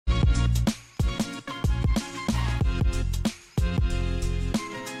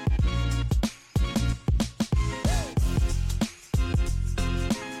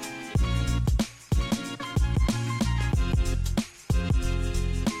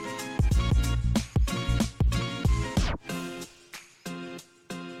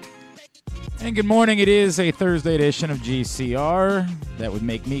And good morning. It is a Thursday edition of GCR. That would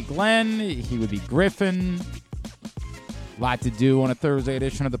make me Glenn. He would be Griffin. A lot to do on a Thursday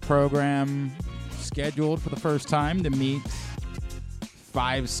edition of the program. Scheduled for the first time to meet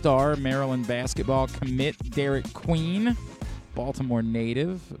five-star Maryland basketball commit Derik Queen, Baltimore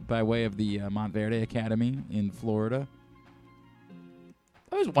native, by way of the Montverde Academy in Florida.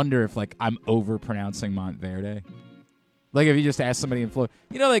 I always wonder if, I'm overpronouncing Montverde. Like if you just ask somebody in Florida,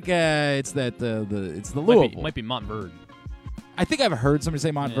 it's the Louisville. Might be Montverde. I think I've heard somebody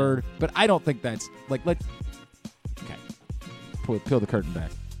say Montverde, but I don't think that's okay. Peel the curtain back.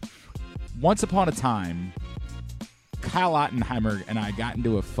 Once upon a time, Kyle Ottenheimer and I got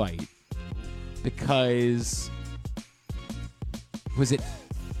into a fight because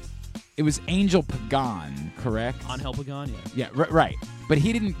it was Angel Pagan, correct? Angel Pagan, yeah. Yeah, right. But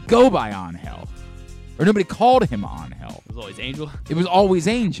he didn't go by Angel. Or nobody called him Angel. It was always Angel? It was always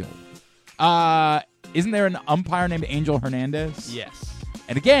Angel. Isn't there an umpire named Angel Hernandez? Yes.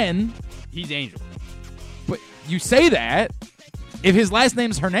 And again... He's Angel. But you say that, if his last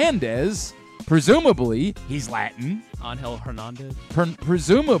name's Hernandez, presumably, he's Latin. Angel Hernandez?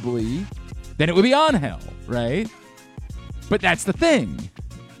 Presumably, then it would be Angel, right? But that's the thing.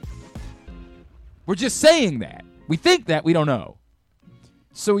 We're just saying that. We think that, we don't know.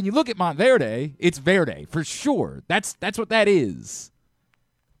 So when you look at Montverde, it's Verde, for sure. That's what that is.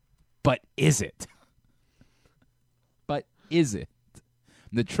 But is it? But is it?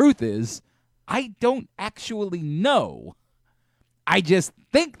 The truth is, I don't actually know. I just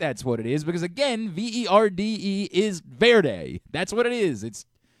think that's what it is because, again, Verde is Verde. That's what it is. It's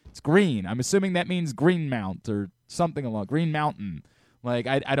green. I'm assuming that means Green Mount or something along Green Mountain.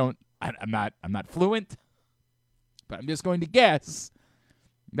 I'm not fluent, but I'm just going to guess.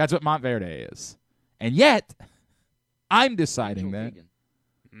 That's what Montverde is. And yet, I'm deciding Angel that.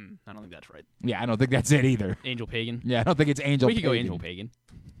 Pagan. I don't think that's right. Yeah, I don't think that's it either. Angel Pagan? Yeah, I don't think it's Angel Pagan. We could go Angel Pagan.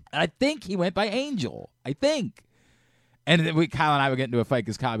 I think he went by Angel. I think. And then Kyle and I would get into a fight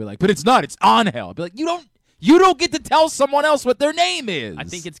because Kyle would be like, but it's not. It's Angel. I'd be like, you don't get to tell someone else what their name is. I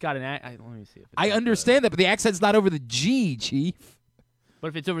think it's got an accent. Let me see. I understand that, but the accent's not over the G, Chief. But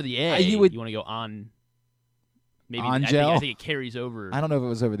if it's over the A, you want to go on... Maybe Angel? I think it carries over. I don't know if it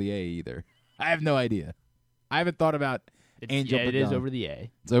was over the A either. I have no idea. I haven't thought about Angel Pagan. It is over the A.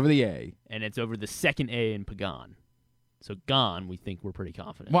 It's over the A. And it's over the second A in Pagan. So Gon, we think we're pretty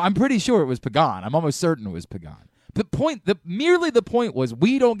confident. Well, I'm pretty sure it was Pagan. I'm almost certain it was Pagan. Merely the point was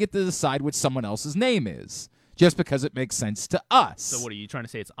we don't get to decide what someone else's name is just because it makes sense to us. So what are you trying to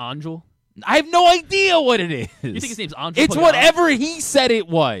say? It's Angel? I have no idea what it is. You think his name's Angel? It's Pagan? whatever he said it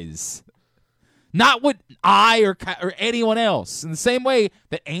was. Not what I or anyone else. In the same way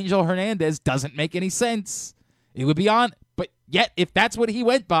that Angel Hernandez doesn't make any sense. It would be on, but yet if that's what he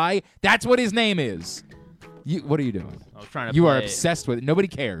went by, that's what his name is. What are you doing? I was trying to. You are obsessed with it. Nobody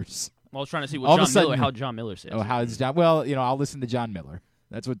cares. I was trying to see what how John Miller says. Oh, how's John? Well, I'll listen to John Miller.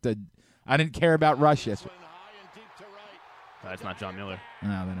 That's what I didn't care about Rush yesterday. That's not John Miller. No,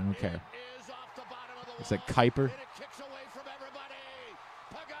 then I don't care. It's like Kuiper.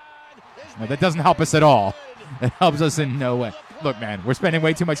 No, that doesn't help us at all. It helps us in no way. Look, man, we're spending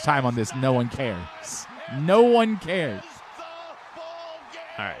way too much time on this. No one cares. No one cares.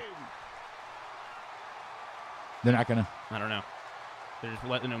 All right. They're not going to. I don't know. They're just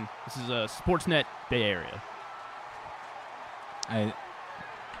letting them. This is a Sportsnet Bay Area.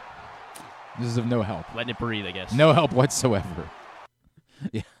 This is of no help. Letting it breathe, I guess. No help whatsoever.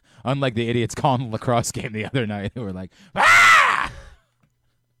 Yeah. Unlike the idiots calling the lacrosse game the other night who were like, ah!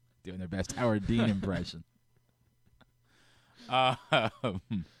 Doing their best Howard Dean impression.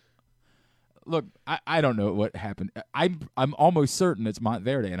 Look, I don't know what happened. I'm almost certain it's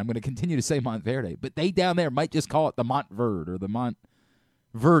Montverde, and I'm going to continue to say Montverde. But they down there might just call it the Montverde or the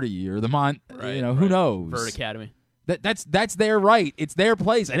Montverde or the Mont. Right, who knows? Verde Academy. That's their right. It's their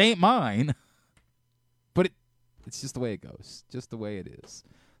place. It ain't mine. But it's just the way it goes. Just the way it is.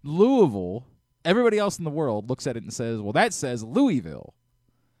 Louisville. Everybody else in the world looks at it and says, "Well, that says Louisville."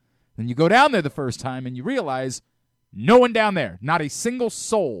 Then you go down there the first time and you realize no one down there, not a single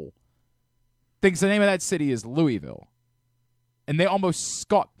soul, thinks the name of that city is Louisville. And they almost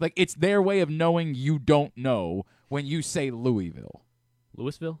scoff. Like, it's their way of knowing you don't know when you say Louisville.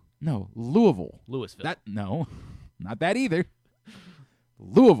 Louisville? No, Louisville. Louisville. No, not that either.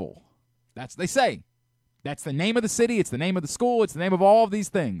 Louisville. That's what they say. That's the name of the city. It's the name of the school. It's the name of all of these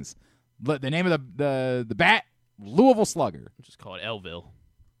things. The name of the bat, Louisville Slugger. Just call it Elville.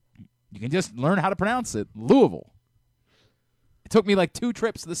 You can just learn how to pronounce it. Louisville. It took me like 2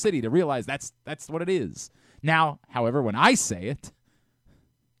 trips to the city to realize that's what it is. Now, however, when I say it,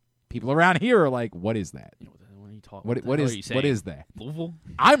 people around here are like, what is that? What are you talking? What is that? Louisville?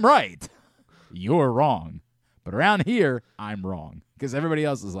 I'm right. You're wrong. But around here, I'm wrong. Because everybody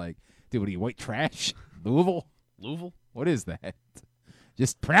else is like, dude, what are you, white trash? Louisville? What is that?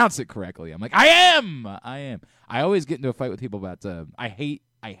 Just pronounce it correctly. I'm like, I am. I always get into a fight with people about, I hate,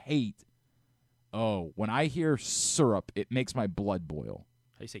 when I hear syrup, it makes my blood boil.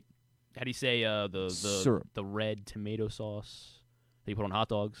 How do you say syrup? The red tomato sauce that you put on hot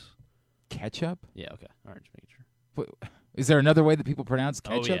dogs? Ketchup? Yeah, okay. All right, just making sure. What, is there another way that people pronounce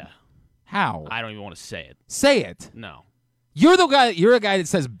ketchup? Oh, yeah. How? I don't even want to say it. Say it. No. You're a guy that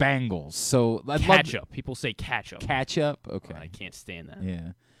says bangles. So ketchup. People say ketchup. Ketchup? Okay. I can't stand that.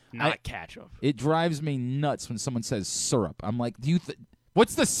 Yeah. Not ketchup. It drives me nuts when someone says syrup. I'm like,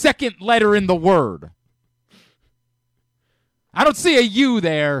 what's the second letter in the word? I don't see a U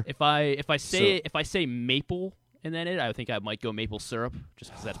there. If I say maple and then I think I might go maple syrup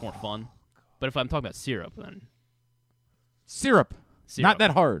just because that's more fun. But if I'm talking about syrup, then syrup. Not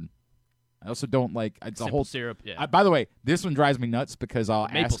that hard. I also don't like it's simple a whole syrup. Yeah. By the way, this one drives me nuts because I'll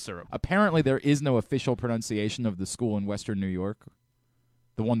maple ask. Syrup. Apparently, there is no official pronunciation of the school in Western New York,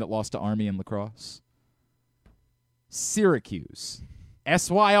 the one that lost to Army in lacrosse. Syracuse,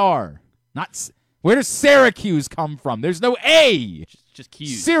 SYR. Where does Syracuse come from? There's no A. Just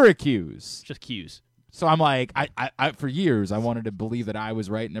Q's. Syracuse. Just Q's. So I'm like, I for years I wanted to believe that I was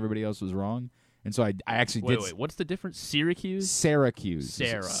right and everybody else was wrong. And so I actually did. Wait, what's the difference? Syracuse? Syracuse.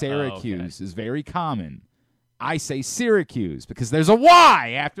 Syracuse is very common. I say Syracuse because there's a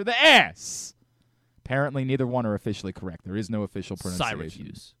Y after the S. Apparently, neither one are officially correct. There is no official pronunciation.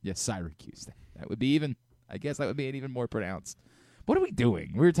 Syracuse. Yes, Syracuse. That would be even. I guess that would be even more pronounced. What are we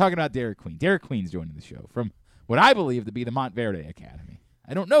doing? We were talking about Derik Queen. Derik Queen's joining the show from what I believe to be the Montverde Academy.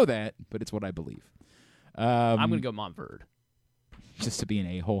 I don't know that, but it's what I believe. I'm going to go Montverde. Just to be an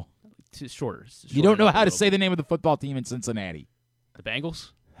a-hole. It's shorter. You don't know how to say the name of the football team in Cincinnati. The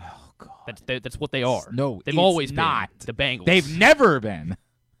Bengals? Oh, God. That's what they are. No, they've always not been the Bengals. They've never been.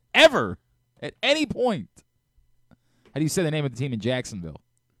 Ever. At any point. How do you say the name of the team in Jacksonville?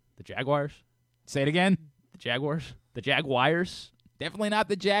 The Jaguars? Say it again. The Jaguars? The Jaguars? Definitely not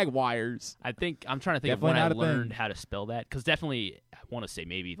the Jaguars. I'm trying to think of when I learned how to spell that. Because definitely, I want to say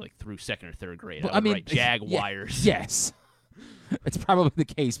maybe like through second or third grade. I would write Jaguars. Yes. It's probably the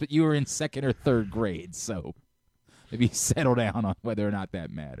case, but you were in second or third grade, so maybe settle down on whether or not that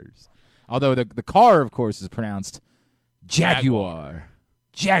matters. Although the car, of course, is pronounced Jaguar.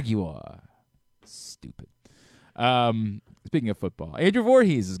 Jaguar. Stupid. Speaking of football, Andrew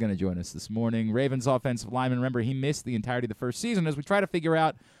Voorhees is going to join us this morning. Ravens offensive lineman. Remember, he missed the entirety of the first season. As we try to figure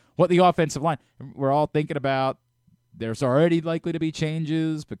out what the offensive line, we're all thinking about, there's already likely to be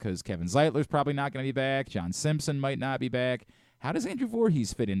changes because Kevin Zeitler's probably not going to be back. John Simpson might not be back. How does Andrew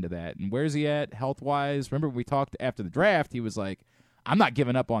Voorhees fit into that? And where's he at health-wise? Remember, we talked after the draft, he was like, I'm not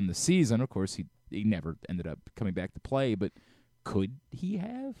giving up on the season. Of course, he never ended up coming back to play, but could he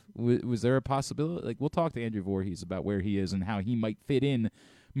have? Was there a possibility? Like, we'll talk to Andrew Voorhees about where he is and how he might fit in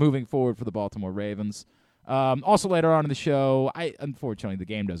moving forward for the Baltimore Ravens. Also later on in the show, unfortunately the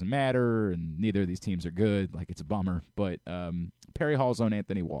game doesn't matter, and neither of these teams are good. Like, it's a bummer. But Perry Hall's own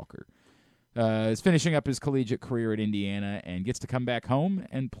Anthony Walker is finishing up his collegiate career at Indiana and gets to come back home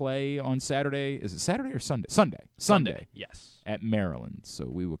and play on Saturday. Is it Saturday or Sunday? Sunday. Yes. At Maryland. So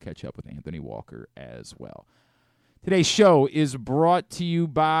we will catch up with Anthony Walker as well. Today's show is brought to you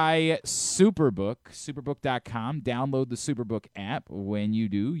by Superbook, superbook.com. Download the Superbook app. When you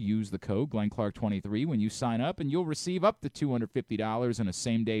do, use the code GlennClark23 when you sign up, and you'll receive up to $250 in a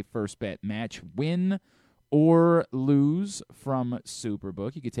same-day first bet match, win or lose, from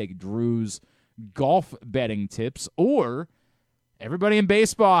Superbook. You could take Drew's golf betting tips, or everybody in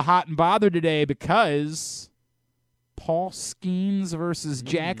baseball hot and bothered today because Paul Skeens versus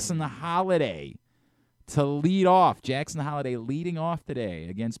Jackson Holiday. To lead off, Jackson Holiday leading off today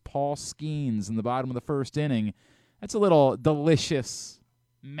against Paul Skeens in the bottom of the first inning. That's a little delicious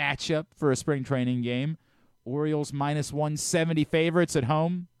matchup for a spring training game. Orioles minus 170 favorites at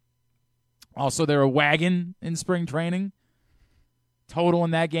home. Also, they're a wagon in spring training. Total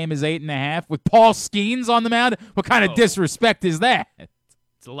in that game is 8.5 with Paul Skeens on the mound. What kind of disrespect is that?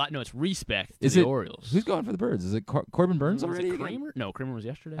 It's a lot. No, it's respect to the Orioles. Who's going for the Birds? Is it Corbin Burns already? Is it Kramer? No, Kramer was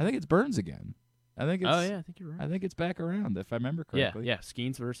yesterday. I think it's Burns again. I think it's, I think you're right. I think it's back around, if I remember correctly. Yeah,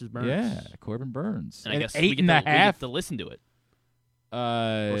 Skeens versus Burns. Yeah, Corbin Burns. And I guess 8.5. we get to listen to it.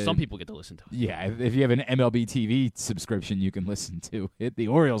 Or some people get to listen to it. Yeah, if you have an MLB TV subscription, you can listen to it. The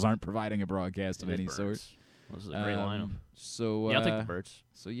Orioles aren't providing a broadcast of any sort. This is a great lineup. So I'll take the Birds.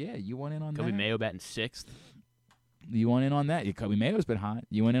 So, yeah, you went in on Kobe that. Mayo batting 6th. You want in on that? Kobe Mayo's been hot.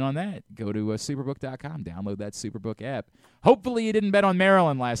 You want in on that? Go to superbook.com. Download that Superbook app. Hopefully you didn't bet on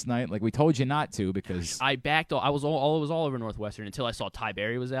Maryland last night like we told you not to because I backed all. I was all over Northwestern until I saw Ty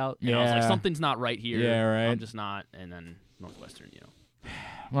Berry was out. And I was like, something's not right here. Yeah, right. I'm just not. And then Northwestern,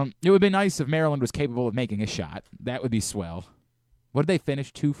 Well, it would be nice if Maryland was capable of making a shot. That would be swell. What did they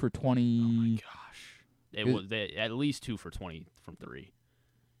finish? 2 for 20? Oh, my gosh. They at least 2 for 20 from 3.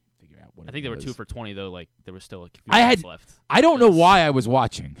 Figure out what I think they were 2 for 20 though. Like there was still a few I minutes left. I don't know why I was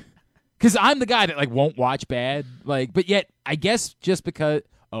watching, because I'm the guy that like won't watch bad. Like, but yet I guess just because.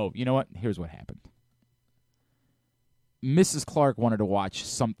 Oh, you know what? Here's what happened. Mrs. Clark wanted to watch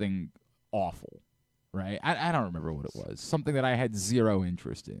something awful, right? I don't remember what it was. Something that I had zero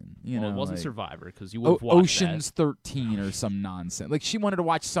interest in. It wasn't like Survivor because you would have watched Ocean's 13 or some nonsense. Like she wanted to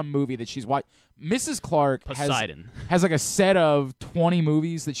watch some movie that she's watched. Mrs. Clark has like a set of 20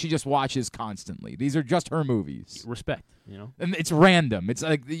 movies that she just watches constantly. These are just her movies. Respect, And it's random. It's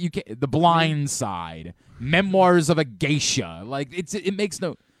like The Blind Side, Memoirs of a Geisha. Like it makes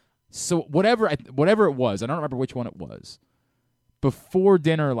no. So whatever it was, I don't remember which one it was. Before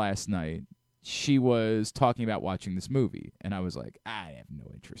dinner last night, she was talking about watching this movie, and I was like, I have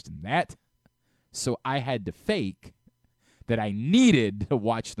no interest in that. So I had to fake that I needed to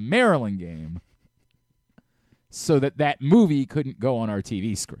watch the Maryland game so that movie couldn't go on our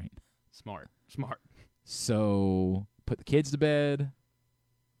TV screen. Smart. So put the kids to bed.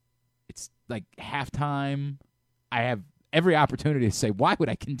 It's like halftime. I have every opportunity to say, why would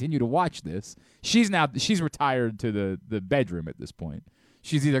I continue to watch this? She's retired to the bedroom at this point.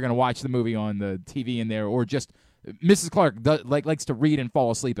 She's either going to watch the movie on the TV in there or just Mrs. Clark likes to read and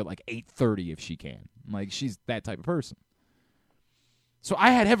fall asleep at like 8:30 if she can. Like she's that type of person. So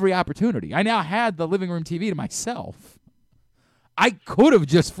I had every opportunity. I now had the living room TV to myself. I could have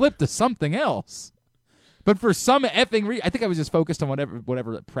just flipped to something else. But for some effing reason, I think I was just focused on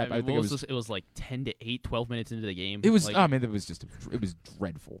whatever prep. I think it was like 10 to 8, 12 minutes into the game. It was. It was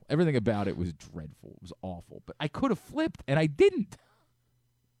dreadful. Everything about it was dreadful. It was awful. But I could have flipped, and I didn't.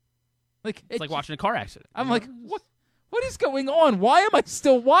 Like it's like watching a car accident. I'm like, what is going on? Why am I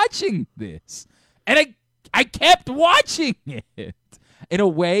still watching this? And I kept watching it. In a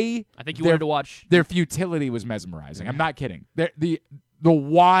way, I think you wanted to watch. Their futility was mesmerizing. I'm not kidding. The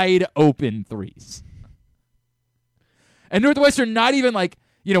wide open threes. And Northwestern not even like,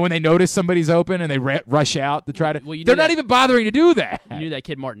 when they notice somebody's open and they rush out to try to. Well, they're not even bothering to do that. You knew that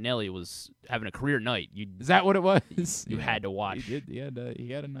kid Martinelli was having a career night. Is that what it was? You had to watch. He did.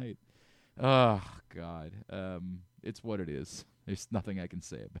 He had a night. Oh God. It's what it is. There's nothing I can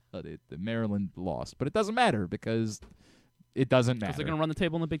say about it. The Maryland lost, but it doesn't matter because it doesn't matter. Because they're going to run the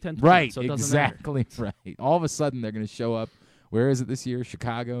table in the Big Ten. Right. So it exactly right. All of a sudden they're going to show up. Where is it this year?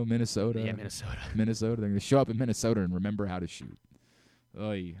 Chicago, Minnesota. Yeah, Minnesota. They're going to show up in Minnesota and remember how to shoot.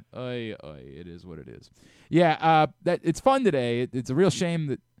 Oy. It is what it is. Yeah, it's fun today. It's a real shame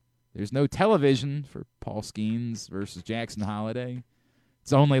that there's no television for Paul Skeens versus Jackson Holiday.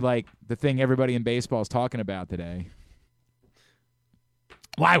 It's only like the thing everybody in baseball is talking about today.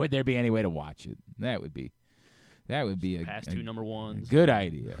 Why would there be any way to watch it? That would be a past two number ones. Good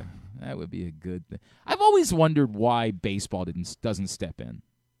idea. That would be a good thing. I've always wondered why baseball doesn't step in.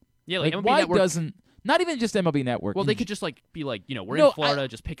 Yeah, like MLB why Network, doesn't not even just MLB Network. Well, they could just be like, we're in Florida,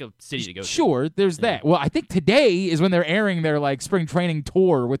 just pick a city to go to. Sure, there's that. Well, I think today is when they're airing their like spring training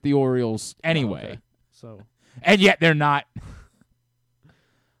tour with the Orioles anyway. Okay. So, and yet they're not.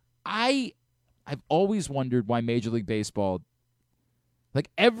 I've always wondered why Major League Baseball, like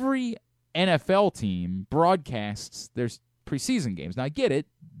every NFL team, broadcasts their preseason games. Now I get it;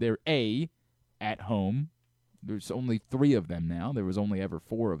 they're at home. There's only 3 of them now. There was only ever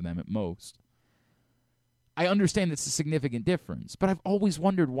 4 of them at most. I understand it's a significant difference, but I've always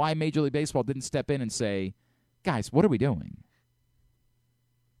wondered why Major League Baseball didn't step in and say, "Guys, what are we doing?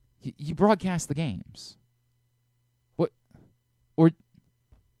 You broadcast the games. What? Or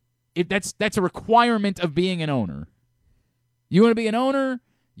if that's a requirement of being an owner. You want to be an owner?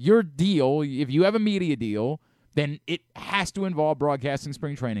 Your deal, if you have a media deal, then it has to involve broadcasting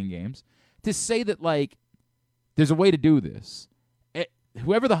spring training games. To say that, like, there's a way to do this,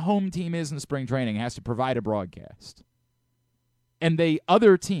 whoever the home team is in the spring training has to provide a broadcast. And the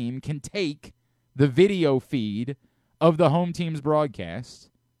other team can take the video feed of the home team's broadcast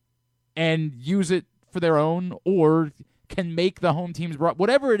and use it for their own, or can make the home team's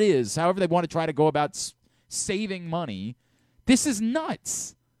whatever it is, however they want to try to go about saving money. This is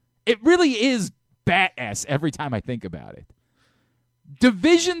nuts. It really is bat-ass every time I think about it.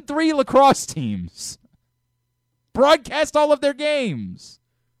 Division III lacrosse teams broadcast all of their games.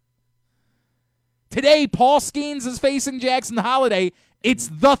 Today, Paul Skeens is facing Jackson Holliday. It's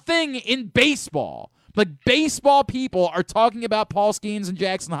the thing in baseball. Like, baseball people are talking about Paul Skeens and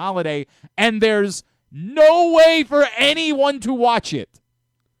Jackson Holliday, and there's no way for anyone to watch it.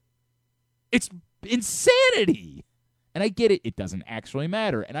 It's insanity. And I get it. It doesn't actually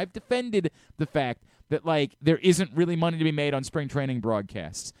matter. And I've defended the fact that, like, there isn't really money to be made on spring training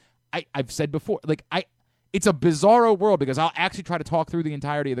broadcasts. I've said before, like, it's a bizarro world because I'll actually try to talk through the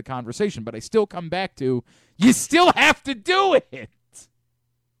entirety of the conversation, but I still come back to, you still have to do it.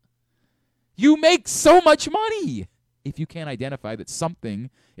 You make so much money if you can't identify that something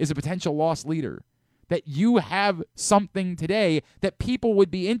is a potential loss leader, that you have something today that people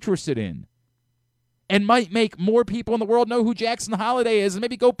would be interested in and might make more people in the world know who Jackson Holliday is and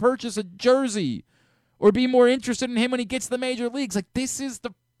maybe go purchase a jersey or be more interested in him when he gets to the major leagues. Like, this is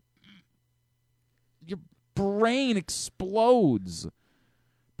the... Your brain explodes,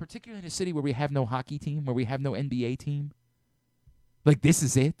 particularly in a city where we have no hockey team, where we have no NBA team. Like, this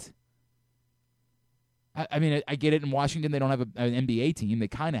is it. I mean, I get it. In Washington, they don't have an NBA team. They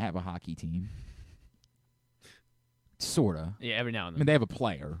kind of have a hockey team. Sort of. Yeah, every now and then. I mean, they have a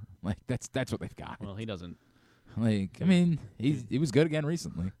player. Like, that's what they've got. Well, he doesn't. Like, I mean, he was good again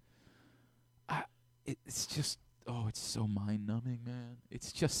recently. It's just, it's so mind-numbing, man.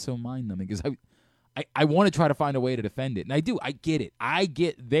 It's just so mind-numbing because I want to try to find a way to defend it. And I do. I get it. I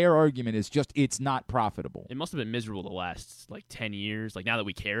get their argument is just it's not profitable. It must have been miserable the last, 10 years. Like, now that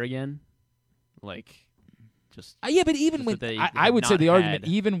we care again, just... yeah, but even when... I would say the argument,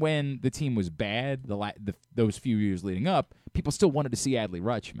 even when the team was bad, those few years leading up, people still wanted to see Adley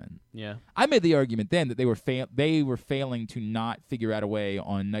Rutschman. Yeah. I made the argument then that they were failing to not figure out a way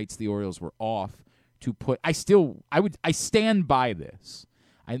on nights the Orioles were off to put... I stand by this.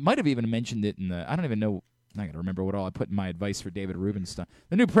 I might have even mentioned it in the... I don't even know... I got to remember what all I put in my advice for David Rubenstein.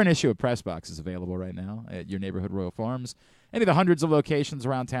 The new print issue of Press Box is available right now at your neighborhood Royal Farms. Any of the hundreds of locations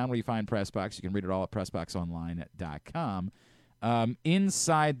around town where you find Press Box, you can read it all at PressBoxOnline.com.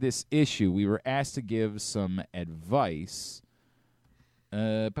 Inside this issue, we were asked to give some advice.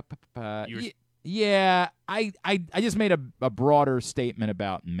 Yeah, I just made a broader statement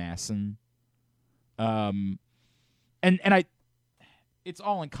about Masson. And it's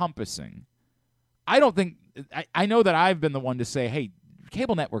all encompassing. I don't think I know that I've been the one to say, hey,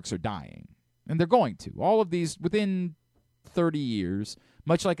 cable networks are dying, and they're going to. All of these within 30 years,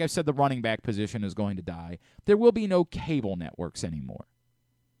 much like I've said, the running back position is going to die. There will be no cable networks anymore.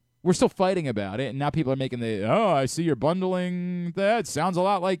 We're still fighting about it, and now people are making I see you're bundling that. Sounds a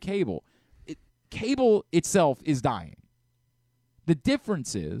lot like cable. Cable itself is dying. The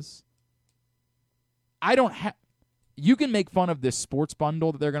difference is you can make fun of this sports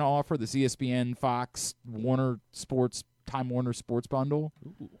bundle that they're going to offer, this ESPN, Fox, Warner Sports, Time Warner Sports bundle.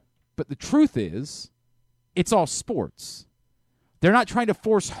 Ooh. But the truth is, it's all sports. They're not trying to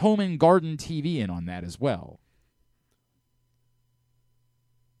force home and garden TV in on that as well.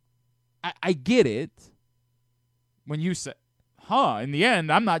 I get it when you say, in the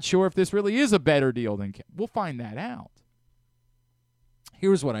end, I'm not sure if this really is a better deal than cable. We'll find that out.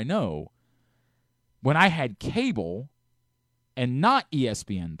 Here's what I know. When I had cable and not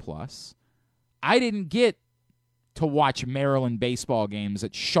ESPN Plus, I didn't get to watch Maryland baseball games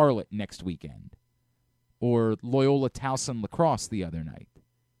at Charlotte next weekend or Loyola Towson lacrosse the other night.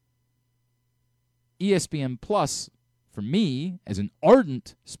 ESPN Plus, for me, as an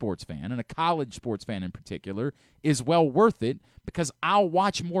ardent sports fan, and a college sports fan in particular, is well worth it because I'll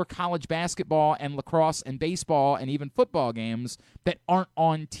watch more college basketball and lacrosse and baseball and even football games that aren't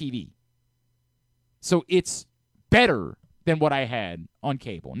on TV. So it's better than what I had on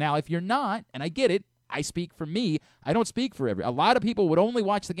cable. Now, if you're not, and I get it, I speak for me. I don't speak for a lot of people would only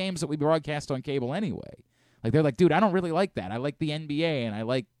watch the games that we broadcast on cable anyway. Like, they're like, dude, I don't really like that. I like the NBA, and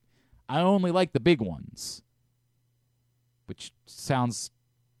I only like the big ones. Which sounds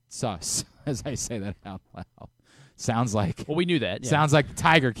sus as I say that out loud. Sounds like... Well, we knew that. Yeah. Sounds like the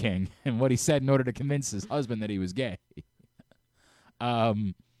Tiger King and what he said in order to convince his husband that he was gay.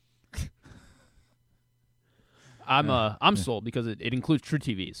 I'm sold because it includes True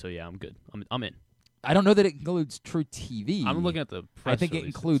TV. So yeah, I'm good. I'm in. I don't know that it includes True TV. I'm looking at the press I think release. it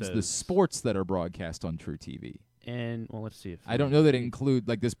includes the sports that are broadcast on True TV. And well, let's see if I don't know that it includes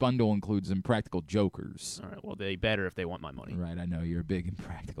this bundle includes Impractical Jokers. All right. Well, they better if they want my money. Right. I know you're a big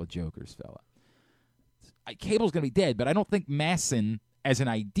Impractical Jokers fella. Cable's gonna be dead, but I don't think Masson as an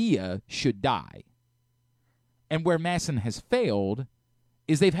idea should die. And where Masson has failed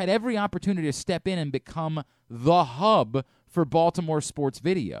is they've had every opportunity to step in and become the hub for Baltimore sports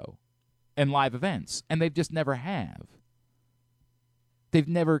video and live events, and they've just never have. they've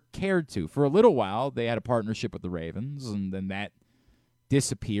never cared to. For a little while, they had a partnership with the Ravens, and then that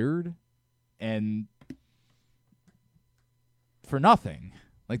disappeared, and for nothing.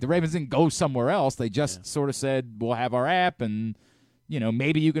 Like, the Ravens didn't go somewhere else. They just sort of said, we'll have our app, and,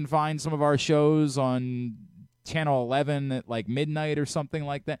 maybe you can find some of our shows on Channel 11 at, like, midnight or something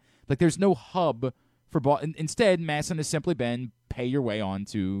like that. Like, there's no hub for ball. Instead, Masson has simply been pay your way on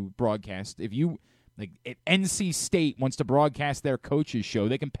to broadcast. If NC State wants to broadcast their coach's show,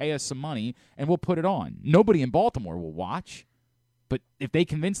 they can pay us some money, and we'll put it on. Nobody in Baltimore will watch. But if they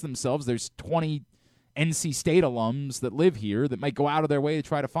convince themselves there's 20 NC State alums that live here that might go out of their way to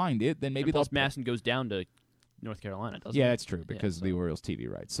try to find it, then maybe plus Masson goes down to North Carolina, doesn't it? Yeah, that's true, because of the Orioles TV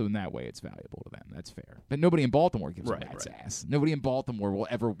rights. So in that way, it's valuable to them. That's fair. But nobody in Baltimore gives a rat's ass. Nobody in Baltimore will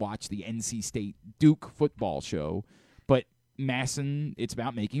ever watch the NC State Duke football show. But Masson, it's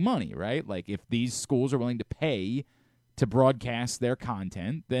about making money, right? Like, if these schools are willing to pay to broadcast their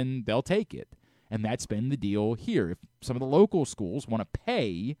content, then they'll take it. And that's been the deal here. If some of the local schools want to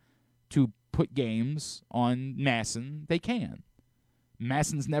pay to put games on Masson, they can.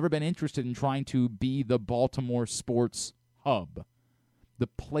 Masson's never been interested in trying to be the Baltimore sports hub, the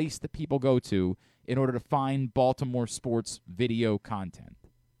place that people go to in order to find Baltimore sports video content,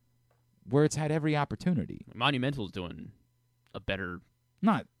 where it's had every opportunity. Monumental's doing a better...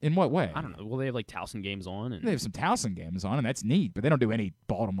 Not in what way? I don't know. Well, they have, like, Towson games on. And they have some Towson games on, and that's neat, but they don't do any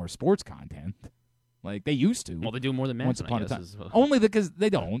Baltimore sports content. Like, they used to. Well, they do more than Masson, once upon I guess, a time. as well. Only because they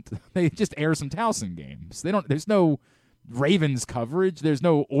don't. They just air some Towson games. They don't. There's no Ravens coverage. There's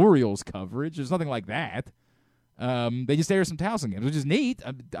no Orioles coverage. There's nothing like that. They just air some Towson games, which is neat.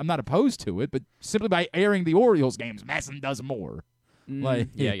 I'm not opposed to it, but simply by airing the Orioles games, Masson does more. I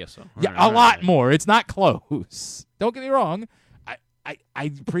guess so. A lot more. It's not close. Don't get me wrong. I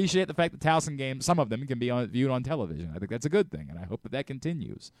appreciate the fact that Towson games, some of them, can be viewed on television. I think that's a good thing, and I hope that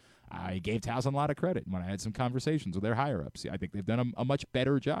continues. I gave Towson a lot of credit when I had some conversations with their higher-ups. I think they've done a much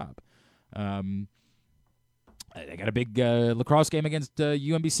better job. They got a big lacrosse game against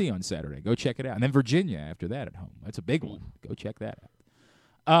UMBC on Saturday. Go check it out. And then Virginia after that at home. That's a big one. Go check that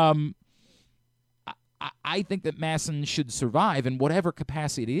out. I think that Masson should survive in whatever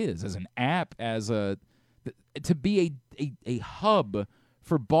capacity it is, as an app, to be a hub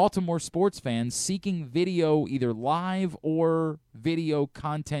for Baltimore sports fans seeking video, either live or video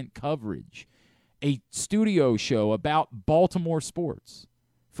content coverage, a studio show about Baltimore sports.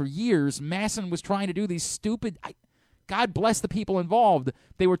 For years, Masson was trying to do these stupid, God bless the people involved,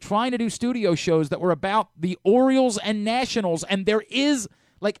 they were trying to do studio shows that were about the Orioles and Nationals, and there's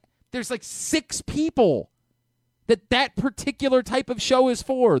like 6 people that particular type of show is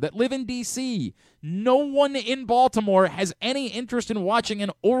for, that live in D.C. No one in Baltimore has any interest in watching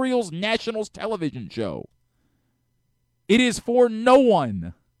an Orioles-Nationals television show. It is for no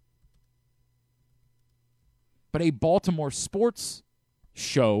one. But a Baltimore sports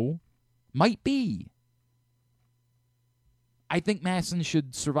show might be. I think Masson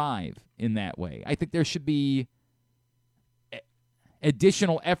should survive in that way. I think there should be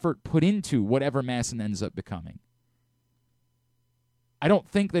additional effort put into whatever Masson ends up becoming. I don't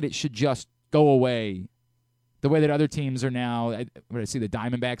think that it should just go away the way that other teams are now. I see the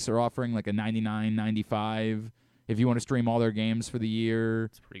Diamondbacks are offering like a $99.95 if you want to stream all their games for the year.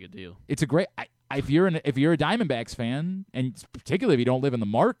 It's a pretty good deal. It's a great. If you're a Diamondbacks fan, and particularly if you don't live in the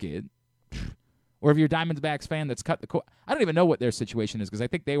market, or if you're a Diamondbacks fan that's cut the cord, I don't even know what their situation is, because I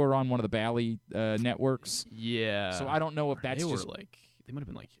think they were on one of the Bally networks. Yeah. So I don't know if that's they just were like, they might have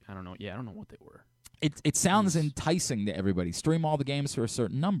been like, I don't know. Yeah, I don't know what they were. It sounds enticing to everybody. Stream all the games for a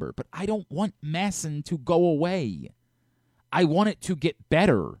certain number. But I don't want Masson to go away. I want it to get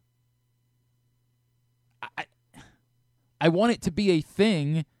better. I want it to be a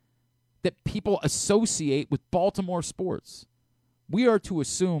thing that people associate with Baltimore sports. We are to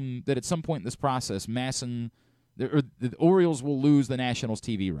assume that at some point in this process, the Orioles will lose the Nationals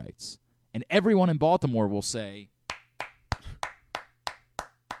TV rights. And everyone in Baltimore will say,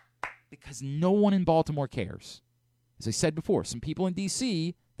 because no one in Baltimore cares. As I said before, some people in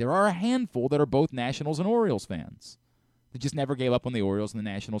D.C., there are a handful that are both Nationals and Orioles fans. They just never gave up when the Orioles and the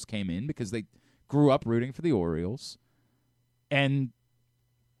Nationals came in because they grew up rooting for the Orioles and,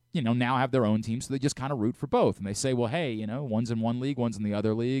 now have their own team, so they just kind of root for both. And they say, well, hey, one's in one league, one's in the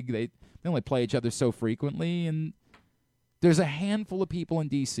other league. They only play each other so frequently, and there's a handful of people in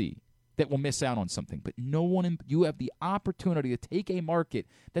D.C. that will miss out on something. But no one you have the opportunity to take a market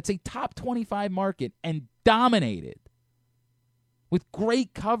that's a top 25 market and dominate it with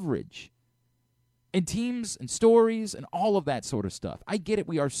great coverage and teams and stories and all of that sort of stuff. I get it.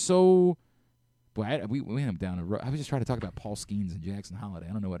 We are so Boy, we went down a road. I was just trying to talk about Paul Skeens and Jackson Holiday.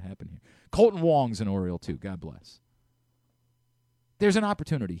 I don't know what happened here. Colton Wong's an Oriole, too. God bless. There's an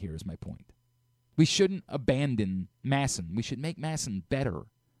opportunity here, is my point. We shouldn't abandon Masson. We should make Masson better.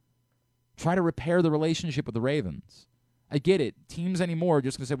 Try to repair the relationship with the Ravens. I get it. Teams anymore are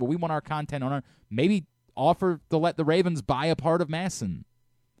just going to say, well, we want our content on our... Maybe offer to let the Ravens buy a part of Masson.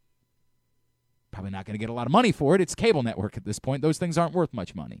 Probably not going to get a lot of money for it. It's cable network at this point. Those things aren't worth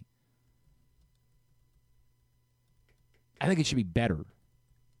much money. I think it should be better.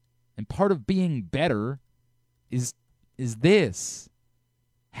 And part of being better is this.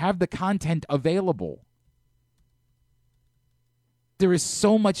 Have the content available. There is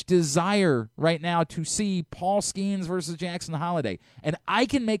so much desire right now to see Paul Skeens versus Jackson Holiday. And I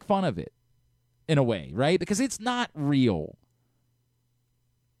can make fun of it in a way, right? Because it's not real.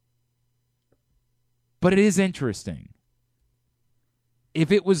 But it is interesting.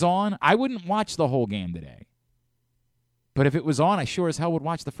 If it was on, I wouldn't watch the whole game today. But if it was on, I sure as hell would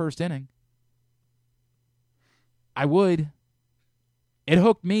watch the first inning. I would. It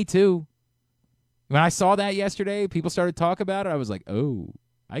hooked me, too. When I saw that yesterday, people started talking about it. I was like, oh,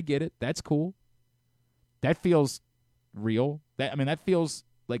 I get it. That's cool. That feels real. That feels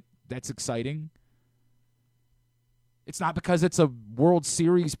like that's exciting. It's not because it's a World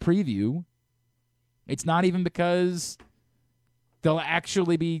Series preview. It's not even because they'll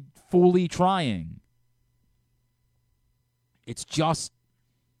actually be fully trying. It's just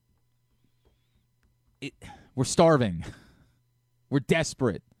we're starving. We're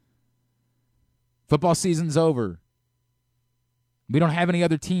desperate. Football season's over. We don't have any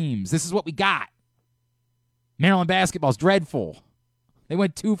other teams. This is what we got. Maryland basketball's dreadful. They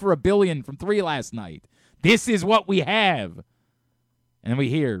went 2 for $1 billion from 3 last night. This is what we have. And then we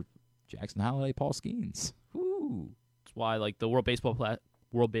hear Jackson Holiday, Paul Skeens. Ooh. That's why the World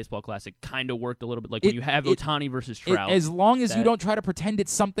Baseball Classic kind of worked a little bit. When you have Ohtani versus Trout. As long as you don't try to pretend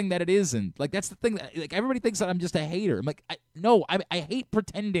it's something that it isn't. That's the thing. Everybody thinks that I'm just a hater. I'm like, no, I hate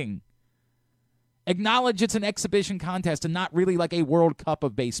pretending. Acknowledge it's an exhibition contest and not really like a World Cup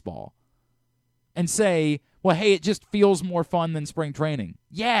of baseball. And say, well, hey, it just feels more fun than spring training.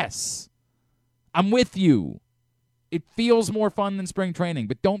 Yes, I'm with you. It feels more fun than spring training,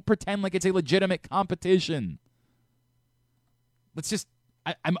 but don't pretend like it's a legitimate competition. Let's just,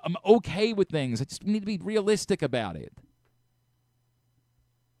 I'm okay with things. We need to be realistic about it.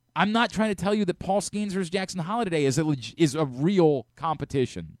 I'm not trying to tell you that Paul Skeens versus Jackson Holiday is a real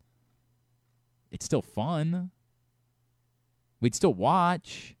competition. It's still fun. We'd still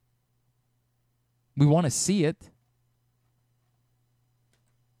watch. We want to see it.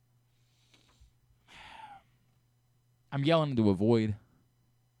 I'm yelling to avoid.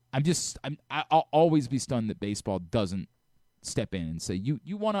 I'll always be stunned that baseball doesn't step in and say,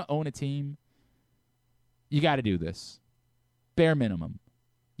 you want to own a team? You got to do this. Bare minimum.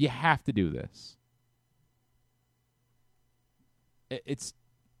 You have to do this. It's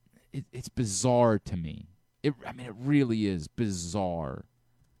bizarre to me. It really is bizarre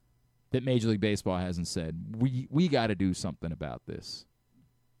that Major League Baseball hasn't said, we got to do something about this.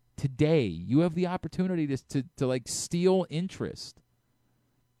 Today, you have the opportunity to steal interest.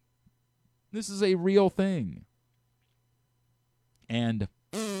 This is a real thing. And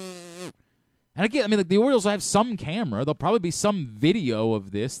again, the Orioles will have some camera. There'll probably be some video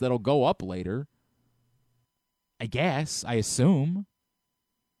of this that'll go up later. I guess, I assume.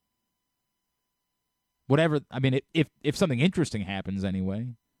 Whatever, if something interesting happens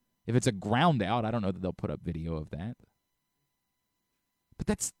anyway. If it's a ground out, I don't know that they'll put up video of that.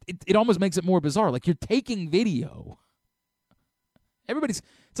 But it almost makes it more bizarre. You're taking video.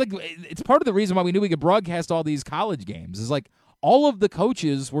 It's part of the reason why we knew we could broadcast all these college games. Is all of the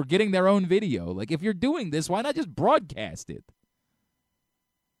coaches were getting their own video. If you're doing this, why not just broadcast it?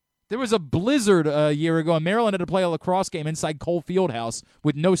 There was a blizzard a year ago, and Maryland had to play a lacrosse game inside Cole Fieldhouse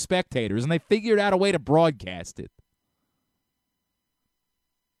with no spectators, and they figured out a way to broadcast it.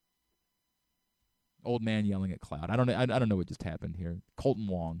 Old man yelling at cloud. I don't know what just happened here. Colton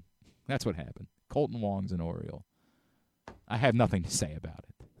Wong. That's what happened. Colton Wong's an Oriole. I have nothing to say about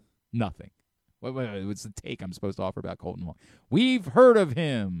it. Nothing. What's the take I'm supposed to offer about Colton Wong? We've heard of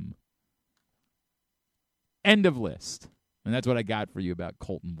him. End of list. And that's what I got for you about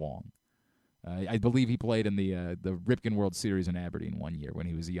Colton Wong. I believe he played in the Ripken World Series in Aberdeen one year when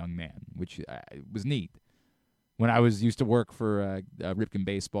he was a young man, which was neat. When I used to work for Ripken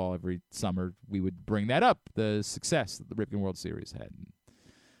Baseball every summer, we would bring that up, the success that the Ripken World Series had. And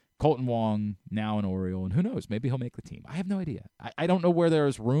Colton Wong, now an Oriole, and who knows, maybe he'll make the team. I have no idea. I don't know where there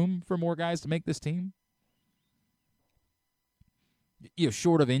is room for more guys to make this team.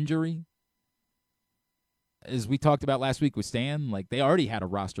 Short of injury. as we talked about last week with Stan, like they already had a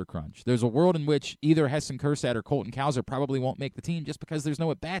roster crunch. There's a world in which either Heston Kersad or Colton Cowser probably won't make the team just because there's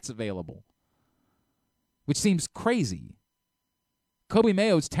no at-bats available, which seems crazy. Kobe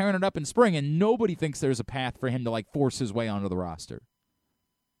Mayo's tearing it up in spring, and nobody thinks there's a path for him to like force his way onto the roster.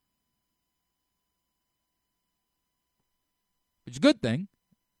 Which is a good thing.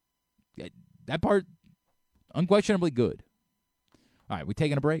 That part, unquestionably good. All right, we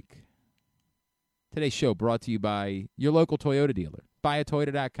taking a break. Today's show brought to you by your local Toyota dealer,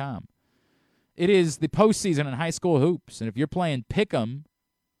 buyatoyota.com. It is the postseason in high school hoops, and if you're playing pick'em,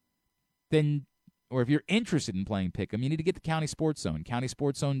 then, or if you're interested in playing pick'em, you need to get to County Sports Zone,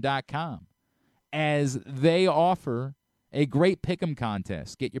 countysportszone.com, as they offer a great pick'em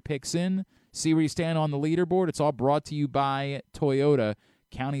contest. Get your picks in, see where you stand on the leaderboard. It's all brought to you by Toyota.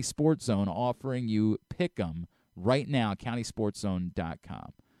 County Sports Zone offering you pick'em right now, countysportszone.com.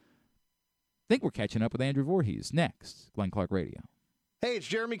 I think we're catching up with Andrew Voorhees next. Glenn Clark Radio. Hey, it's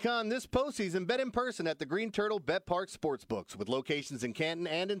Jeremy Kahn. This postseason, bet in person at the Green Turtle Bet Park Sportsbooks with locations in Canton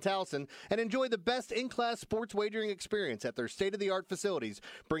and in Towson, and enjoy the best in-class sports wagering experience at their state-of-the-art facilities,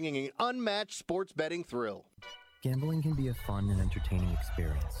 bringing an unmatched sports betting thrill. Gambling can be a fun and entertaining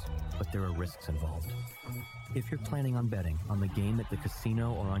experience, but there are risks involved. If you're planning on betting on the game at the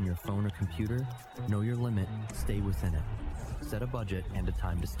casino or on your phone or computer, know your limit, stay within it. Set a budget and a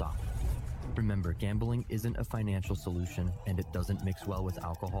time to stop. Remember, gambling isn't a financial solution, and it doesn't mix well with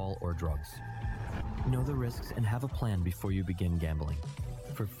alcohol or drugs. Know the risks and have a plan before you begin gambling.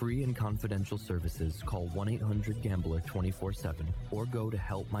 For free and confidential services, call 1-800-GAMBLER 24/7 or go to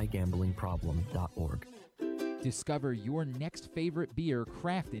helpmygamblingproblem.org. Discover your next favorite beer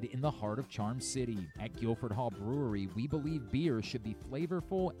crafted in the heart of Charm City. At Guilford Hall Brewery, we believe beer should be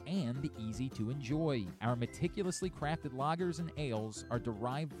flavorful and easy to enjoy. Our meticulously crafted lagers and ales are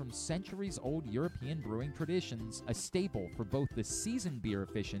derived from centuries-old European brewing traditions, a staple for both the seasoned beer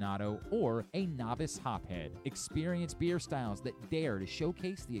aficionado or a novice hophead. Experience beer styles that dare to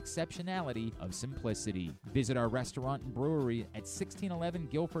showcase the exceptionality of simplicity. Visit our restaurant and brewery at 1611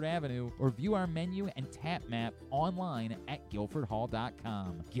 Guilford Avenue or view our menu and tap map online at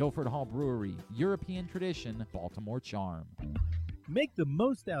guilfordhall.com. Guilford Hall Brewery, European tradition, Baltimore charm. Make the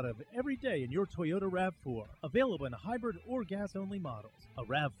most out of every day in your Toyota RAV4. Available in hybrid or gas-only models. A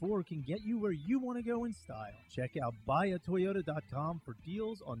RAV4 can get you where you want to go in style. Check out buyatoyota.com for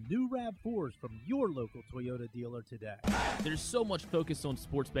deals on new RAV4s from your local Toyota dealer today. There's so much focus on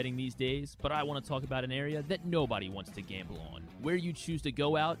sports betting these days, but I want to talk about an area that nobody wants to gamble on, where you choose to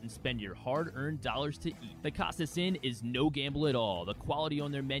go out and spend your hard-earned dollars to eat. The Costas Inn is no gamble at all. The quality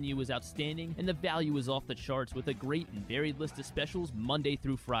on their menu is outstanding, and the value is off the charts with a great and varied list of specials Monday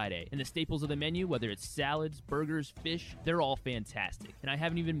through Friday. And the staples of the menu, whether it's salads, burgers, fish, they're all fantastic. And I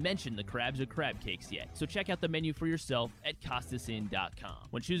haven't even mentioned the crabs or crab cakes yet. So check out the menu for yourself at CostasInn.com.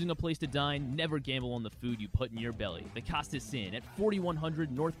 When choosing a place to dine, never gamble on the food you put in your belly. The Costas Inn at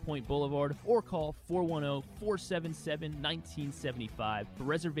 4100 North Point Boulevard, or call 410-477-1975 for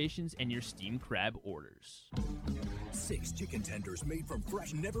reservations and your steamed crab orders. 6 chicken tenders made from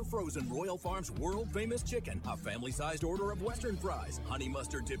fresh, never frozen Royal Farms world-famous chicken, a family-sized order of Western fries, honey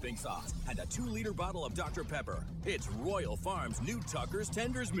mustard dipping sauce, and a 2-liter bottle of Dr. Pepper. It's Royal Farms' new Tucker's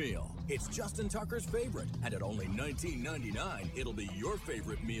Tenders Meal. It's Justin Tucker's favorite, and at only $19.99, it'll be your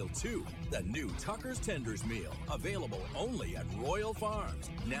favorite meal too. The new Tucker's Tenders Meal, available only at Royal Farms.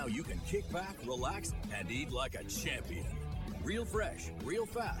 Now you can kick back, relax, and eat like a champion. Real fresh, real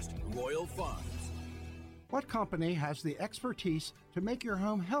fast, Royal Farms. What company has the expertise to make your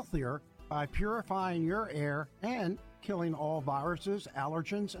home healthier by purifying your air and killing all viruses,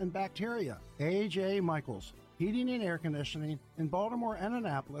 allergens, and bacteria? A.J. Michaels, Heating and Air Conditioning in Baltimore and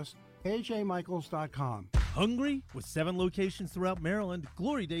Annapolis, ajmichaels.com. Hungry? With 7 locations throughout Maryland,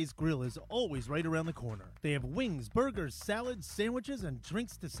 Glory Days Grill is always right around the corner. They have wings, burgers, salads, sandwiches, and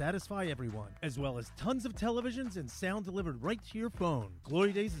drinks to satisfy everyone, as well as tons of televisions and sound delivered right to your phone.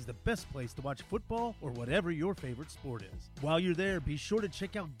 Glory Days is the best place to watch football or whatever your favorite sport is. While you're there, be sure to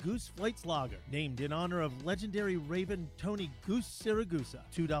check out Goose Flights Lager, named in honor of legendary Raven Tony Goose Siragusa.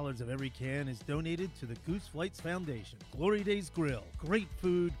 $2 of every can is donated to the Goose Flights Foundation. Glory Days Grill. Great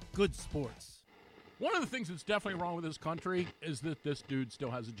food, good sports. One of the things that's definitely wrong with this country is that this dude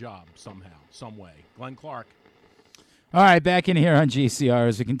still has a job somehow, some way. Glenn Clark. All right, back in here on GCR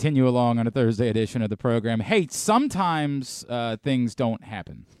as we continue along on a Thursday edition of the program. Hey, sometimes things don't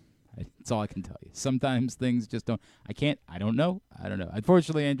happen. That's all I can tell you. Sometimes things just don't. I don't know.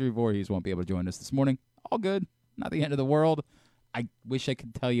 Unfortunately, Andrew Voorhees won't be able to join us this morning. All good. Not the end of the world. I wish I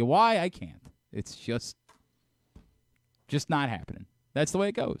could tell you why. I can't. It's just not happening. That's the way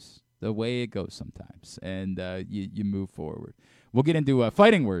it goes. the way it goes sometimes, and you move forward. We'll get into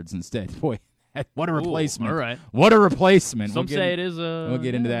fighting words instead. Boy, what a replacement. All right. What a replacement. Some say it is We'll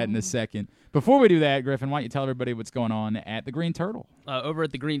get into that in a second. Before we do that, Griffin, why don't you tell everybody what's going on at the Green Turtle? Over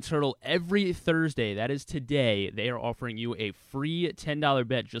at the Green Turtle, every Thursday, that is today, they are offering you a free $10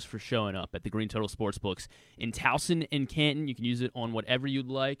 bet just for showing up at the Green Turtle Sportsbooks in Towson and Canton. You can use it on whatever you'd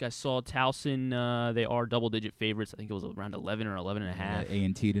like. I saw Towson, they are double-digit favorites. I think it was around 11 or 11.5.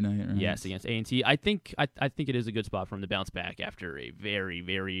 A&T tonight, right? Yes, against A&T. I think it is a good spot for them to bounce back after a very,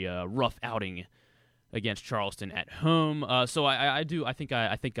 very rough outing against Charleston at home. So I'm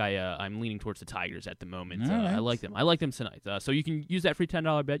leaning towards the Tigers at the moment. Right. I like them. I like them tonight. So you can use that free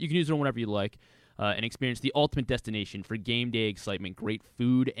 $10 bet. You can use it on whatever you like and experience the ultimate destination for game day excitement, great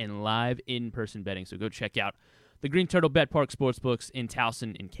food, and live in-person betting. So go check out the Green Turtle Bet Park Sportsbooks in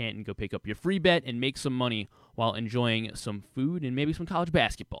Towson and Canton. Go pick up your free bet and make some money while enjoying some food and maybe some college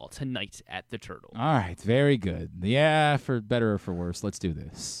basketball tonight at the Turtle. All right, very good. Yeah, for better or for worse, let's do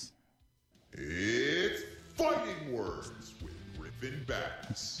this. It's Fighting Words with Griffin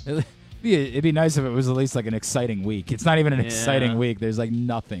Bass. It'd be nice if it was at least like an exciting week. It's not even an exciting week. There's like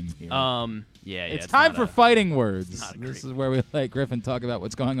nothing here. It's time for Fighting Words. This is where we let Griffin talk about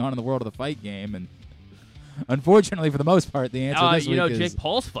what's going on in the world of the fight game, and unfortunately, for the most part, the answer this week is Jake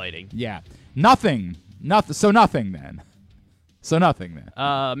Paul's fighting. Yeah, nothing. So nothing then.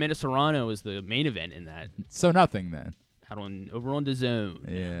 Amanda Serrano is the main event in that. So nothing then. Over on the Zone.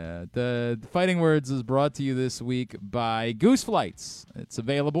 Yeah. The Fighting Words is brought to you this week by Goose Flights. It's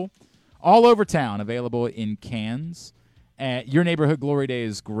available all over town, available in cans at your neighborhood Glory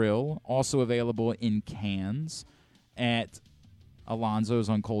Days Grill, also available in cans at Alonzo's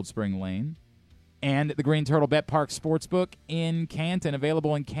on Cold Spring Lane, and at the Green Turtle Bet Park Sportsbook in Canton,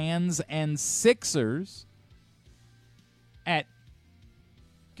 available in cans and sixers at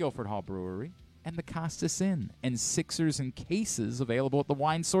Guilford Hall Brewery and the Costas Inn, and sixers and cases available at the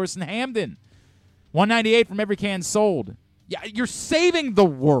Wine Source in Hamden. $1.98 from every can sold. Yeah, you're saving the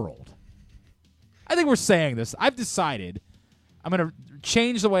world. I think we're saying this. I've decided I'm going to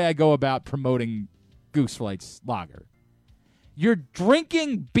change the way I go about promoting Goose Flights Lager. You're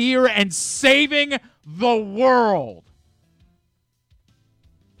drinking beer and saving the world.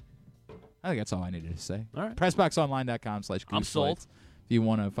 I think that's all I needed to say. All right. PressBoxOnline.com/Goose I'm sold. Flights. If you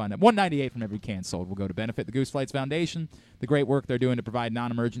want to find out, $1.98 from every can sold will go to benefit the Goose Flights Foundation. The great work they're doing to provide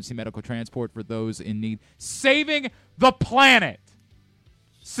non-emergency medical transport for those in need, saving the planet.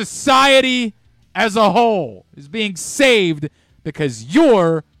 Society as a whole is being saved because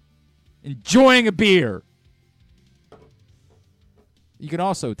you're enjoying a beer. You can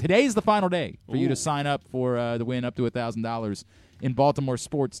also, today's the final day for you to sign up for the win up to $1,000 in Baltimore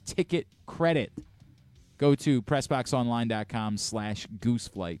sports ticket credit. Go to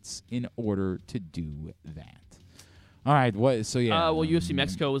PressBoxOnline.com/GooseFlights in order to do that. All right. UFC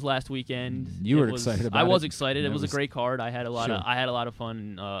Mexico was last weekend. You were excited about it. I was excited. It was a great card. I had a lot of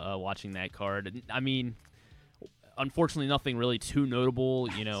fun watching that card. I mean, unfortunately, nothing really too notable,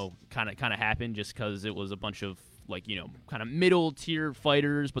 kind of happened just because it was a bunch of kind of middle tier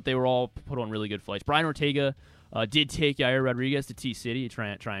fighters, but they were all put on really good fights. Brian Ortega did take Yair Rodriguez to T-City. He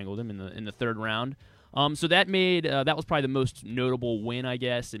triangled him in the third round. So that made that was probably the most notable win, I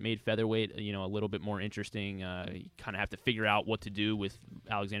guess. It made featherweight, a little bit more interesting. You kind of have to figure out what to do with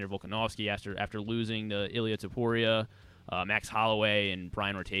Alexander Volkanovski after losing to Ilia Topuria. Max Holloway and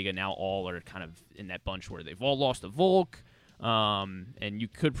Brian Ortega now all are kind of in that bunch where they've all lost to Volk. And you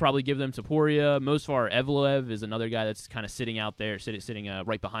could probably give them Topuria. Mosfar Evloev is another guy that's kind of sitting out there, sitting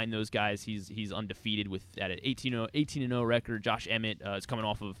right behind those guys. He's undefeated at an 18-0 record. Josh Emmett is coming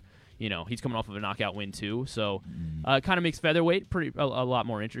off of. He's coming off of a knockout win too, so it kind of makes featherweight a lot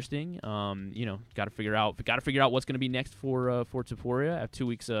more interesting. Got to figure out what's going to be next for Topuria.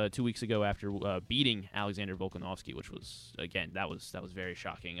 2 weeks ago after beating Alexander Volkanovski, which was that was very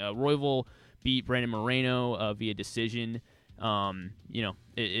shocking. Royval beat Brandon Moreno via decision.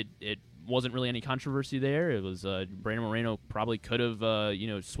 It wasn't really any controversy there. It was Brandon Moreno probably could have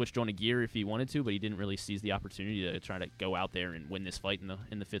switched on a gear if he wanted to, but he didn't really seize the opportunity to try to go out there and win this fight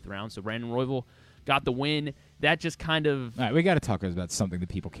in the fifth round. So Brandon Royval got the win. That just kind of... All right, we got to talk about something that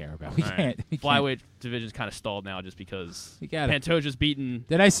people care about. We can't. Flyweight division's kind of stalled now just because Pantoja's beaten.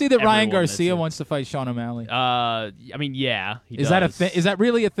 Did I see that Ryan Garcia wants to fight Sean O'Malley? I mean, yeah. Is that a thing? Is that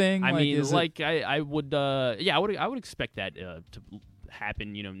really a thing? I mean, I would expect that to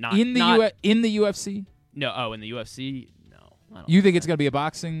happen. Not in the UFC. No, in the UFC, no. I don't you think it's going to be a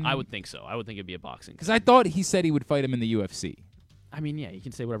boxing? I would think so. I would think it'd be a boxing. Because I thought he said he would fight him in the UFC. I mean, yeah, he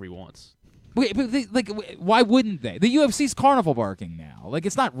can say whatever he wants. Wait, but why wouldn't they? The UFC's carnival barking now. Like,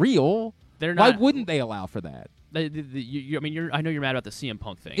 it's not real. They're not. Why wouldn't they allow for that? I know you're mad about the CM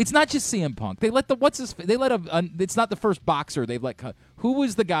Punk thing. It's not just CM Punk. They let it's not the first boxer they've let cut. Who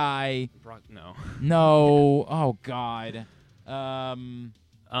was the guy? No. No. Oh God.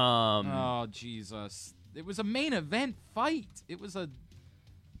 Oh Jesus. It was a main event fight. It was a.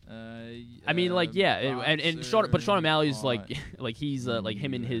 I mean, like, yeah, and Sean O'Malley's like he's like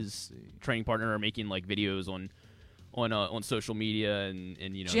him and his training partner are making like videos on social media and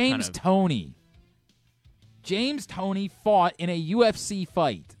James Toney fought in a UFC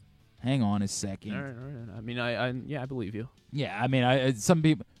fight. Hang on a second. All right. I mean, I believe you. Yeah, I mean, some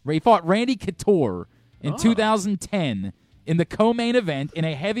people. He fought Randy Couture in 2010 in the co-main event in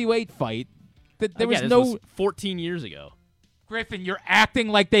a heavyweight fight. There was 14 years ago. Griffin, you're acting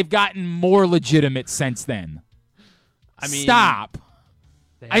like they've gotten more legitimate since then. I mean, stop.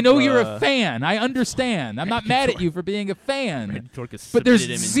 I know you're a fan. I understand. I'm not mad at you for being a fan. But there's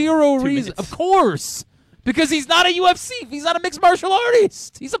zero reason. Of course. Because he's not a UFC. He's not a mixed martial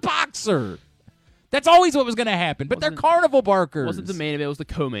artist. He's a boxer. That's always what was going to happen. But they're carnival barkers. It wasn't the main event. It was the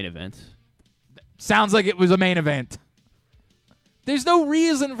co-main event. Sounds like it was a main event. There's no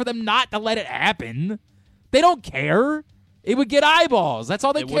reason for them not to let it happen. They don't care. It would get eyeballs. That's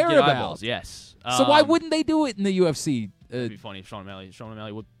all they care would get about. Eyeballs, yes. So why wouldn't they do it in the UFC? It'd be funny if Sean O'Malley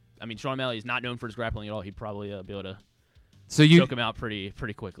would. I mean, Sean O'Malley is not known for his grappling at all. He'd probably be able to choke him out pretty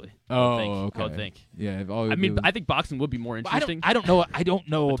quickly. Oh, I would think. Yeah. I mean, I think boxing would be more interesting. I don't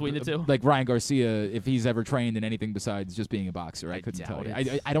know between the two. Like Ryan Garcia, if he's ever trained in anything besides just being a boxer, I couldn't tell you.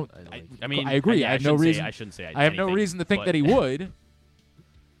 I don't. I mean, I agree. I have no reason. I shouldn't say. I have no reason to think that he would.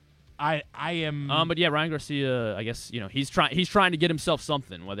 I am. But yeah, Ryan Garcia. I guess he's trying to get himself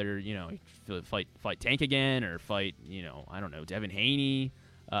something. Whether fight Tank again or fight I don't know, Devin Haney.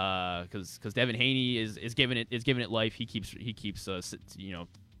 Because Devin Haney is giving it life. He keeps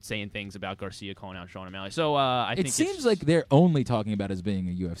saying things about Garcia calling out Sean O'Malley. So I think it seems like they're only talking about it as being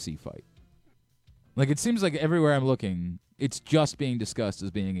a UFC fight. Like it seems like everywhere I'm looking, it's just being discussed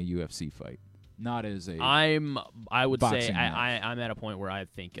as being a UFC fight. Not as a. I would say I'm at a point where I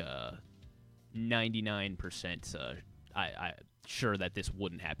think 99% I sure that this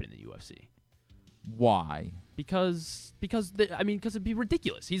wouldn't happen in the UFC. Why? Because it'd be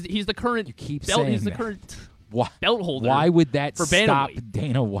ridiculous. He's the current you keep belt. Saying he's the that. current belt holder. Why would that for stop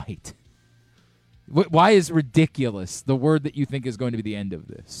Dana White? Why is ridiculous the word that you think is going to be the end of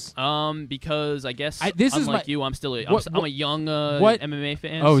this? Because I guess I'm a young MMA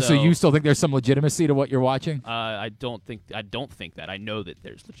fan. Oh, so you still think there's some legitimacy to what you're watching? I don't think that. I know that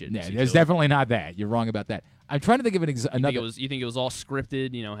there's legitimacy. Yeah, there's definitely not that. You're wrong about that. I'm trying to think of another. You think it was all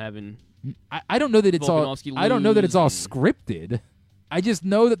scripted? Having. I don't know that it's all. I don't know that it's all scripted. I just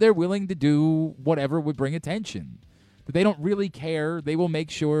know that they're willing to do whatever would bring attention. That they don't really care. They will make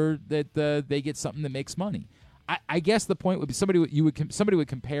sure that they get something that makes money. I guess the point would be somebody would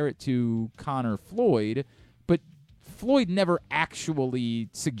compare it to Conor Floyd, but Floyd never actually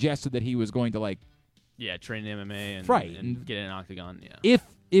suggested that he was going to train in MMA and get in an octagon. Yeah.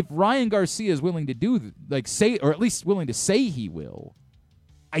 If Ryan Garcia is willing to do say, or at least willing to say he will,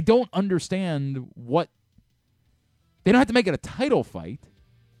 I don't understand what. They don't have to make it a title fight.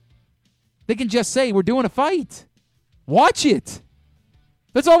 They can just say we're doing a fight. Watch it.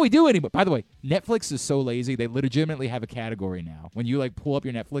 That's all we do anymore. By the way, Netflix is so lazy. They legitimately have a category now. When you pull up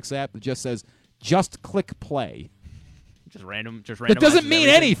your Netflix app, it just says, just click play. Just random. That doesn't mean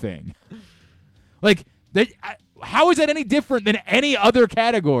anything. How is that any different than any other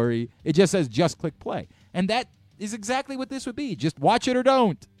category? It just says, just click play. And that is exactly what this would be. Just watch it or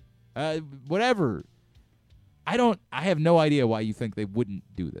don't. Whatever. I have no idea why you think they wouldn't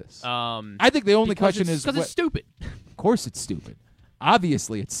do this. I think the only question is because it's stupid. Of course it's stupid.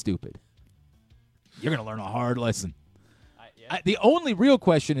 Obviously it's stupid. You're going to learn a hard lesson. The only real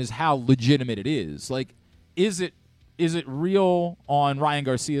question is how legitimate it is. Is it real on Ryan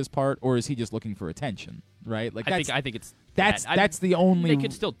Garcia's part, or is he just looking for attention? Right? I think it's that's the only. They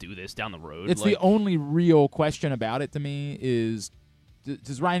could still do this down the road. It's the only real question about it to me is.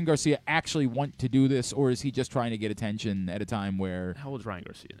 Does Ryan Garcia actually want to do this, or is he just trying to get attention at a time where... How old is Ryan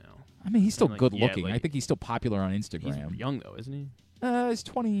Garcia now? I mean, he's still good-looking. I think he's still popular on Instagram. He's young, though, isn't he? He's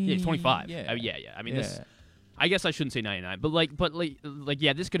 20... Yeah, he's 25. Yeah. Yeah. I mean, this... I guess I shouldn't say 99, but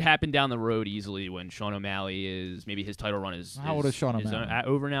this could happen down the road easily when Sean O'Malley is... Maybe his title run is... How old is Sean O'Malley?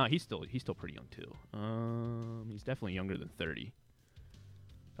 Over now. He's still pretty young, too. He's definitely younger than 30.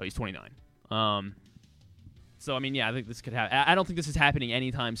 Oh, he's 29. So I mean, yeah, I think this could happen. I don't think this is happening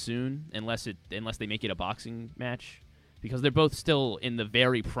anytime soon, unless they make it a boxing match. because they're both still in the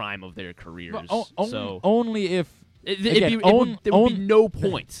very prime of their careers. Only if there would be no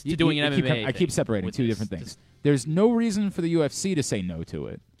points to doing an MMA. I keep separating two different things. Just, There's no reason for the UFC to say no to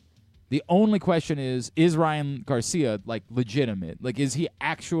it. The only question is Ryan Garcia legitimate? Like, is he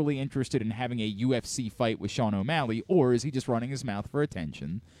actually interested in having a UFC fight with Sean O'Malley, or is he just running his mouth for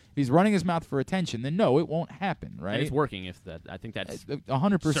attention? If he's running his mouth for attention, then no, it won't happen, right? And it's working. I think that's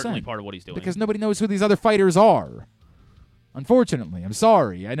 100% certainly part of what he's doing. Because nobody knows who these other fighters are. Unfortunately, I'm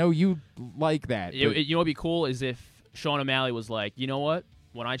sorry. I know you like that. You know what would be cool is if Sean O'Malley was like, you know what?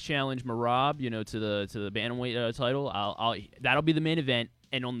 When I challenge Merab, to the bantamweight title, that'll be the main event.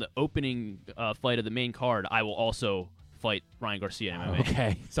 And on the opening fight of the main card, I will also fight Ryan Garcia in MMA.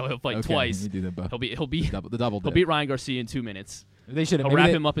 Okay. So he'll fight twice. You do the He'll beat the double dip. He'll beat Ryan Garcia in 2 minutes. He'll wrap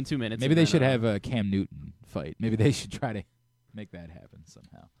him up in 2 minutes. Maybe they should have a Cam Newton fight. Maybe they should try to make that happen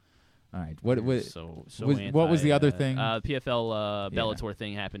somehow. All right. What was the other thing? PFL Bellator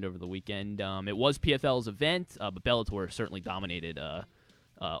thing happened over the weekend. It was PFL's event, but Bellator certainly dominated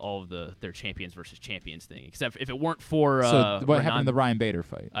all of their champions versus champions thing. Except if it weren't for what happened in the Ryan Bader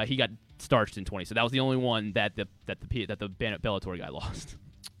fight? He got starched in 20. So that was the only one that the Bellator guy lost.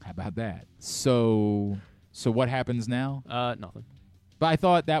 How about that? So what happens now? Nothing. But I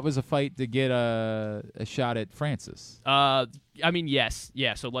thought that was a fight to get a shot at Francis. Yes.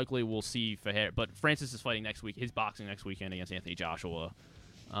 Yeah, so likely we'll see Faher. But Francis is fighting next week. He's boxing next weekend against Anthony Joshua.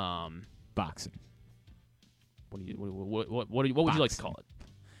 Boxing. What would you like to call it?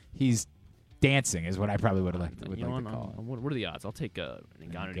 He's dancing is what I probably would like to call it. What are the odds? I'll take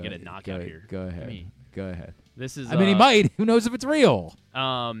Gunnar to get a knockout here. Go ahead. Go ahead. This is. He might. Who knows if it's real?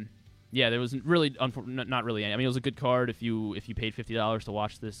 Yeah, there was really not really. I mean, it was a good card if you paid $50 to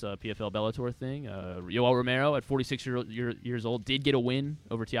watch this PFL Bellator thing. Yoel Romero at 46 years old did get a win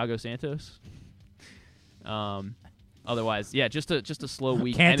over Thiago Santos. Otherwise, yeah, just a slow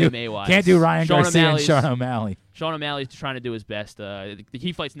week MMA-wise. Can't do Ryan Garcia and Sean O'Malley. Sean O'Malley's trying to do his best.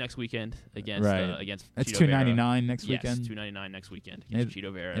 He fights next weekend against That's Chito $299 next weekend. Yes, $299 next weekend against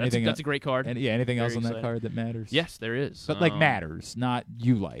Chito Vera. That's a great card. Anything else on that card that matters? Yes, there is. But matters, not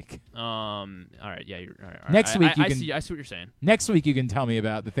you like. All right, yeah. All right. Next week I see what you're saying. Next week you can tell me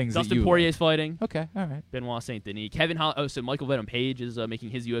about the things Dustin that you Poirier's like. fighting. Okay, all right. Benoit Saint Denis. So Michael Venom Page is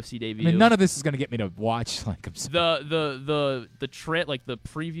making his UFC debut. I mean, none of this is going to get me to watch the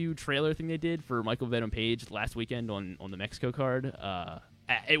preview trailer thing they did for Michael Venom Page last weekend on the Mexico card.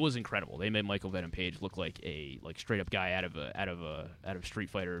 It was incredible. They made Michael Venom Page look like a straight up guy out of Street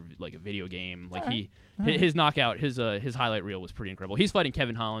Fighter, like a video game. Like his knockout, his highlight reel was pretty incredible. He's fighting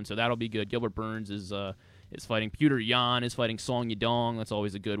Kevin Holland, so that'll be good. Gilbert Burns is fighting Peter Yan, is fighting Song Yadong. That's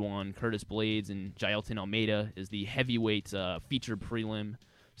always a good one. Curtis Blades and Jailton Almeida is the heavyweight featured prelim.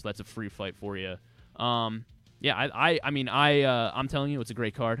 So that's a free fight for you. I'm telling you, it's a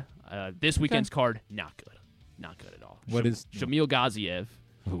great card. This weekend's card, not good. Not good at all. What is Shamil Gaziev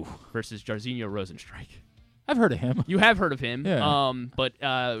versus Jairzinho Rosenstrike? I've heard of him. You have heard of him. Yeah. But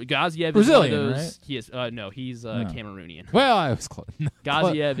Gaziev Brazilian, is one of those. Right? He is. No, he's Cameroonian. Well, I was close.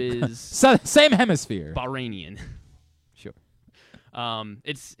 Gaziev is same hemisphere. Bahrainian. Sure.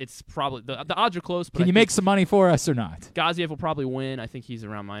 It's probably the odds are close. But Can you make some money for us or not? Gaziev will probably win. I think he's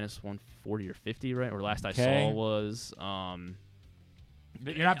around -140 or 50, right? Or last I saw was.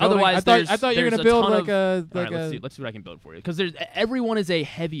 You're not building, otherwise, I thought you were going to build like a. All right, let's see what I can build for you. Because everyone is a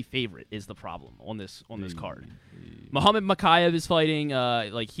heavy favorite is the problem on this card. Muhammad Makayev is fighting.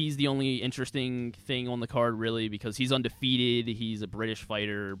 He's the only interesting thing on the card really because he's undefeated. He's a British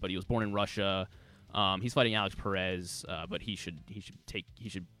fighter, but he was born in Russia. He's fighting Alex Perez, but he should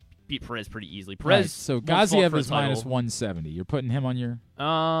beat Perez pretty easily. Perez. Right, so Gaziev is -170. You're putting him on your.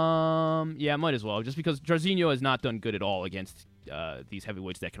 Yeah, might as well. Just because Jairzinho has not done good at all against these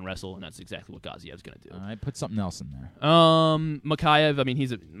heavyweights that can wrestle, and that's exactly what Gaziev's going to do. All right, put something else in there. Makayev, I mean,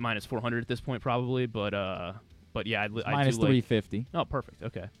 he's at -400 at this point probably, but yeah, I do -350. Oh, perfect.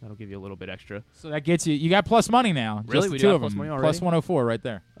 Okay, that'll give you a little bit extra. So that gets you. You got plus money now. Really, just we the two got of plus them. money already? Plus 104 right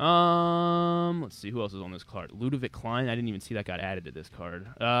there. Let's see who else is on this card. Ludovic Klein. I didn't even see that got added to this card.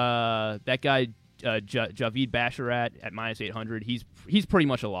 That guy Javid Basharat at -800. He's pretty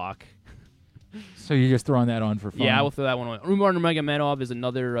much a lock. So you're just throwing that on for fun? Yeah, I will throw that one on. Umar Nurmagomedov is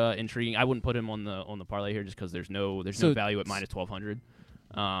another intriguing. I wouldn't put him on the parlay here just because there's no value at -1200.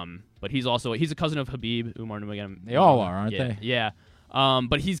 But he's a cousin of Habib. Umar Nurmagomedov. They all are, aren't they? Yeah.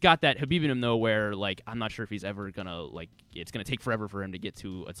 But he's got that Habib in him though, where I'm not sure if he's ever gonna it's gonna take forever for him to get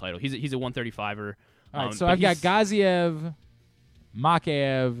to a title. He's a 135er. All right, so I've got Gaziev,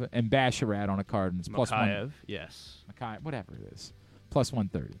 Makayev, and Basharat on a card, and it's plus Makayev, 1. yes. Makayev, whatever it is, plus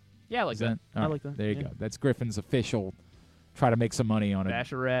 130. Yeah, I like that. I like that. There you go. That's Griffin's official try to make some money on it.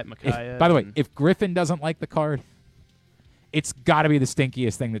 Basharat, Micaiah. By the way, if Griffin doesn't like the card, it's got to be the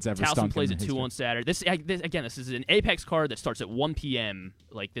stinkiest thing that's ever stunk. Towson plays in at 2 history. on Saturday. This is an Apex card that starts at 1 p.m.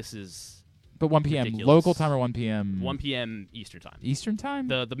 Like, this is But 1 p.m. ridiculous. local time or 1 p.m.? 1 p.m. Eastern time. Eastern time?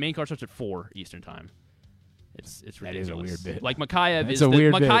 The main card starts at 4 Eastern time. It's ridiculous. That is a weird bit. Like, Micaiah That's a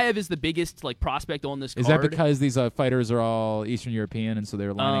weird bit. is the biggest like prospect on this card. Is that because these fighters are all Eastern European and so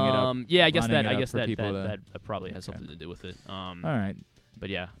they're lining it up? Yeah, I guess lining that it up for people that probably has something to do with it. All right. But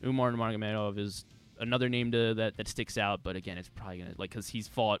yeah, Umar Nurmagomedov is another name that sticks out. But again, it's probably gonna because he's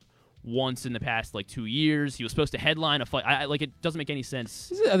fought once in the past 2 years. He was supposed to headline a fight. It doesn't make any sense.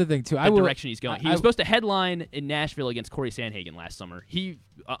 This is the other thing too. The direction he's going. He was supposed to headline in Nashville against Corey Sandhagen last summer. He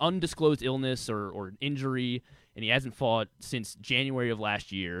undisclosed illness or injury, and he hasn't fought since January of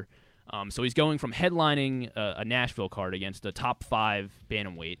last year. So he's going from headlining a Nashville card against a top 5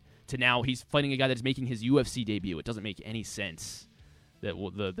 bantamweight to now he's fighting a guy that's making his UFC debut. It doesn't make any sense.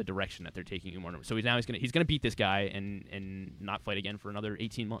 The direction that they're taking Umar. So he's gonna beat this guy and not fight again for another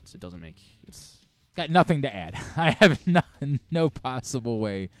 18 months. It doesn't make it's got nothing to add. I have no possible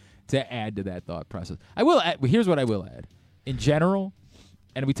way to add to that thought process. I will add. Here's what I will add. In general,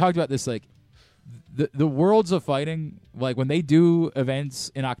 and we talked about this the worlds of fighting, when they do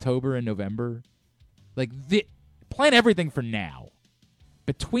events in October and November, plan everything for now.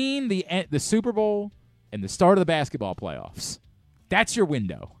 Between the Super Bowl and the start of the basketball playoffs. That's your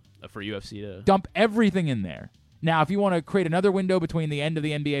window. For UFC to dump everything in there. Now, if you want to create another window between the end of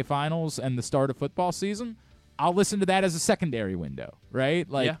the NBA Finals and the start of football season, I'll listen to that as a secondary window, right?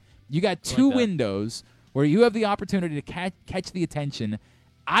 You got 2 windows where you have the opportunity to catch the attention.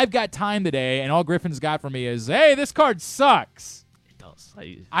 I've got time today, and all Griffin's got for me is, hey, this card sucks. It does.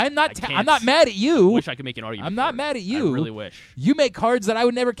 I'm not mad at you. I wish I could make an argument. I'm not mad at you. I really wish. You make cards that I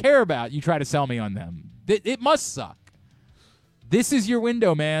would never care about. You try to sell me on them. It must suck. This is your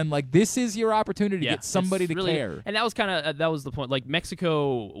window, man. This is your opportunity to get somebody to care. And that was that was the point.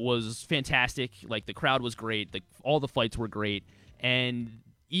 Mexico was fantastic. The crowd was great. All the fights were great. And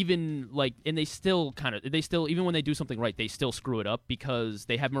even and they still even when they do something right, they still screw it up because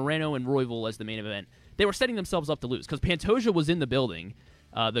they have Moreno and Royval as the main event. They were setting themselves up to lose because Pantoja was in the building,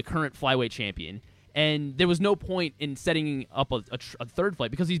 the current flyweight champion. And there was no point in setting up a third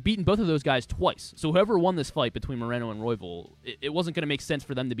fight because he's beaten both of those guys twice. So whoever won this fight between Moreno and Royval, it wasn't going to make sense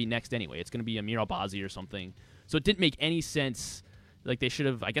for them to be next anyway. It's going to be Amir Albazi or something. So it didn't make any sense. They should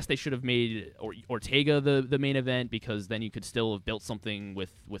have. I guess they should have made Ortega the main event because then you could still have built something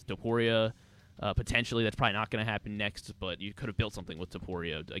with Topuria. Potentially, that's probably not going to happen next. But you could have built something with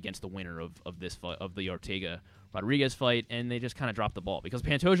Topuria against the winner of this fight, of the Ortega Rodriguez fight, and they just kind of dropped the ball because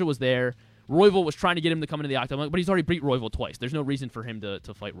Pantoja was there. Royval was trying to get him to come into the octagon, but he's already beat Royval twice. There's no reason for him to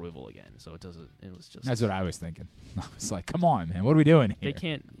fight Royval again. So it was just. That's what I was thinking. I was like, come on, man, what are we doing here? They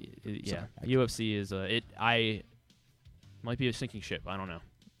can't. Yeah, UFC is I might be a sinking ship. I don't know.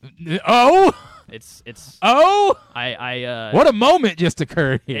 Oh, it's. Oh, I. What a moment just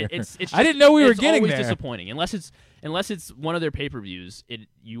occurred here. It's just, I didn't know we were getting there. It's there. always disappointing unless it's one of their pay-per-views.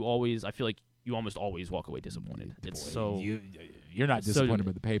 I feel like you almost always walk away disappointed. It's so. You're not disappointed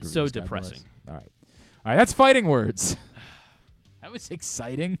with the paper. So depressing. All right. That's fighting words. That was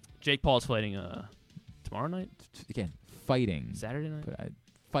exciting. Jake Paul's fighting tomorrow night. Again, fighting. Saturday night.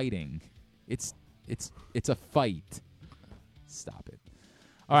 Fighting. It's a fight. Stop it.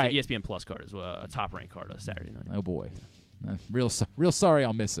 All right. ESPN Plus card as well. A top ranked card Saturday night. Oh boy. Real sorry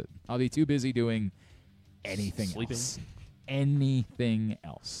I'll miss it. I'll be too busy doing anything else. Anything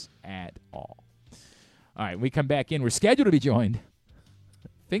else at all. All right, we come back in. We're scheduled to be joined,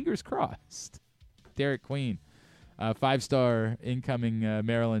 fingers crossed, Derik Queen, 5-star incoming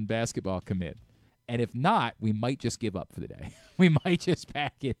Maryland basketball commit. And if not, we might just give up for the day. We might just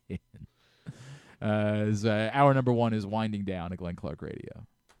pack it in. As hour number 1 is winding down at Glenn Clark Radio.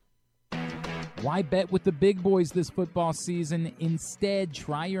 Why bet with the big boys this football season? Instead,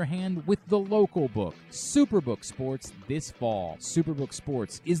 try your hand with the local book, Superbook Sports, this fall. Superbook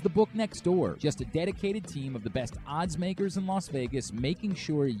Sports is the book next door. Just a dedicated team of the best odds makers in Las Vegas, making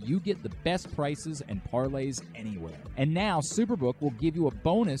sure you get the best prices and parlays anywhere. And now, Superbook will give you a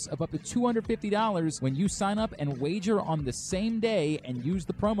bonus of up to $250 when you sign up and wager on the same day and use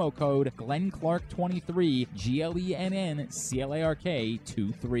the promo code GlennClark23,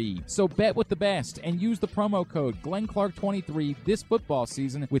 GLENNCLARK23. So bet with the best. fast and use the promo code GlennClark23 this football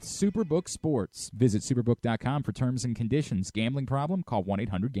season with Superbook Sports. Visit superbook.com for terms and conditions. Gambling problem? Call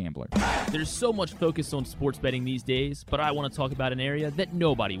 1-800-GAMBLER. There's so much focus on sports betting these days, but I want to talk about an area that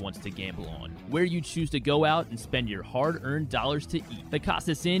nobody wants to gamble on, where you choose to go out and spend your hard-earned dollars to eat. The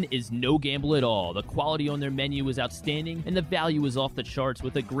Costas Inn is no gamble at all. The quality on their menu is outstanding, and the value is off the charts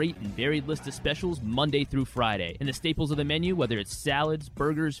with a great and varied list of specials Monday through Friday. And the staples of the menu, whether it's salads,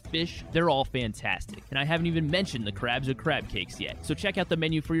 burgers, fish, they're all fantastic. And I haven't even mentioned the crabs or crab cakes yet. So check out the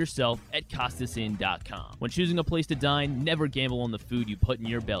menu for yourself at CostasInn.com. When choosing a place to dine, never gamble on the food you put in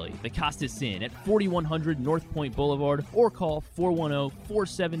your belly. The Costas Inn at 4100 North Point Boulevard, or call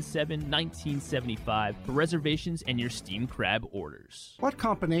 410-477-1975 for reservations and your steamed crab orders. What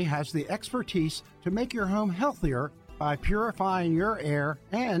company has the expertise to make your home healthier by purifying your air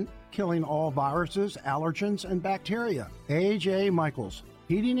and killing all viruses, allergens, and bacteria? A.J. Michaels,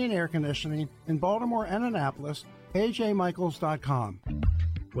 Heating and Air Conditioning in Baltimore and Annapolis, ajmichaels.com.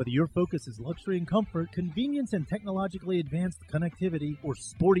 Whether your focus is luxury and comfort, convenience and technologically advanced connectivity, or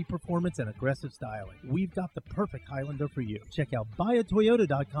sporty performance and aggressive styling, we've got the perfect Highlander for you. Check out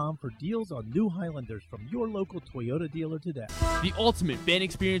buyatoyota.com for deals on new Highlanders from your local Toyota dealer today. The ultimate fan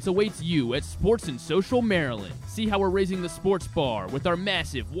experience awaits you at Sports and Social Maryland. See how we're raising the sports bar with our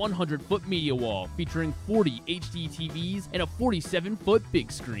massive 100-foot media wall featuring 40 HD TVs and a 47-foot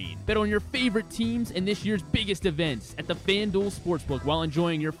big screen. Bet on your favorite teams and this year's biggest events at the FanDuel Sportsbook while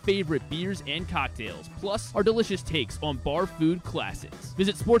enjoying your favorite beers and cocktails, plus our delicious takes on bar food classics.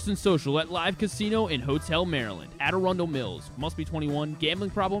 Visit Sports and Social at Live Casino in Hotel Maryland, at Arundel Mills. Must be 21.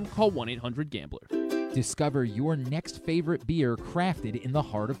 Gambling problem? Call 1-800-GAMBLER. Discover your next favorite beer crafted in the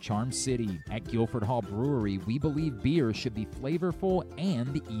heart of Charm City. At Guilford Hall Brewery, we believe beer should be flavorful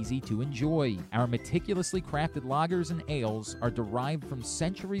and easy to enjoy. Our meticulously crafted lagers and ales are derived from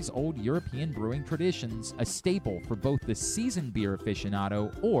centuries-old European brewing traditions, a staple for both the seasoned beer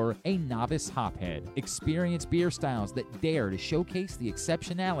aficionado or a novice hophead. Experience beer styles that dare to showcase the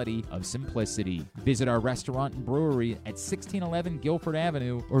exceptionality of simplicity. Visit our restaurant and brewery at 1611 Guilford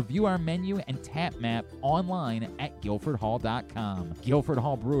Avenue or view our menu and tap map online at guilfordhall.com. Guilford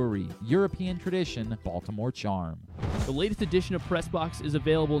Hall Brewery, European tradition, Baltimore charm. The latest edition of Pressbox is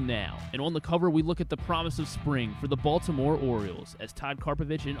available now, and on the cover we look at the promise of spring for the Baltimore Orioles as Todd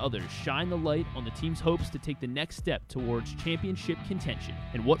Karpovich and others shine the light on the team's hopes to take the next step towards championship contention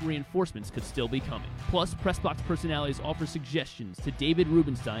and what reinforcements could still be coming. Plus, Pressbox personalities offer suggestions to David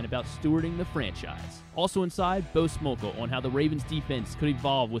Rubenstein about stewarding the franchise. Also inside, Bo Smolka on how the Ravens defense could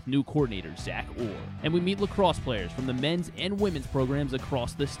evolve with new coordinator Zach Orr. And we meet lacrosse players from the men's and women's programs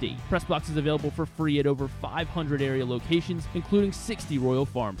across the state. Pressbox is available for free at over 500 area locations, including 60 Royal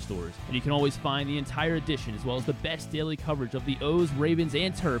Farm stores. And you can always find the entire edition as well as the best daily coverage of the O's, Ravens,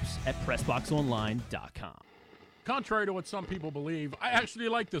 and Terps at PressBoxOnline.com. Contrary to what some people believe, I actually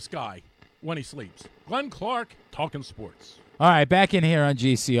like this guy when he sleeps. Glenn Clark, talking sports. All right, back in here on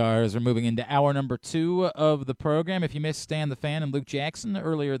GCR as we're moving into hour number 2 of the program. If you missed Stan the Fan and Luke Jackson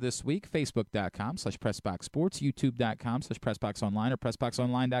earlier this week, Facebook.com/PressBoxSports, YouTube.com/PressBoxOnline, or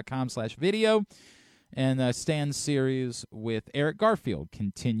PressBoxOnline.com/video. And Stan's series with Eric Garfield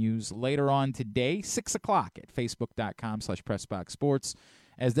continues later on today, 6 o'clock at Facebook.com/PressBoxSports,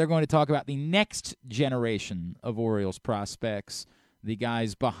 as they're going to talk about the next generation of Orioles prospects, the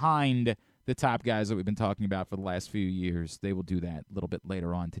guys behind the top guys that we've been talking about for the last few years. They will do that a little bit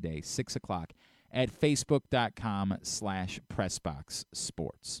later on today, 6 o'clock at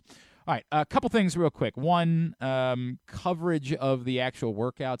Facebook.com/PressBoxSports. All right, a couple things real quick. One, coverage of the actual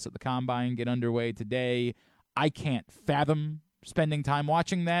workouts at the Combine get underway today. I can't fathom spending time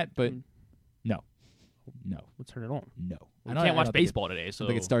watching that, but no. We'll turn it on. No. We can't watch baseball today, so I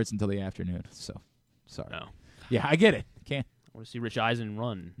don't think it starts until the afternoon, so sorry. No. Yeah, I get it. Can't. I want to see Rich Eisen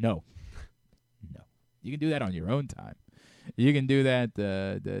run. No. You can do that on your own time. You can do that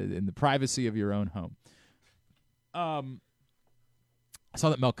in the privacy of your own home. I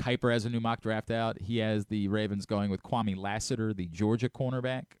saw that Mel Kiper has a new mock draft out. He has the Ravens going with Kwame Lassiter, the Georgia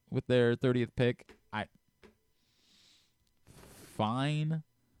cornerback, with their 30th pick. Fine.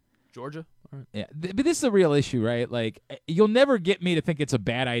 Georgia? All right. Yeah, but this is a real issue, right? Like, you'll never get me to think it's a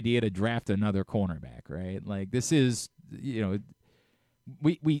bad idea to draft another cornerback, right? Like, this is,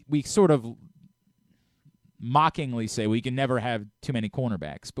 we sort of mockingly say we can never have too many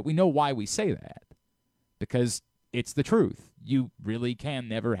cornerbacks, but we know why we say that, because it's the truth. You really can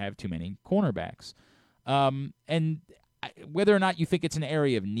never have too many cornerbacks. And whether or not you think it's an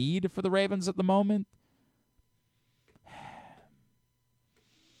area of need for the Ravens at the moment,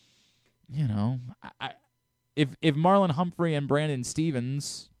 if Marlon Humphrey and Brandon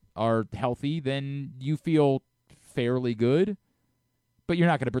Stevens are healthy, then you feel fairly good. But you're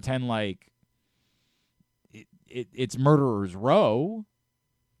not going to pretend like it's murderer's row.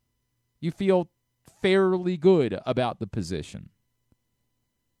 You feel fairly good about the position.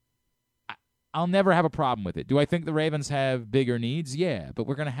 I'll never have a problem with it. Do I think the Ravens have bigger needs? Yeah, but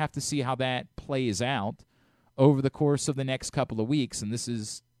we're going to have to see how that plays out over the course of the next couple of weeks, and this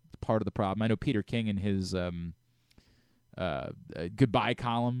is part of the problem. I know Peter King in his goodbye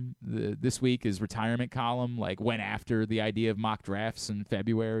column this week, his retirement column, like went after the idea of mock drafts in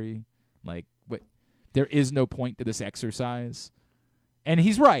February. Like, there is no point to this exercise. And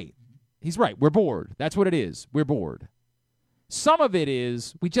he's right. He's right. We're bored. That's what it is. We're bored. Some of it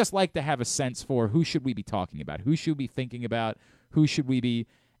is we just like to have a sense for who should we be talking about, who should we be thinking about, who should we be.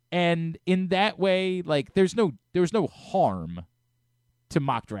 And in that way, like there's no harm to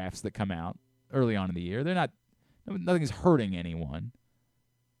mock drafts that come out early on in the year. Nothing's hurting anyone.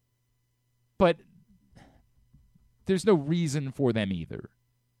 But there's no reason for them either.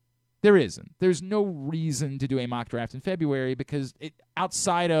 There isn't. There's no reason to do a mock draft in February because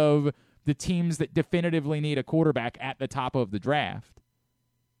outside of the teams that definitively need a quarterback at the top of the draft,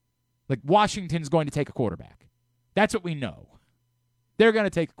 like Washington's going to take a quarterback. That's what we know. They're going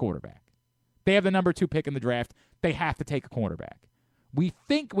to take a quarterback. They have the number 2 pick in the draft. They have to take a quarterback. We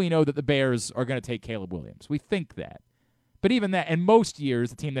think we know that the Bears are going to take Caleb Williams. We think that. But even that, and most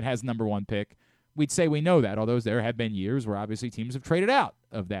years, the team that has the number 1 pick, we'd say we know that, although there have been years where obviously teams have traded out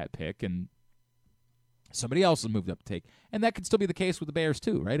of that pick and somebody else has moved up to take. And that could still be the case with the Bears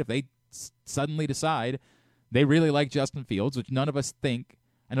too, right? If they suddenly decide they really like Justin Fields, which none of us think.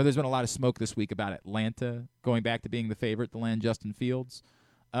 I know there's been a lot of smoke this week about Atlanta going back to being the favorite to land Justin Fields.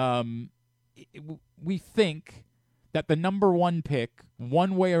 We think that the number 1 pick,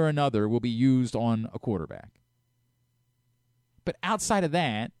 one way or another, will be used on a quarterback. But outside of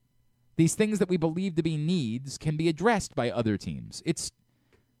that, these things that we believe to be needs can be addressed by other teams.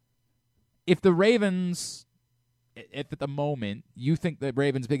 If the Ravens, at the moment, you think the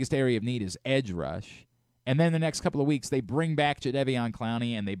Ravens' biggest area of need is edge rush, and then the next couple of weeks they bring back Jadeveon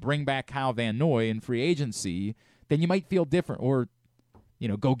Clowney and they bring back Kyle Van Noy in free agency, then you might feel different. Or,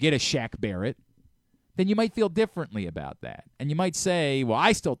 go get a Shaq Barrett. Then you might feel differently about that. And you might say, well,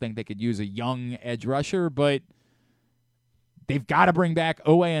 I still think they could use a young edge rusher, but they've got to bring back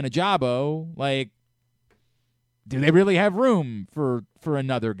Owe and Ajabo. Like, do they really have room for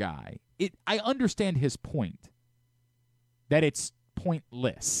another guy? I understand his point, that it's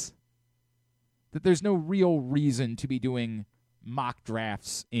pointless, that there's no real reason to be doing mock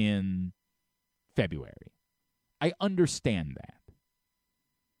drafts in February. I understand that.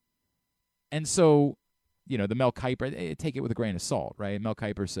 And so, the Mel Kiper, take it with a grain of salt, right? Mel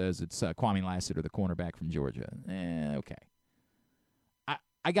Kiper says it's Kwame Lassiter, the cornerback from Georgia. Okay.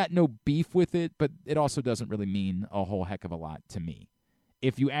 I got no beef with it, but it also doesn't really mean a whole heck of a lot to me.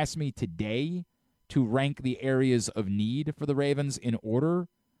 If you ask me today to rank the areas of need for the Ravens in order,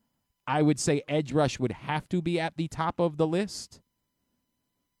 I would say edge rush would have to be at the top of the list,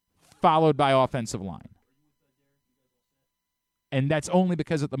 followed by offensive line. And that's only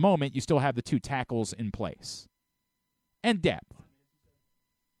because at the moment you still have the 2 tackles in place. And depth.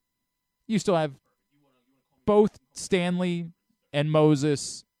 You still have both Stanley and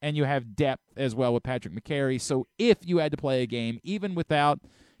Moses, and you have depth as well with Patrick McCary. So if you had to play a game, even without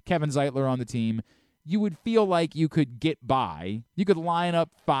Kevin Zeitler on the team, you would feel like you could get by. You could line up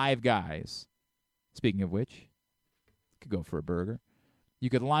 5 guys. Speaking of which, could go for a burger. You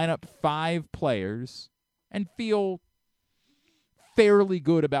could line up 5 players and feel fairly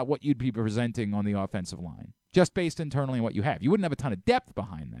good about what you'd be presenting on the offensive line, just based internally on what you have. You wouldn't have a ton of depth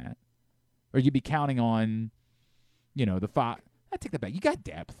behind that, or you'd be counting on, the 5. I take that back. You got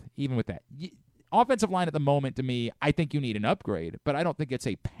depth, even with that. Offensive line at the moment, to me, I think you need an upgrade, but I don't think it's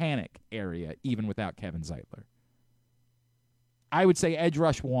a panic area, even without Kevin Zeitler. I would say edge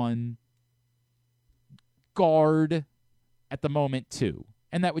rush 1, guard at the moment 2.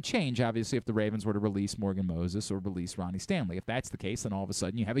 And that would change, obviously, if the Ravens were to release Morgan Moses or release Ronnie Stanley. If that's the case, then all of a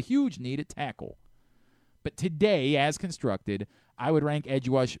sudden you have a huge need at tackle. But today, as constructed, I would rank edge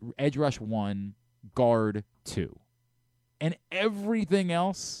rush 1, guard 2. And everything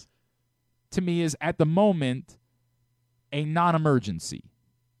else, to me, is, at the moment, a non-emergency.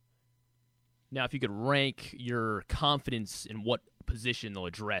 Now, if you could rank your confidence in what position they'll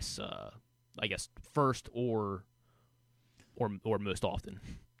address, first or most often.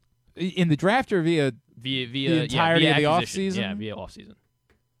 In the draft or via the entirety of the offseason? Yeah, via offseason.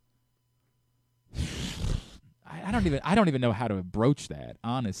 I don't even know how to broach that,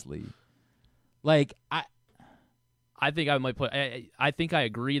 honestly. Like, I think I might put. I think I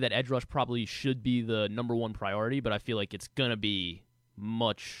agree that edge rush probably should be the number one priority, but I feel like it's gonna be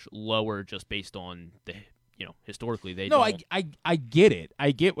much lower just based on the historically they. No, don't. I get it. I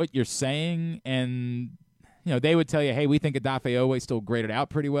get what you're saying, and they would tell you, hey, we think Odafe Owe still graded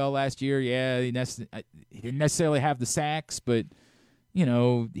out pretty well last year. Yeah, he didn't necessarily have the sacks, but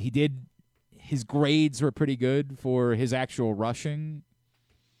he did. His grades were pretty good for his actual rushing.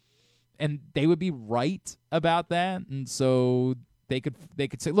 And they would be right about that, and so they could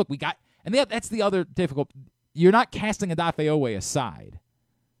say, look, we got, and that's the other difficult. You're not casting Odafe Owe aside.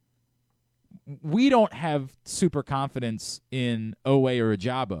 We don't have super confidence in Owe or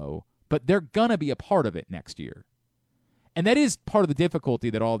Ajabo, but they're gonna be a part of it next year, and that is part of the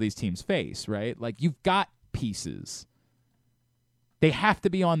difficulty that all these teams face, right? Like you've got pieces; they have to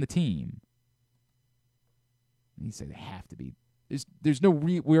be on the team. You say they have to be. There's no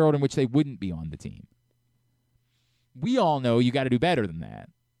world in which they wouldn't be on the team. We all know you got to do better than that,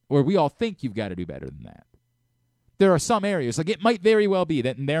 or we all think you've got to do better than that. There are some areas, like it might very well be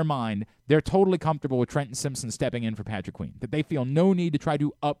that in their mind, they're totally comfortable with Trenton Simpson stepping in for Patrick Queen, that they feel no need to try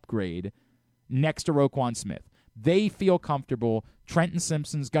to upgrade next to Roquan Smith. They feel comfortable Trenton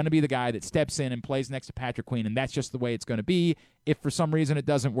Simpson's going to be the guy that steps in and plays next to Patrick Queen, and that's just the way it's going to be. If for some reason it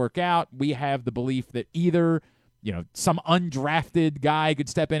doesn't work out, we have the belief that either some undrafted guy could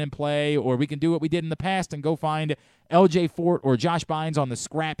step in and play, or we can do what we did in the past and go find L.J. Fort or Josh Bynes on the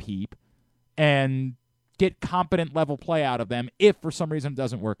scrap heap and get competent level play out of them if for some reason it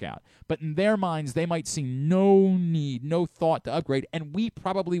doesn't work out. But in their minds, they might see no need, no thought to upgrade, and we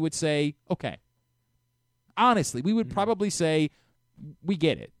probably would say, okay. Honestly, we would probably say, we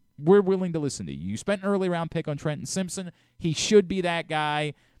get it. We're willing to listen to you. You spent an early round pick on Trenton Simpson. He should be that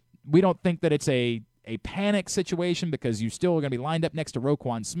guy. We don't think that it's a panic situation because you still are going to be lined up next to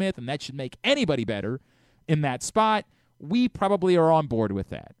Roquan Smith, and that should make anybody better in that spot. We probably are on board with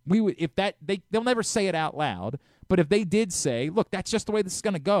that. We would, if that they'll never say it out loud, but if they did say, look, that's just the way this is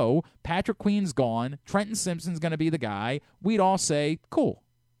going to go. Patrick Queen's gone. Trenton Simpson's going to be the guy. We'd all say, cool.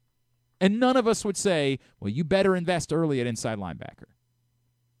 And none of us would say, well, you better invest early at inside linebacker.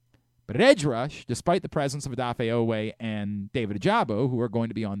 But at edge rush, despite the presence of Odafe Owe and David Ajabo, who are going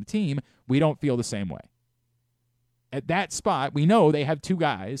to be on the team, we don't feel the same way. At that spot, we know they have two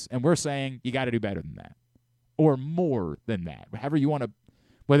guys, and we're saying you got to do better than that or more than that. However you want to,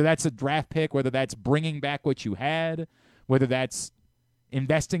 whether that's a draft pick, whether that's bringing back what you had, whether that's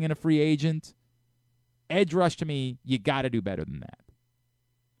investing in a free agent, edge rush to me, you got to do better than that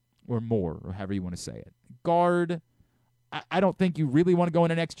or more, or however you want to say it. Guard, I don't think you really want to go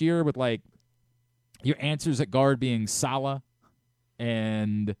into next year with, like, your answers at guard being Saleh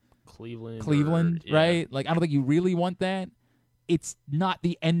and Cleveland, right? Like, I don't think you really want that. It's not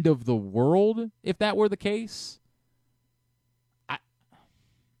the end of the world if that were the case.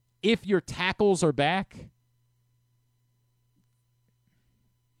 If your tackles are back,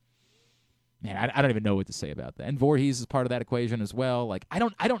 man, I don't even know what to say about that. And Voorhees is part of that equation as well. Like, I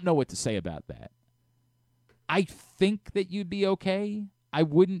don't know what to say about that. I think that you'd be okay. I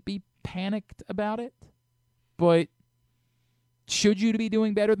wouldn't be panicked about it. But should you be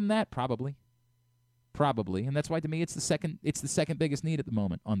doing better than that? Probably. And that's why to me it's the second biggest need at the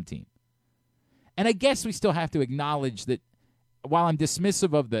moment on the team. And I guess we still have to acknowledge that while I'm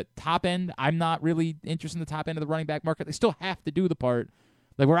dismissive of the top end, I'm not really interested in the top end of the running back market. They still have to do the part.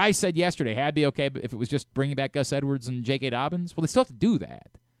 Like where I said yesterday, hey, I'd be okay if it was just bringing back Gus Edwards and J.K. Dobbins. Well, they still have to do that.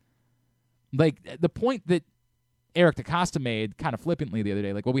 Like the point that Eric DaCosta made kind of flippantly the other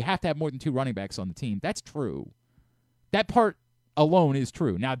day, like, well, we have to have more than two running backs on the team. That's true. That part alone is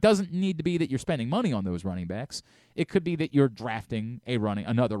true. Now, it doesn't need to be that you're spending money on those running backs. It could be that you're drafting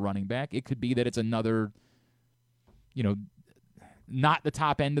another running back. It could be that it's another, not the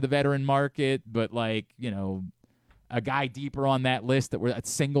top end of the veteran market, but like, a guy deeper on that list that we're at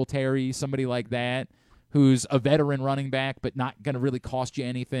Singletary, somebody like that, who's a veteran running back but not going to really cost you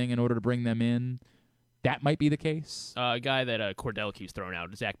anything in order to bring them in. That might be the case. A guy that Cordell keeps throwing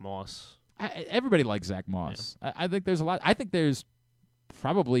out, Zach Moss. Everybody likes Zach Moss. Yeah. I think there's a lot. I think there's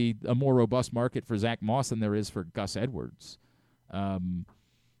probably a more robust market for Zach Moss than there is for Gus Edwards. I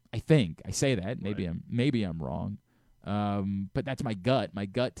think. I say that. Maybe I'm wrong. But that's my gut. My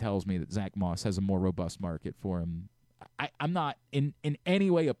gut tells me that Zach Moss has a more robust market for him. I'm not in any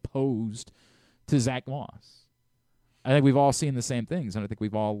way opposed to Zach Moss. I think we've all seen the same things, and I think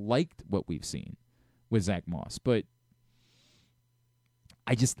we've all liked what we've seen with Zach Moss. But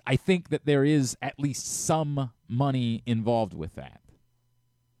I think that there is at least some money involved with that.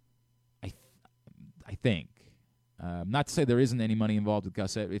 I think. Not to say there isn't any money involved with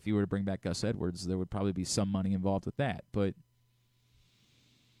Gus. If you were to bring back Gus Edwards, there would probably be some money involved with that. But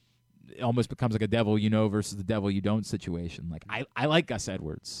it almost becomes like a devil you know versus the devil you don't situation. Like I like Gus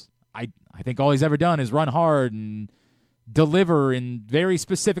Edwards. I think all he's ever done is run hard and deliver in very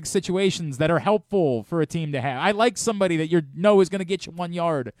specific situations that are helpful for a team to have. I like somebody that you know is going to get you 1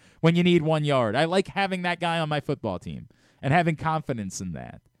 yard when you need 1 yard. I like having that guy on my football team and having confidence in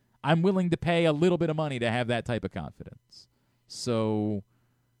that. I'm willing to pay a little bit of money to have that type of confidence. So,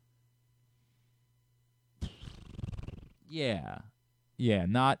 yeah,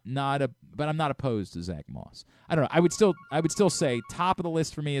 but I'm not opposed to Zach Moss. I don't know. I would still say top of the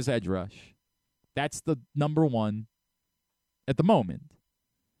list for me is edge rush. That's the number one at the moment.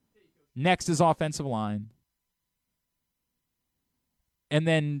 Next is offensive line. And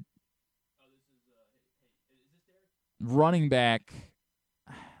then running back,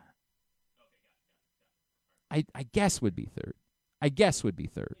 I guess would be third.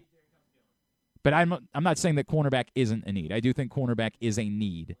 But I'm not saying that cornerback isn't a need. I do think cornerback is a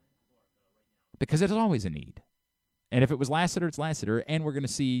need because it is always a need. And if it was Lassiter, it's Lassiter. And we're going to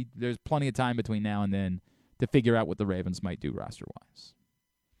see there's plenty of time between now and then to figure out what the Ravens might do roster-wise.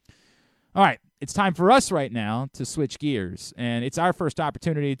 All right, it's time for us right now to switch gears. And it's our first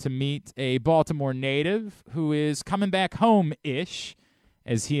opportunity to meet a Baltimore native who is coming back home-ish,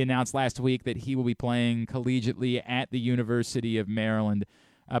 as he announced last week that he will be playing collegiately at the University of Maryland.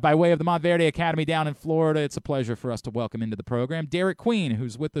 By way of the Montverde Academy down in Florida, it's a pleasure for us to welcome into the program Derik Queen,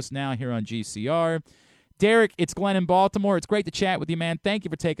 who's with us now here on GCR. Derik, it's Glenn in Baltimore. It's great to chat with you, man. Thank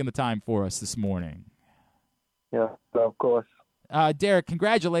you for taking the time for us this morning. Yeah, of course. Derik,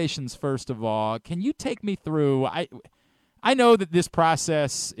 congratulations, first of all. Can you take me through – I know that this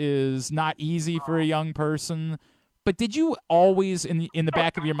process is not easy for a young person, but did you always in the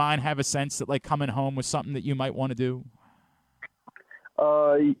back of your mind have a sense that, like, coming home was something that you might want to do?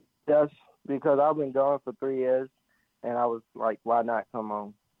 Yes, because I've been gone for 3 years, and I was like, why not come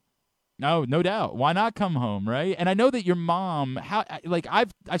home? No doubt. Why not come home, right? And I know that your mom,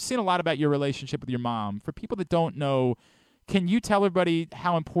 I've seen a lot about your relationship with your mom. For people that don't know, can you tell everybody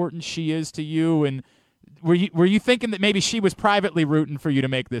how important she is to you? And were you thinking that maybe she was privately rooting for you to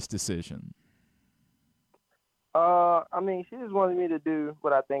make this decision? I mean, she just wanted me to do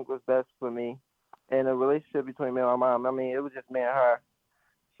what I think was best for me. And the relationship between me and my mom, I mean, it was just me and her.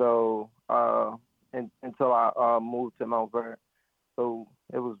 So until I moved to Mount Vernon. So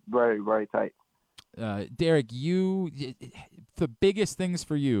it was very, very tight. Derik, the biggest things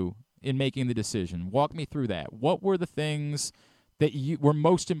for you in making the decision, walk me through that. What were the things that were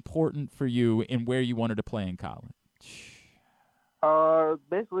most important for you in where you wanted to play in college?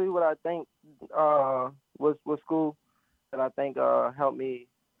 Basically what I think was school that I think helped me,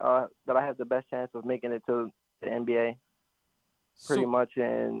 that I had the best chance of making it to the NBA pretty much,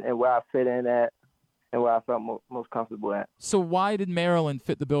 and where I fit in at and where I felt most comfortable at. So why did Maryland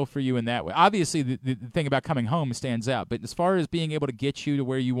fit the bill for you in that way? Obviously, the thing about coming home stands out, but as far as being able to get you to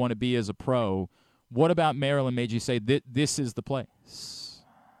where you want to be as a pro, what about Maryland made you say this is the place?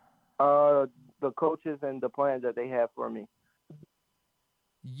 The coaches and the plans that they have for me.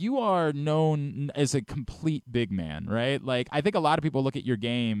 You are known as a complete big man, right? Like, I think a lot of people look at your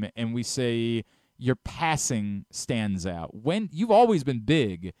game and we say your passing stands out. When you've always been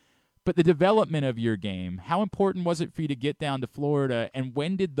big, but the development of your game, how important was it for you to get down to Florida? And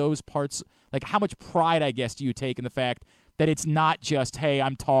when did those parts, like, how much pride, I guess, do you take in the fact that it's not just, hey,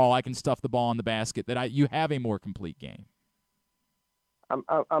 I'm tall, I can stuff the ball in the basket, that you have a more complete game?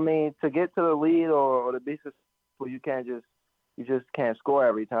 I mean, to get to the lead or to be successful, you just can't score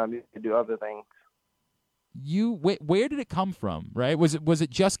every time. You can do other things. Where did it come from? Right? Was it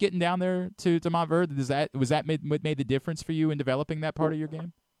just getting down there to Montverde? Was that what made the difference for you in developing that part of your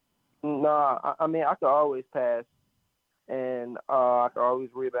game? No, I mean, I could always pass, and I could always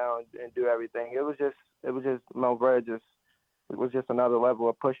rebound and do everything. It was just Montverde. It was just another level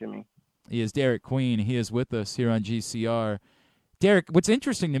of pushing me. He is Derik Queen. He is with us here on GCR. Derik, what's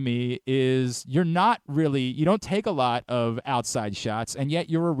interesting to me is you don't take a lot of outside shots, and yet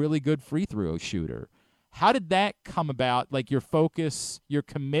you're a really good free throw shooter. How did that come about, like your focus, your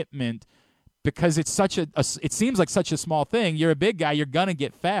commitment, because it's it seems like such a small thing. You're a big guy, you're going to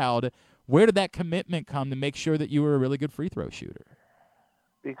get fouled. Where did that commitment come to make sure that you were a really good free throw shooter?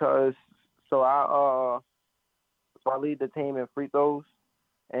 Because I lead the team in free throws,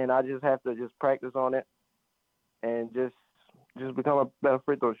 and I just have to just practice on it and just become a better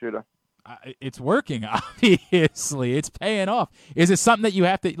free throw shooter. It's working, obviously. It's paying off. Is it something that you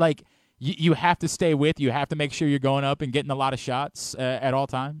have to, like, you have to stay with? You have to make sure you're going up and getting a lot of shots at all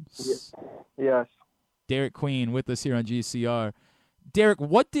times? Yes. Derik Queen with us here on GCR. Derik,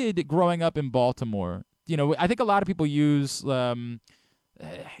 what did growing up in Baltimore, I think a lot of people use, Baltimore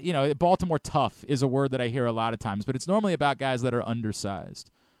tough is a word that I hear a lot of times, but it's normally about guys that are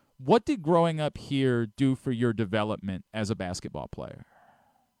undersized. What did growing up here do for your development as a basketball player?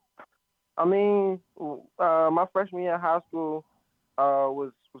 I mean, my freshman year in high school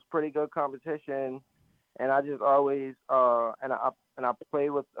was pretty good competition, and I just always and I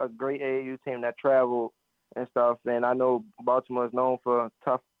played with a great AAU team that traveled and stuff. And I know Baltimore is known for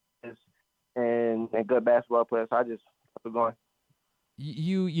toughness and good basketball players. So I just kept going.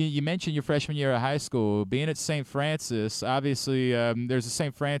 You mentioned your freshman year of high school, being at St. Francis. Obviously, there's a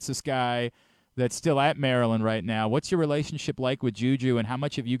St. Francis guy that's still at Maryland right now. What's your relationship like with Juju, and how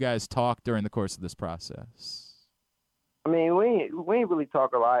much have you guys talked during the course of this process? I mean, we ain't really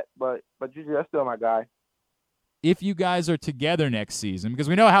talk a lot, but Juju, that's still my guy. If you guys are together next season, because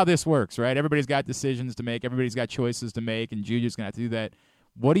we know how this works, right? Everybody's got decisions to make, everybody's got choices to make, and Juju's going to have to do that.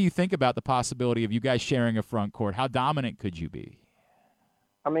 What do you think about the possibility of you guys sharing a front court? How dominant could you be?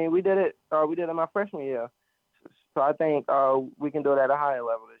 I mean, we did it in my freshman year. So I think we can do it at a higher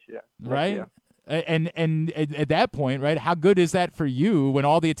level this year. Right? Year. And at that point, right, how good is that for you when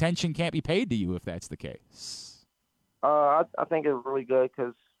all the attention can't be paid to you if that's the case? I think it's really good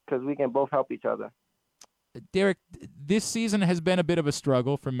because we can both help each other. Derik, this season has been a bit of a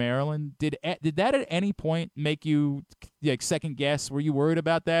struggle for Maryland. Did that at any point make you second guess? Were you worried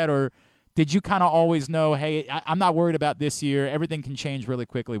about that, or did you kind of always know, hey, I'm not worried about this year. Everything can change really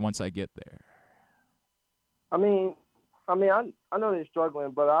quickly once I get there? I mean, I know they're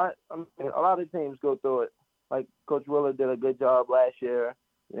struggling, but I mean, a lot of teams go through it. Like Coach Willard did a good job last year,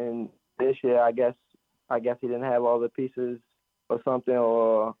 and this year, I guess he didn't have all the pieces or something,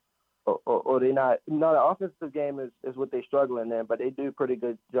 or they not. No, the offensive game is what they're struggling in, but they do a pretty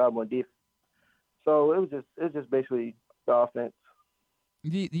good job on defense. So it was just basically the offense.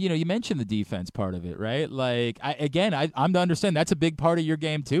 You mentioned the defense part of it, right? Like, I'm to understand that's a big part of your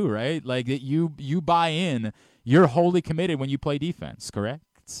game too, right? Like, you buy in, you're wholly committed when you play defense, correct?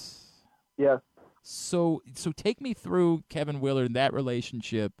 Yeah. So take me through Kevin Willard, that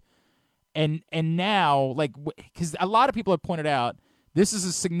relationship, and now, like, because a lot of people have pointed out this is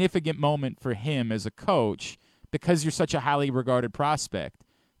a significant moment for him as a coach because you're such a highly regarded prospect.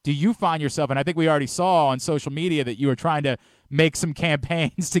 Do you find yourself, and I think we already saw on social media that you were trying to make some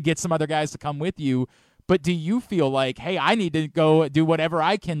campaigns to get some other guys to come with you, but do you feel like, hey, I need to go do whatever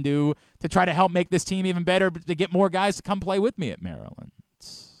I can do to try to help make this team even better, to get more guys to come play with me at Maryland?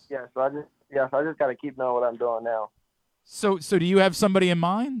 Yeah, so I just got to keep knowing what I'm doing now. So do you have somebody in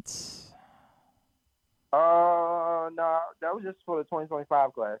mind? No, that was just for the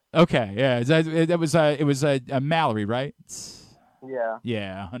 2025 class. Okay, yeah, it was Mallory, right?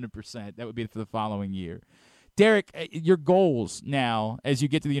 Yeah, 100%. That would be for the following year. Derik, your goals now as you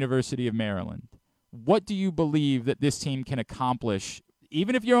get to the University of Maryland, what do you believe that this team can accomplish,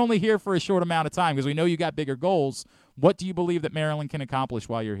 even if you're only here for a short amount of time, because we know you got bigger goals? What do you believe that Maryland can accomplish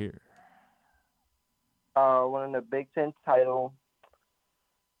while you're here? Winning the Big Ten title,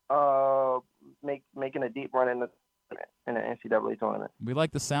 making a deep run in the NCAA tournament. We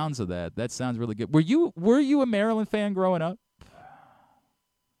like the sounds of that. That sounds really good. Were you a Maryland fan growing up?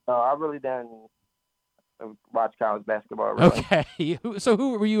 No, I really didn't watch college basketball. Really. Okay. So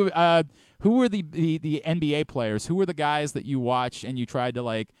who were you? Who were the NBA players? Who were the guys that you watched and you tried to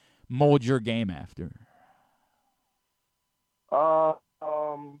like mold your game after? I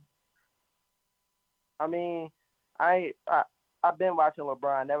mean, I've been watching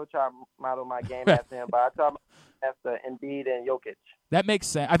LeBron. Never tried to model my game after him, but I tried after Embiid and Jokic. That makes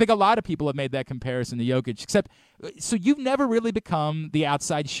sense. I think a lot of people have made that comparison to Jokic, so you've never really become the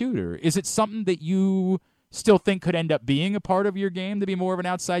outside shooter. Is it something that you still think could end up being a part of your game, to be more of an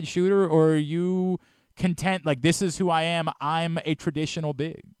outside shooter, or are you content, like, this is who I am, I'm a traditional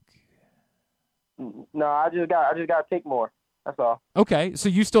big? No, I just got to take more. That's all. Okay, so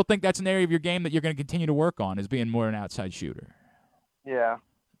you still think that's an area of your game that you're going to continue to work on, is being more an outside shooter? Yeah.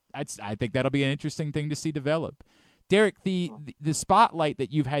 I think that'll be an interesting thing to see develop. Derik, the spotlight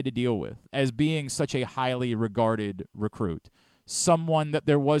that you've had to deal with as being such a highly regarded recruit, someone that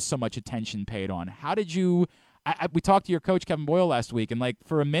there was so much attention paid on, how did you we talked to your coach, Kevin Boyle, last week, and like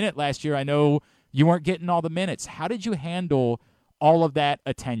for a minute last year, I know you weren't getting all the minutes. How did you handle all of that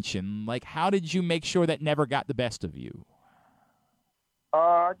attention? Like, how did you make sure that never got the best of you?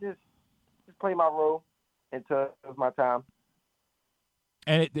 I just play my role until it was my time.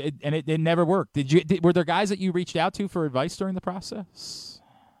 And it never worked. Were there guys that you reached out to for advice during the process?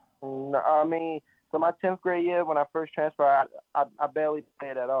 No, I mean, so my 10th grade year when I first transferred, I barely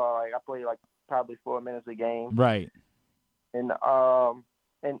played at all. Like I played like probably 4 minutes a game. Right. And then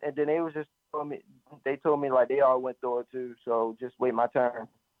they told me like they all went through it too, so just wait my turn.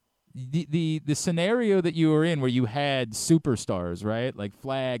 The scenario that you were in where you had superstars, right, like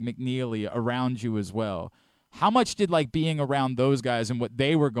Flagg, McNeely around you as well, how much did like being around those guys and what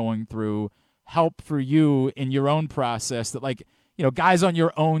they were going through help for you in your own process that, like, you know, guys on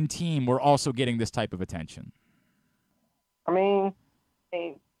your own team were also getting this type of attention? I mean,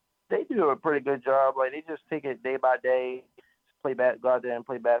 they do a pretty good job. Like, they just take it day by day, go out there and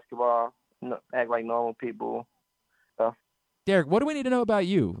play basketball, act like normal people. Stuff. Derik, what do we need to know about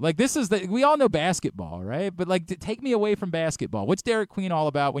you? Like, we all know basketball, right? But like, take me away from basketball. What's Derik Queen all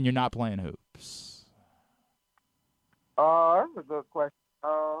about when you're not playing hoops? That's a good question.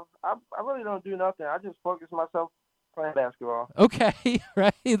 I really don't do nothing. I just focus myself playing basketball. Okay,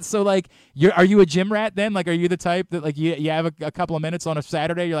 right. So, like, are you a gym rat then? Like, are you the type that, like, you have a couple of minutes on a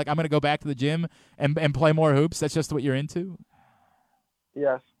Saturday, you're like, I'm going to go back to the gym and play more hoops? That's just what you're into?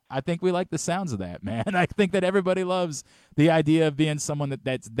 Yes. I think we like the sounds of that, man. I think that everybody loves the idea of being someone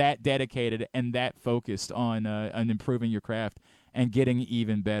that's that dedicated and that focused on improving your craft and getting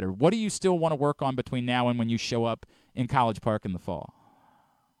even better. What do you still want to work on between now and when you show up in College Park in the fall?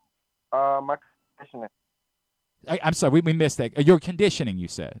 My conditioning. I'm sorry, we missed that. Your conditioning, you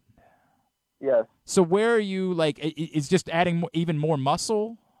said. Yes. So where are you, like, is just adding even more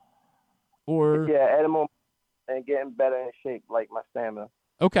muscle? Or yeah, adding more and getting better in shape, like my stamina.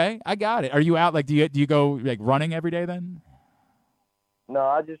 Okay, I got it. Are you out, like, do you go, like, running every day then? No,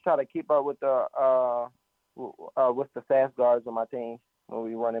 I just try to keep up with the fast guards on my team when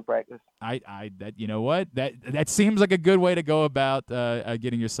we run in practice. That you know what? That seems like a good way to go about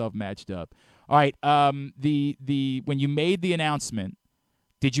getting yourself matched up. All right, when you made the announcement,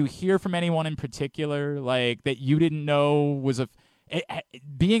 did you hear from anyone in particular, like, that you didn't know was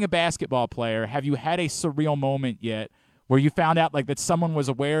being a basketball player? Have you had a surreal moment yet where you found out, like, that someone was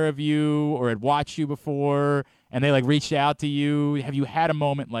aware of you or had watched you before and they, like, reached out to you? Have you had a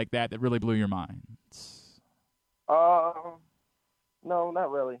moment like that really blew your mind? No, not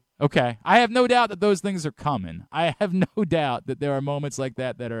really. Okay. I have no doubt that those things are coming. I have no doubt that there are moments like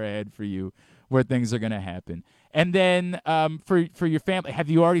that are ahead for you where things are going to happen. And then for your family, have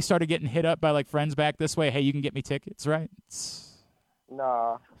you already started getting hit up by, like, friends back this way? Hey, you can get me tickets, right?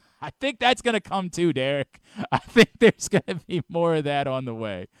 Nah. I think that's going to come too, Derik. I think there's going to be more of that on the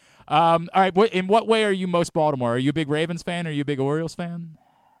way. All right, in what way are you most Baltimore? Are you a big Ravens fan or are you a big Orioles fan?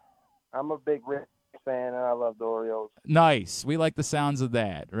 I'm a big Ravens fan, and I love the Orioles. Nice. We like the sounds of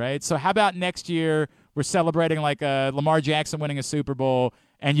that, right? So how about next year we're celebrating, like, Lamar Jackson winning a Super Bowl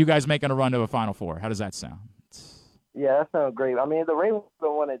and you guys making a run to a Final Four? How does that sound? Yeah, that sounds great. I mean, the Ravens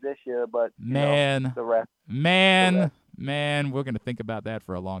don't win it this year, but the rest. Man, we're going to think about that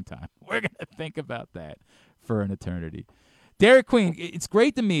for a long time. We're going to think about that for an eternity. Derik Queen, it's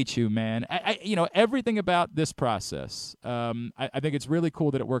great to meet you, man. Everything about this process, I think it's really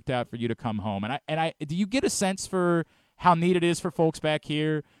cool that it worked out for you to come home. And do you get a sense for how neat it is for folks back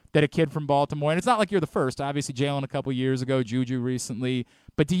here that a kid from Baltimore, and it's not like you're the first, obviously Jalen a couple years ago, Juju recently,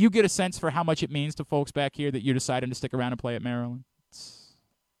 but do you get a sense for how much it means to folks back here that you're deciding to stick around and play at Maryland?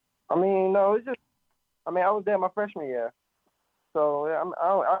 I mean, no, it's just, I was there my freshman year. So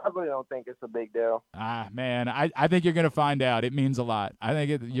I really don't think it's a big deal. Man, I think you're going to find out. It means a lot. I think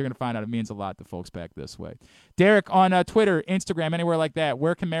you're going to find out it means a lot to folks back this way. Derik, on Twitter, Instagram, anywhere like that,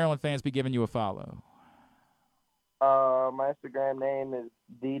 where can Maryland fans be giving you a follow? My Instagram name is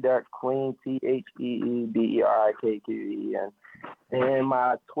Derik Queen, TheeDerikQueen. And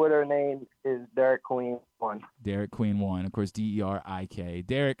my Twitter name is Derik Queen 1. Derik Queen 1, of course, Derik.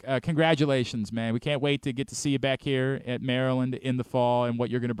 Derik, congratulations, man. We can't wait to get to see you back here at Maryland in the fall and what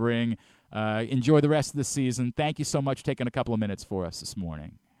you're going to bring. Enjoy the rest of the season. Thank you so much for taking a couple of minutes for us this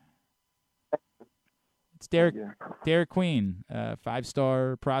morning. It's Derik Queen,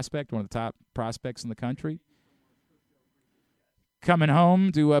 5-star prospect, one of the top prospects in the country. Coming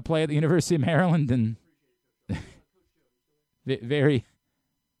home to play at the University of Maryland and very,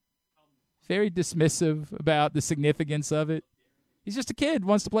 very dismissive about the significance of it. He's just a kid,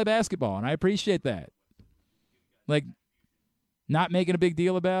 wants to play basketball, and I appreciate that. Like, not making a big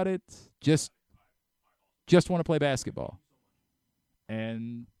deal about it, just want to play basketball.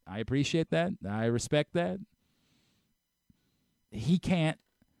 And I appreciate that. I respect that. He can't.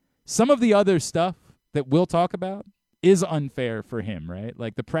 Some of the other stuff that we'll talk about is unfair for him, right?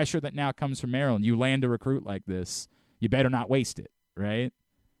 Like the pressure that now comes from Maryland. You land a recruit like this, you better not waste it, right?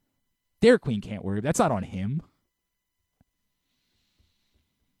 Derik Queen can't worry. That's not on him.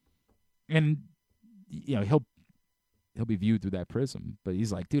 And, he'll he'll be viewed through that prism. But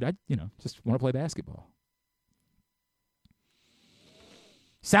he's like, dude, I just want to play basketball.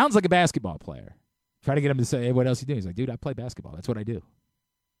 Sounds like a basketball player. Try to get him to say, hey, what else you do? He's like, dude, I play basketball. That's what I do.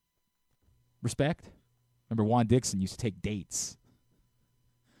 Respect. Remember, Juan Dixon used to take dates.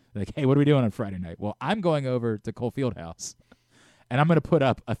 Like, hey, what are we doing on Friday night? Well, I'm going over to Cole Fieldhouse, and I'm going to put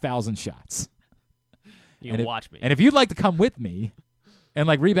up 1,000 shots. You can watch me. And if you'd like to come with me and,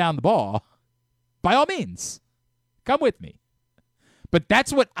 like, rebound the ball, by all means, come with me. But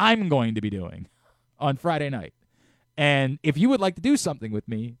that's what I'm going to be doing on Friday night. And if you would like to do something with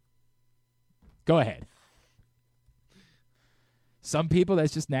me, go ahead. Some people,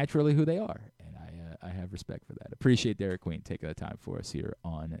 that's just naturally who they are. And I have respect for that. Appreciate Derik Queen taking the time for us here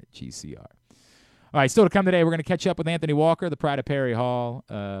on GCR. All right, still to come today, we're going to catch up with Anthony Walker, the pride of Perry Hall.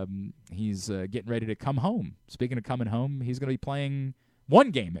 He's getting ready to come home. Speaking of coming home, he's going to be playing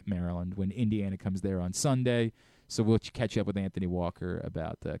one game at Maryland when Indiana comes there on Sunday. So we'll catch up with Anthony Walker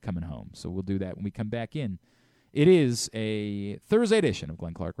about coming home. So we'll do that when we come back in. It is a Thursday edition of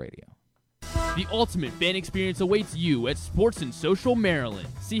Glenn Clark Radio. The ultimate fan experience awaits you at Sports and Social Maryland.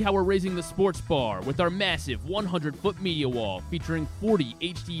 See how we're raising the sports bar with our massive 100-foot media wall featuring 40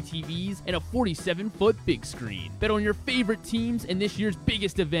 HD TVs and a 47-foot big screen. Bet on your favorite teams and this year's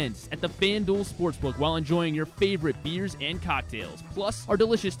biggest events at the FanDuel Sportsbook while enjoying your favorite beers and cocktails, plus our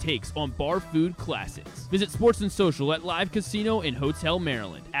delicious takes on bar food classics. Visit Sports and Social at Live Casino and Hotel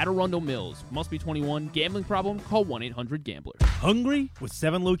Maryland at Arundel Mills. Must be 21. Gambling problem? Call 1-800-GAMBLER. Hungry? With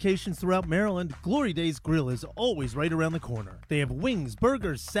 7 locations throughout Maryland, Glory Days Grill is always right around the corner. They have wings,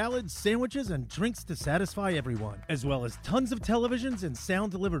 burgers, salads, sandwiches, and drinks to satisfy everyone, as well as tons of televisions and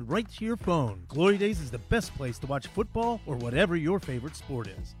sound delivered right to your phone. Glory Days is the best place to watch football or whatever your favorite sport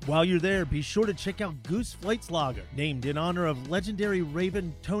is. While you're there, be sure to check out Goose Flight's Lager, named in honor of legendary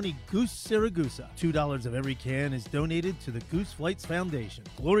Raven Tony Goose Siragusa. $2 of every can is donated to the Goose Flights Foundation.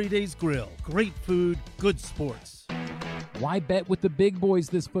 Glory Days Grill. Great food, good sports. Why bet with the big boys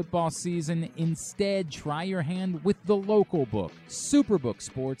this football season? Instead, try your hand with the local book, Superbook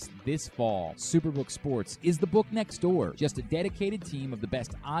Sports, this fall. Superbook Sports is the book next door. Just a dedicated team of the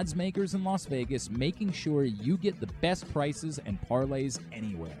best odds makers in Las Vegas, making sure you get the best prices and parlays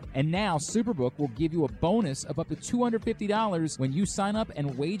anywhere. And now, Superbook will give you a bonus of up to $250 when you sign up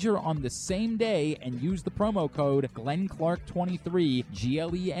and wager on the same day and use the promo code GlennClark23,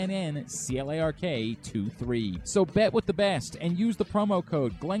 GLENNCLARK23. So bet with the best and use the promo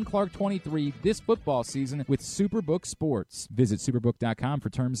code GlennClark23 this football season with Superbook Sports. Visit superbook.com for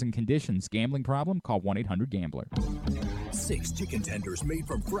terms and conditions. Gambling problem? Call 1-800-GAMBLER. 6 chicken tenders made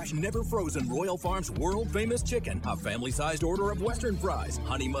from fresh, never frozen Royal Farms world-famous chicken, a family-sized order of Western fries,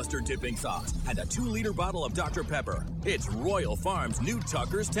 honey mustard dipping sauce, and a 2-liter bottle of Dr. Pepper. It's Royal Farms' new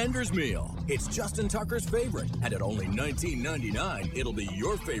Tucker's Tenders Meal. It's Justin Tucker's favorite, and at only $19.99, it'll be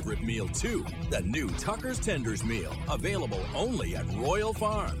your favorite meal, too. The new Tucker's Tenders Meal, available only at Royal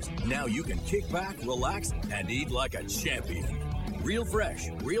Farms. Now you can kick back, relax, and eat like a champion. Real fresh,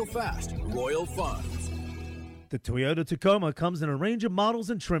 real fast, Royal Farms. The Toyota Tacoma comes in a range of models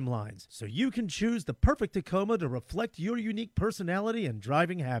and trim lines, so you can choose the perfect Tacoma to reflect your unique personality and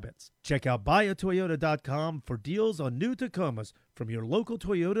driving habits. Check out buyatoyota.com for deals on new Tacomas from your local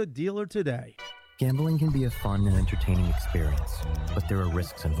Toyota dealer today. Gambling can be a fun and entertaining experience, but there are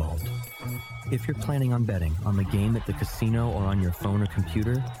risks involved. If you're planning on betting on the game at the casino or on your phone or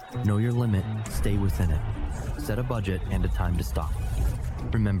computer, know your limit, stay within it. Set a budget and a time to stop.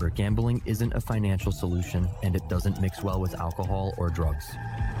 Remember, gambling isn't a financial solution, and it doesn't mix well with alcohol or drugs.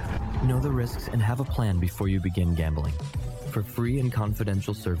 Know the risks and have a plan before you begin gambling. For free and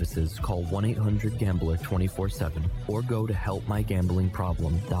confidential services, call 1-800-GAMBLER 24/7 or go to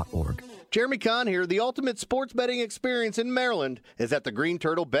helpmygamblingproblem.org. Jeremy Kahn here. The ultimate sports betting experience in Maryland is at the Green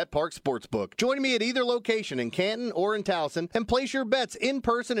Turtle Bet Park Sportsbook. Join me at either location in Canton or in Towson and place your bets in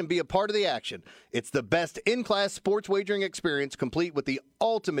person and be a part of the action. It's the best in-class sports wagering experience, complete with the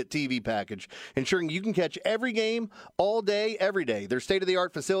ultimate TV package, ensuring you can catch every game all day, every day. Their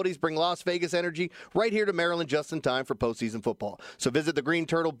state-of-the-art facilities bring Las Vegas energy right here to Maryland just in time for postseason football. So visit the Green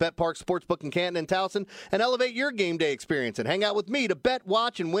Turtle Bet Park Sportsbook in Canton and Towson and elevate your game day experience and hang out with me to bet,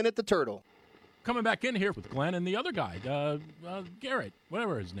 watch, and win at the Turtle. Coming back in here with Glenn and the other guy, Garrett,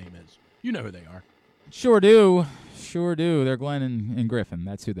 whatever his name is. You know who they are. Sure do. They're Glenn and Griffin.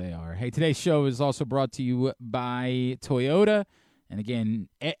 That's who they are. Hey, today's show is also brought to you by Toyota. And again,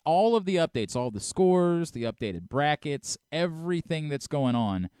 all of the updates, all the scores, the updated brackets, everything that's going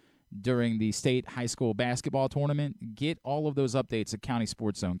on during the state high school basketball tournament, get all of those updates at County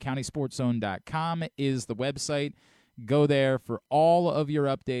Sports Zone. CountySportsZone.com is the website. Go there for all of your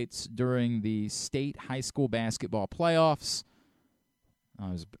updates during the state high school basketball playoffs.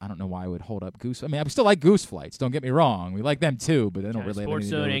 I don't know why I would hold up Goose. I mean, I still like Goose Flights. Don't get me wrong. We like them too, but they don't really have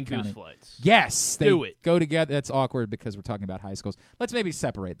anything to do with and county. Goose Flights. Yes, they do it. Go together. That's awkward because we're talking about high schools. Let's maybe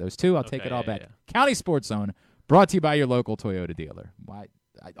separate those two. I'll take it all back. County Sports Zone, brought to you by your local Toyota dealer. Why?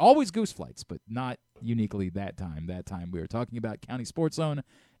 Always Goose Flights, but not uniquely that time. That time we were talking about County Sports Zone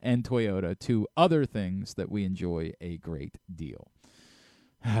and Toyota, two other things that we enjoy a great deal.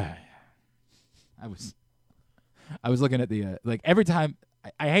 I was looking at the every time.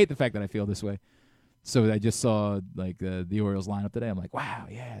 I hate the fact that I feel this way. So I just saw the Orioles lineup today. I'm like, wow,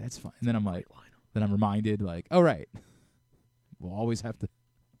 yeah, that's fine. And then I'm like, then I'm reminded, oh right, we'll always have to.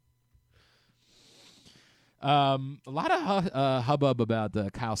 A lot of hubbub about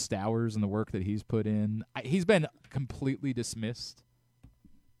Kyle Stowers and the work that he's put in. He's been completely dismissed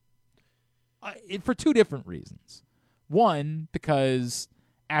for two different reasons. One, because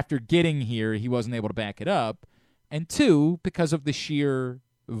after getting here, he wasn't able to back it up. And two, because of the sheer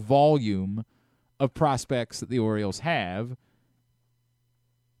volume of prospects that the Orioles have.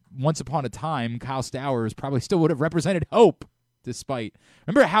 Once upon a time, Kyle Stowers probably still would have represented hope, despite.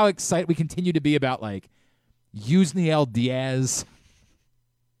 Remember how excited we continue to be about, Yusniel Diaz?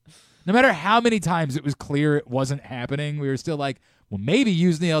 No matter how many times it was clear it wasn't happening, we were still like, well, maybe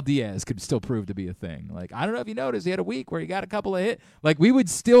Yusniel Diaz could still prove to be a thing. I don't know if you noticed, he had a week where he got a couple of hits. We would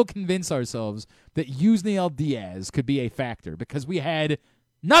still convince ourselves that Yusniel Diaz could be a factor because we had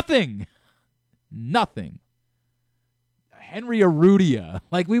nothing. Nothing. Henry Urrutia.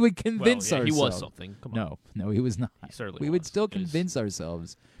 We would convince ourselves. He was something. Come on. No, he was not. He certainly we was. would still convince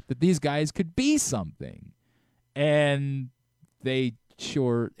ourselves that these guys could be something. And they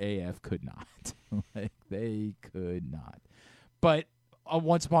sure AF could not. They could not. But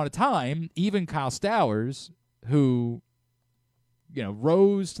once upon a time, even Kyle Stowers, who,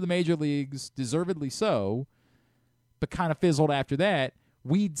 rose to the major leagues, deservedly so, but kind of fizzled after that,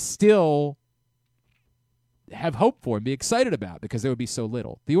 we'd still have hope for and be excited about because there would be so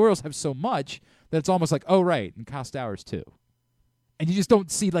little. The Orioles have so much that it's almost like, oh, right, and Kyle Stowers too. And you just don't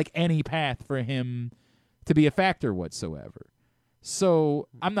see, any path for him to be a factor whatsoever. So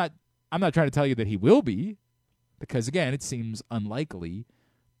I'm not trying to tell you that he will be, because, again, it seems unlikely,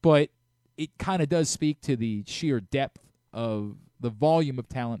 but it kind of does speak to the sheer depth of the volume of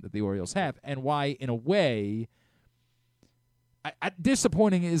talent that the Orioles have and why, in a way,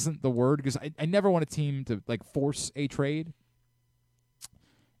 disappointing isn't the word because I never want a team to, force a trade.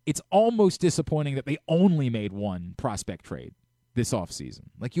 It's almost disappointing that they only made one prospect trade this offseason.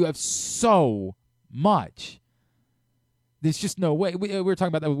 You have so much. There's just no way. We were talking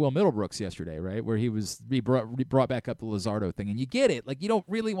about that with Will Middlebrooks yesterday, right? Where he brought back up the Luzardo thing, and you get it. You don't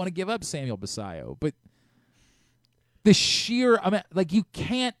really want to give up Samuel Basayo, but the sheer you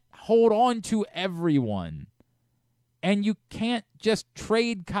can't hold on to everyone, and you can't just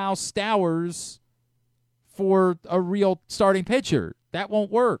trade Kyle Stowers for a real starting pitcher. That won't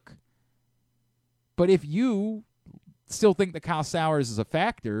work. But if you still think that Kyle Stowers is a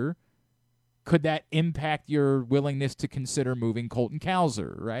factor, could that impact your willingness to consider moving Colton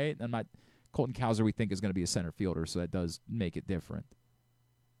Cowser, right? Colton Cowser we think is going to be a center fielder, so that does make it different.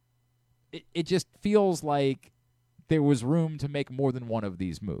 It just feels like there was room to make more than one of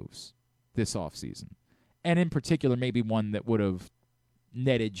these moves this offseason. And in particular, maybe one that would have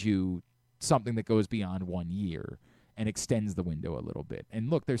netted you something that goes beyond 1 year and extends the window a little bit. And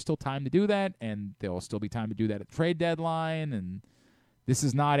look, there's still time to do that, and there will still be time to do that at the trade deadline, and this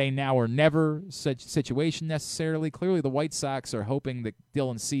is not a now or never such situation necessarily. Clearly, the White Sox are hoping that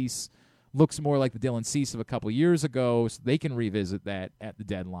Dylan Cease looks more like the Dylan Cease of a couple years ago so they can revisit that at the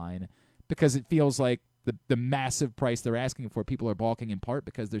deadline because it feels like the massive price they're asking for, people are balking in part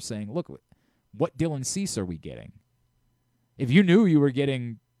because they're saying, look, what Dylan Cease are we getting? If you knew you were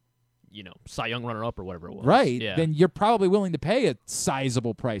getting Cy Young runner-up or whatever it was. Right, yeah. Then you're probably willing to pay a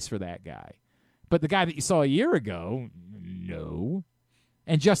sizable price for that guy. But the guy that you saw a year ago, no.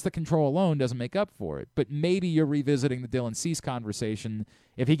 And just the control alone doesn't make up for it. But maybe you're revisiting the Dylan Cease conversation.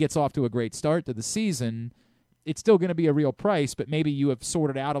 If he gets off to a great start to the season, it's still going to be a real price, but maybe you have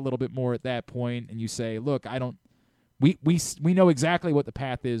sorted out a little bit more at that point, and you say, look, we know exactly what the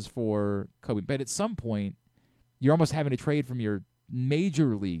path is for Kobe. But at some point, you're almost having to trade from your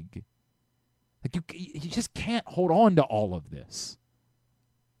major league. You just can't hold on to all of this.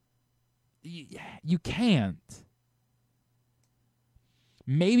 You can't.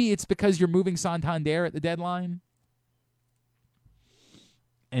 Maybe it's because you're moving Santander at the deadline.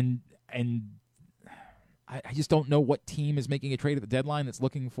 And I just don't know what team is making a trade at the deadline that's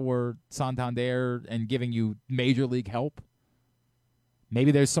looking for Santander and giving you major league help.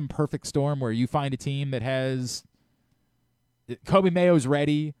 Maybe there's some perfect storm where you find a team that has Kobe Mayo's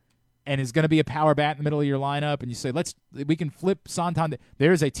ready and is going to be a power bat in the middle of your lineup, and you say, we can flip Santander.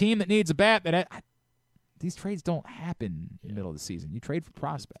 There's a team that needs a bat that these trades don't happen in the middle of the season. You trade for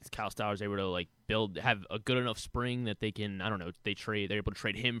prospects. Cal Stowers able to have a good enough spring that they can, I don't know, they're able to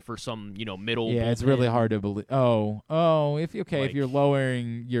trade him for some, middle. Yeah, it's really hard to believe. If you're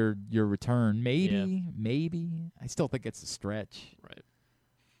lowering your return, maybe. I still think it's a stretch. Right.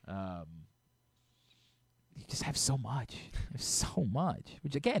 You just have so much. There's so much,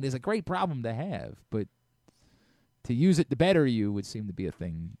 which again is a great problem to have, but to use it to better you would seem to be a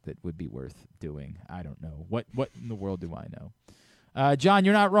thing that would be worth doing. I don't know. What in the world do I know? John,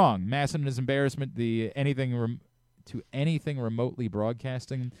 you're not wrong. Masson is embarrassment. Anything remotely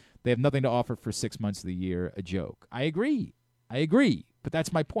broadcasting, they have nothing to offer for 6 months of the year. A joke. I agree. But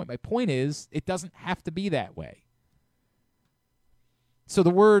that's my point. My point is it doesn't have to be that way. So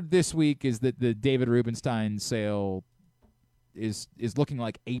the word this week is that the David Rubenstein sale is looking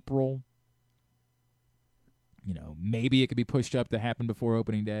like April. Maybe it could be pushed up to happen before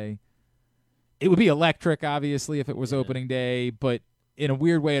opening day. It would be electric, obviously, if it was opening day, but in a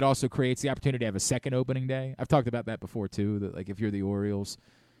weird way, it also creates the opportunity to have a second opening day. I've talked about that before, too, that if you're the Orioles,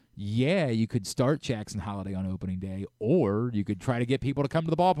 you could start Jackson Holiday on opening day, or you could try to get people to come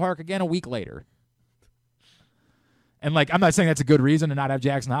to the ballpark again a week later. And, I'm not saying that's a good reason to not have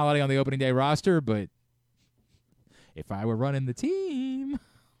Jackson Holiday on the opening day roster, but if I were running the team,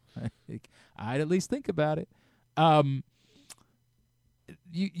 I'd at least think about it.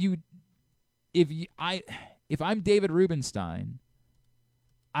 If I'm David Rubenstein,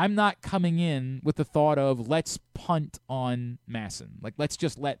 I'm not coming in with the thought of let's punt on Masson. Let's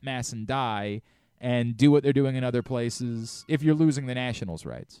just let Masson die and do what they're doing in other places if you're losing the Nationals'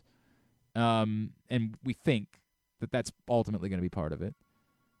 rights. And we think that that's ultimately going to be part of it.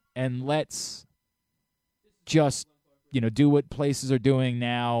 And let's just, do what places are doing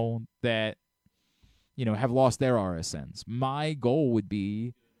now that, have lost their RSNs. My goal would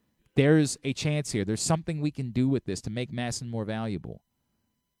be there's a chance here. There's something we can do with this to make Masson more valuable.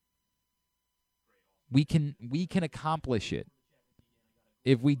 We can accomplish it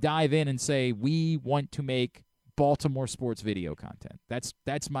if we dive in and say we want to make Baltimore sports video content.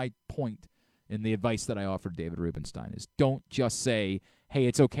 That's my point in the advice that I offered David Rubenstein is don't just say, hey,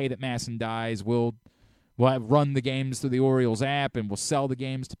 it's okay that Masson dies. We'll run the games through the Orioles app and we'll sell the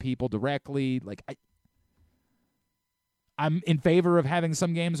games to people directly. I'm in favor of having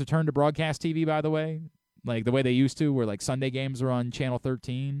some games return to broadcast TV, by the way, the way they used to, where Sunday games are on Channel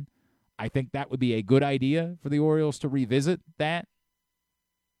 13. I think that would be a good idea for the Orioles to revisit that.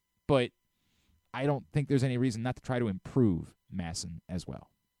 But I don't think there's any reason not to try to improve Masson as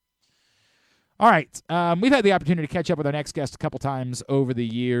well. All right, we've had the opportunity to catch up with our next guest a couple times over the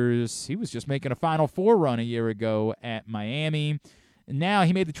years. He was just making a Final Four run a year ago at Miami. Now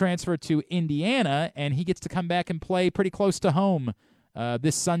he made the transfer to Indiana, and he gets to come back and play pretty close to home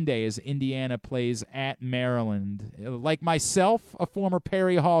this Sunday as Indiana plays at Maryland. Like myself, a former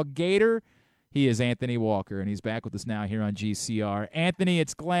Perry Hall Gator, he is Anthony Walker, and he's back with us now here on GCR. Anthony,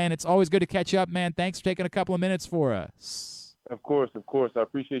 it's Glenn. It's always good to catch up, man. Thanks for taking a couple of minutes for us. Of course. I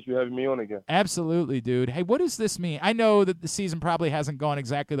appreciate you having me on again. Absolutely, dude. Hey, what does this mean? I know that the season probably hasn't gone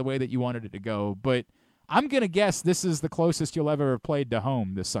exactly the way that you wanted it to go, but I'm going to guess this is the closest you'll ever have played to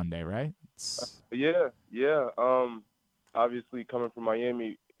home this Sunday, right? Yeah. Obviously, coming from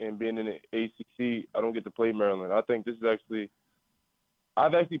Miami and being in the ACC, I don't get to play Maryland. I think this is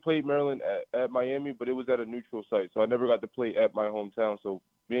I've actually played Maryland at Miami, but it was at a neutral site, so I never got to play at my hometown. So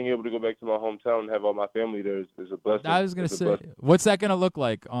being able to go back to my hometown and have all my family there is a blessing. I was going to say, what's that going to look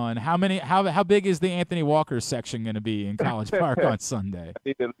like on how big is the Anthony Walker section going to be in College Park on Sunday? I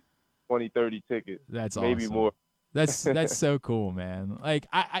think at least 20, 30 tickets. That's maybe awesome. More. That's so cool, man.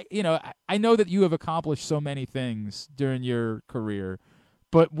 I know that you have accomplished so many things during your career,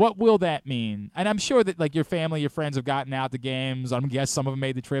 but what will that mean? And I'm sure that your family, your friends have gotten out to games. I'm guess some of them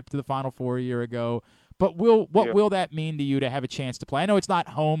made the trip to the Final Four a year ago. But what will that mean to you to have a chance to play? I know it's not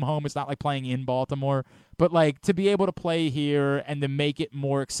home. It's not like playing in Baltimore, but to be able to play here and to make it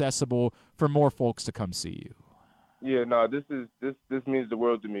more accessible for more folks to come see you. Yeah, no, this means the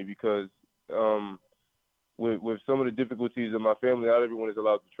world to me because with some of the difficulties in my family, not everyone is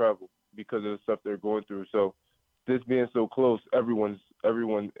allowed to travel because of the stuff they're going through. So this being so close, everyone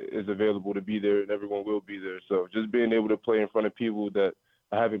is available to be there and everyone will be there. So just being able to play in front of people that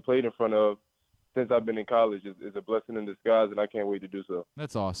I haven't played in front of since I've been in college is a blessing in disguise, and I can't wait to do so.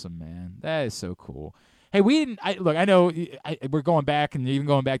 That's awesome, man. That is so cool. Hey, we didn't. I know we're going back and even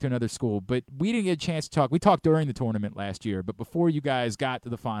going back to another school, but we didn't get a chance to talk. We talked during the tournament last year, but before you guys got to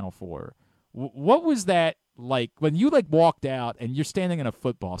the Final Four, what was that like when you walked out and you're standing in a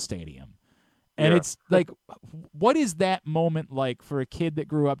football stadium? And it's like, what is that moment like for a kid that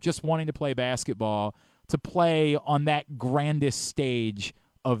grew up just wanting to play basketball to play on that grandest stage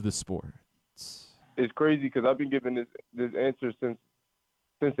of the sport? It's crazy because I've been giving this answer since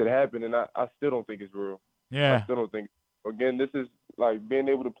it happened, and I still don't think it's real. Yeah. I still don't think. Again, this is like being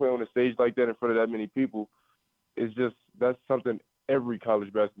able to play on a stage like that in front of that many people. That's something every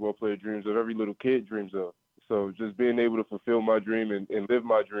college basketball player dreams of, every little kid dreams of. So just being able to fulfill my dream and live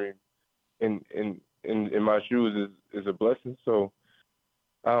my dream in my shoes is a blessing. So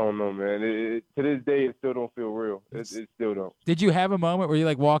I don't know, man. To this day, it still don't feel real. It still don't. Did you have a moment where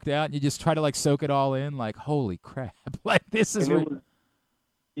you walked out and you just try to soak it all in? Like, holy crap! This is.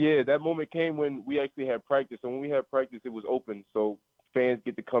 Yeah, that moment came when we actually had practice. And when we had practice, it was open, so fans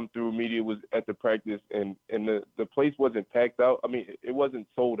get to come through. Media was at the practice, and the place wasn't packed out. I mean, it wasn't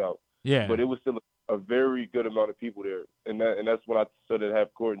sold out. Yeah. But it was still a very good amount of people there, and that's when I stood at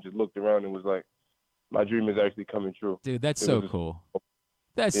half court and just looked around and was like, my dream is actually coming true. Dude, that's so cool.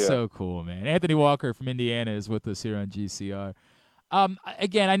 That's so cool, man. Anthony Walker from Indiana is with us here on GCR.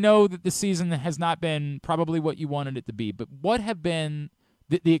 Again, I know that the season has not been probably what you wanted it to be, but what have been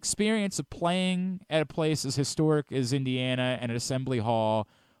the experience of playing at a place as historic as Indiana and at Assembly Hall?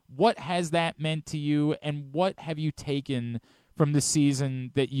 What has that meant to you, and what have you taken from the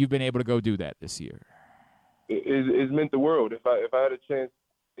season that you've been able to go do that this year? It's meant the world. If I had a chance,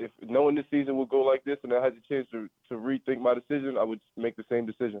 if knowing this season would go like this and I had the chance to rethink my decision, I would make the same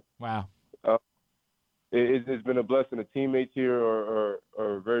decision. Wow. It's been a blessing. The teammates here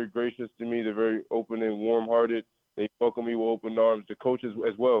are very gracious to me. They're very open and warm-hearted. They welcome me with open arms. The coaches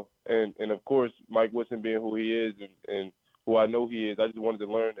as well. And of course, Mike Woodson being who he is and who I know he is, I just wanted to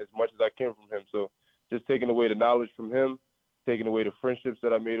learn as much as I can from him. So just taking away the knowledge from him, taking away the friendships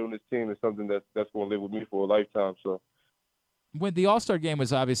that I made on this team is something that's going to live with me for a lifetime. So. When the All-Star game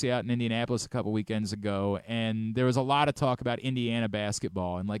was obviously out in Indianapolis a couple weekends ago, and there was a lot of talk about Indiana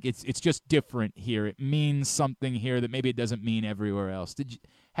basketball, and it's just different here. It means something here that maybe it doesn't mean everywhere else.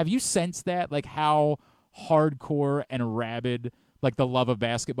 Have you sensed that, how hardcore and rabid the love of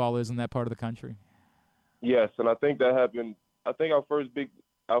basketball is in that part of the country? Yes, and I think that happened. I think our first Big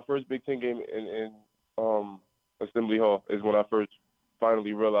Ten game in Assembly Hall is when I first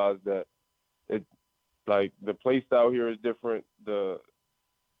finally realized that the play style here is different, the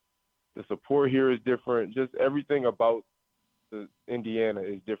support here is different, just everything about Indiana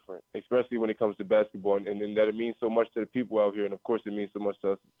is different, especially when it comes to basketball, and that it means so much to the people out here, and of course it means so much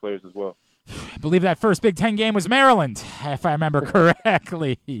to us as players as well. I believe that first Big Ten game was Maryland, if I remember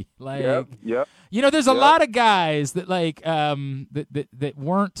correctly. Yep. There's a lot of guys that that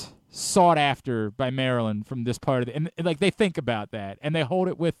weren't sought after by Maryland from this part of it, and they think about that and they hold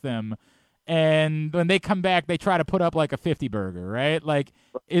it with them. And when they come back, they try to put up a 50 burger, right?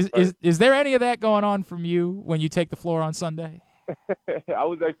 Is there any of that going on from you when you take the floor on Sunday? I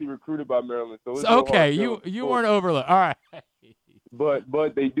was actually recruited by Maryland, so it's okay. You weren't overlooked. All right.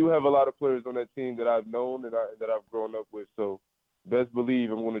 But they do have a lot of players on that team that I've known and that I've grown up with. So best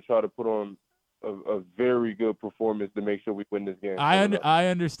believe I'm going to try to put on a very good performance to make sure we win this game. I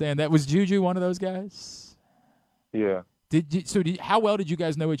understand that. Was Juju one of those guys? Yeah. How well did you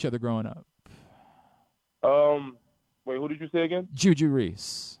guys know each other growing up? Wait, who did you say again? Juju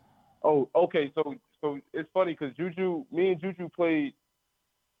Reese. Oh, okay. So it's funny because me and Juju played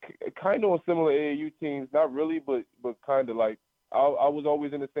kind of on similar AAU teams. Not really, but kind of I was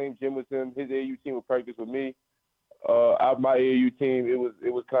always in the same gym with him. His AAU team would practice with me. My AAU team,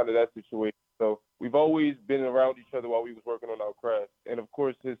 it was kind of that situation. So we've always been around each other while we was working on our craft. And of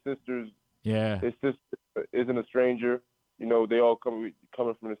course, his sister isn't a stranger. They all coming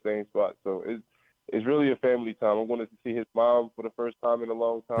from the same spot. So it's really a family time. I'm going to see his mom for the first time in a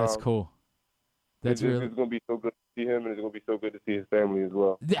long time. That's cool. It's going to be so good to see him, and it's going to be so good to see his family as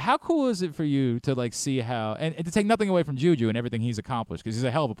well. How cool is it for you to see how, and to take nothing away from Juju and everything he's accomplished, because he's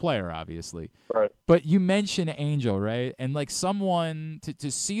a hell of a player, obviously. Right. But you mentioned Angel, right? And someone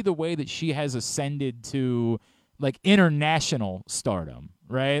to see the way that she has ascended to international stardom,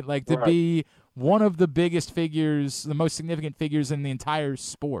 right? To be one of the biggest figures, the most significant figures in the entire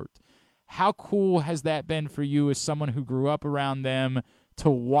sport. How cool has that been for you as someone who grew up around them to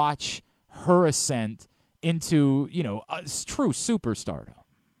watch her ascent into, a true superstardom?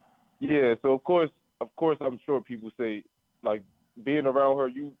 Yeah, so of course I'm sure people say, being around her,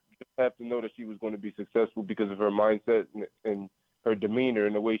 you just have to know that she was going to be successful because of her mindset and her demeanor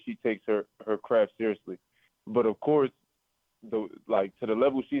and the way she takes her craft seriously. But of course, to the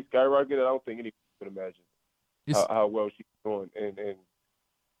level she skyrocketed, I don't think anyone could imagine how well she's doing. And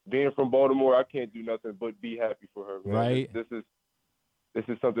being from Baltimore, I can't do nothing but be happy for her, man. Right. This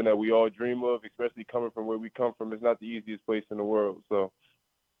is something that we all dream of, especially coming from where we come from. It's not the easiest place in the world. So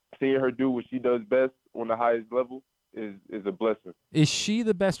seeing her do what she does best on the highest level is a blessing. Is she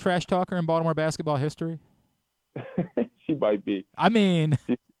the best trash talker in Baltimore basketball history? She might be. I mean,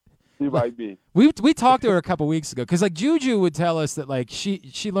 she might be. We talked to her a couple weeks ago because like Juju would tell us that like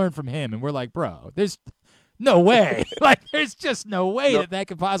she learned from him, and we're like, bro, there's no way. Like, there's just no way that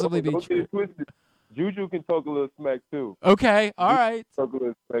could possibly be true. Juju can talk a little smack too. Okay, all right. Talk a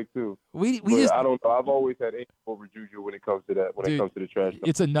little smack too. We I don't know. I've always had aim over Juju when it comes to that. It comes to the trash talk.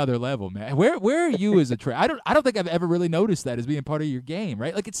 It's another level, man. Where are you as a trash? I don't think I've ever really noticed that as being part of your game,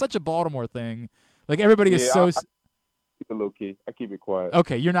 right? Like, it's such a Baltimore thing. Like, everybody is so. I keep it low key. I keep it quiet.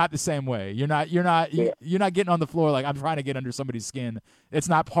 Okay, you're not the same way. You're not getting on the floor like I'm trying to get under somebody's skin. It's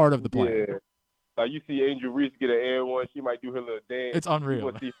not part of the plan. Yeah. You see Angel Reese get an air one. She might do her little dance. It's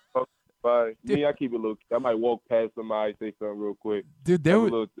unreal. Me, I keep it low. I might walk past somebody, say something real quick. Dude, there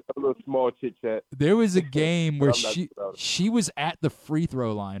was a little small chit chat. There was a game where she was at the free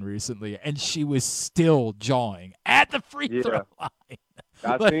throw line recently, and she was still jawing at the free throw line.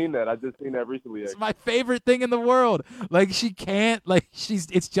 I've seen that. I just seen that recently. It's my favorite thing in the world. Like, she can't. Like,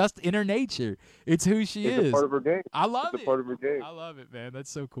 it's just in her nature. It's who she is. It's a part of her game. I love it. It's a part of her game. I love it, man. That's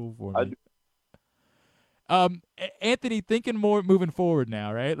so cool for me. Anthony, thinking more moving forward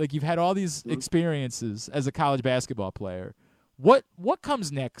now, right? Like, you've had all these experiences as a college basketball player. What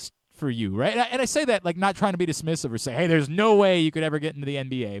comes next for you, right? And I say that like not trying to be dismissive or say, hey, there's no way you could ever get into the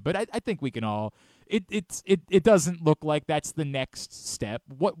NBA. But I think we can all. It doesn't look like that's the next step.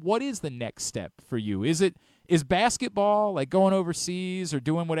 What is the next step for you? Is basketball, like going overseas or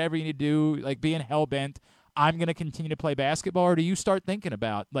doing whatever you need to do, like being hell-bent, I'm going to continue to play basketball, or do you start thinking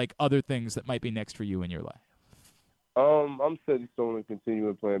about like other things that might be next for you in your life? I'm setting stone and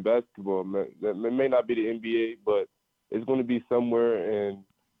continuing playing basketball. It may not be the NBA, but it's going to be somewhere, and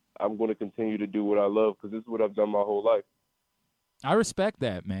I'm going to continue to do what I love because this is what I've done my whole life. I respect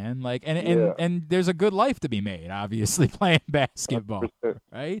that, man. Like, and there's a good life to be made, obviously, playing basketball, 100%.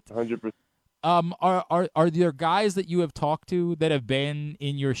 right? 100%. Are there guys that you have talked to that have been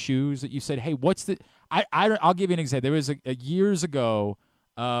in your shoes that you said, hey, what's the? I'll give you an example. There was a years ago,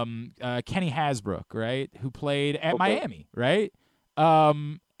 Kenny Hasbrook, right, who played at Miami, right?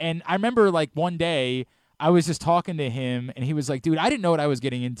 And I remember like one day I was just talking to him, and he was like, dude, I didn't know what I was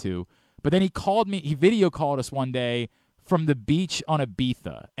getting into, but then he video called us one day from the beach on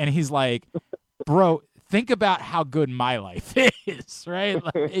Ibiza, and he's like, bro, think about how good my life is, right?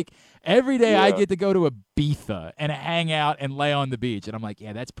 Like, every day I get to go to Ibiza and hang out and lay on the beach, and I'm like,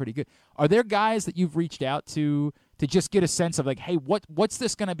 yeah, that's pretty good. Are there guys that you've reached out to just get a sense of like, hey, what's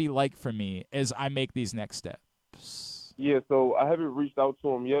this going to be like for me as I make these next steps? Yeah, so I haven't reached out to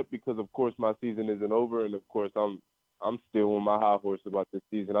him yet because, of course, my season isn't over, and of course, I'm still on my high horse about this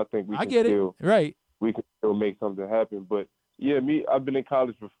season. I think we can still make something happen. But yeah, I've been in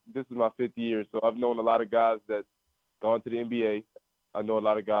college this is my 5th year, so I've known a lot of guys that's gone to the NBA. I know a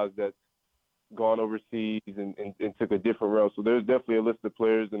lot of guys that's gone overseas and took a different route. So there's definitely a list of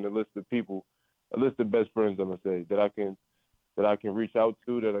players and a list of people, a list of best friends, I'm gonna say, that I can reach out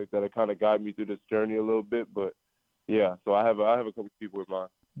to that kind of guide me through this journey a little bit. But yeah, so I have a couple of people in mind.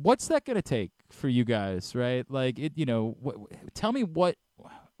 What's that gonna take for you guys, right? Like, tell me what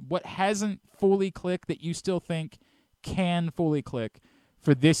hasn't fully clicked that you still think can fully click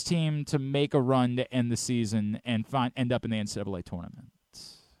for this team to make a run to end the season and end up in the NCAA tournament?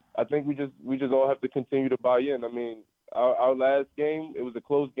 I think we just all have to continue to buy in. I mean, our last game, it was a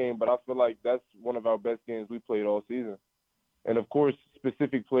close game, but I feel like that's one of our best games we played all season. And of course,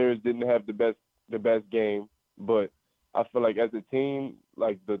 specific players didn't have the best game, but I feel like as a team,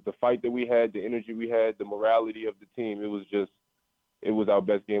 like the fight that we had, the energy we had, the morality of the team, it was our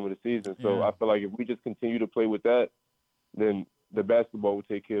best game of the season. So I feel like if we just continue to play with that, then the basketball will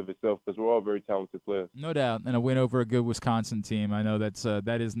take care of itself because we're all very talented players. No doubt, and a win over a good Wisconsin team. I know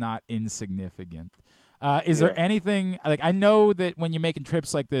that is not insignificant. Is there anything – like, I know that when you're making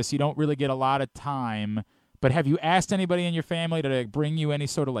trips like this, you don't really get a lot of time, but have you asked anybody in your family to bring you any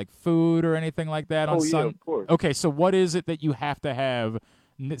sort of, like, food or anything like that on Sunday? Of course. Okay, so what is it that you have to have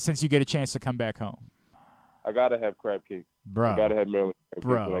since you get a chance to come back home? I got to have crab cakes. Bro. I got to have Maryland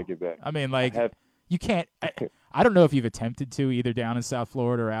crab cakes when I get back. I mean, like – you can't – I don't know if you've attempted to either down in South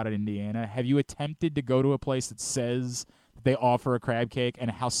Florida or out in Indiana. Have you attempted to go to a place that says they offer a crab cake, and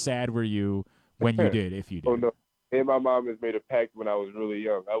how sad were you when you did, if you did? Oh, no. and my mom has made a pact when I was really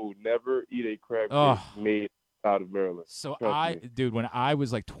young. I will never eat a crab cake made out of Maryland. So Trust me. when I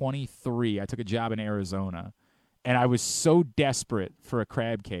was like 23, I took a job in Arizona, and I was so desperate for a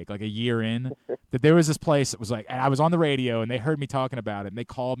crab cake, like a year in, that there was this place that was like, and I was on the radio, and they heard me talking about it, and they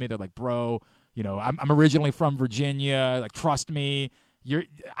called me. They're like, bro, you know, I'm originally from Virginia. Like, trust me.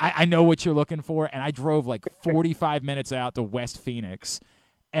 I know what you're looking for. And I drove like 45 minutes out to West Phoenix,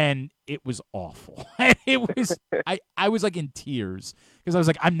 and it was awful. I was like in tears because I was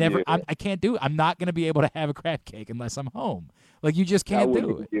like, I can't do it. I'm not going to be able to have a crab cake unless I'm home. Like, you just can't do it. I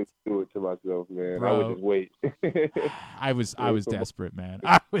wouldn't be able to do it to myself, man. Bro, I would just wait. I was desperate, man.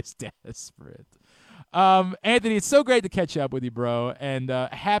 I was desperate. Anthony, it's so great to catch up with you, bro, and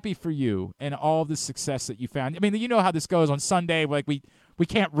happy for you and all the success that you found. I mean, you know how this goes on Sunday. Like, we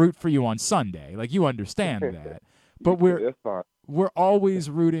can't root for you on Sunday. Like, you understand that. But That's fine. We're always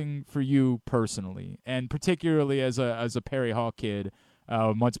rooting for you personally, and particularly as a Perry Hall kid,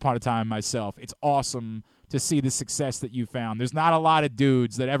 once upon a time myself. It's awesome to see the success that you found. There's not a lot of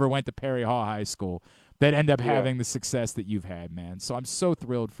dudes that ever went to Perry Hall High School that end up having the success that you've had, man. So I'm so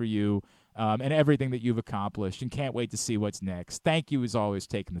thrilled for you and everything that you've accomplished, and can't wait to see what's next. Thank you, as always,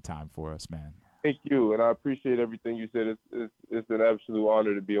 taking the time for us, man. Thank you, and I appreciate everything you said. It's an absolute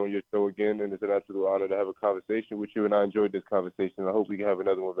honor to be on your show again, and it's an absolute honor to have a conversation with you, and I enjoyed this conversation. I hope we can have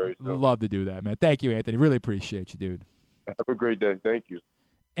another one very soon. Love to do that, man. Thank you, Anthony. Really appreciate you, dude. Have a great day. Thank you.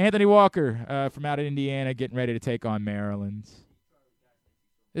 Anthony Walker from out of Indiana, getting ready to take on Maryland.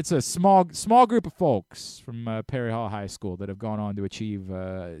 It's a small group of folks from Perry Hall High School that have gone on to achieve,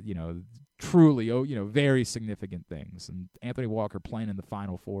 truly, very significant things. And Anthony Walker playing in the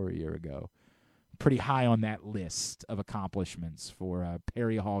Final Four a year ago. Pretty high on that list of accomplishments for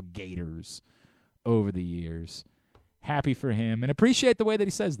Perry Hall Gators over the years. Happy for him, and appreciate the way that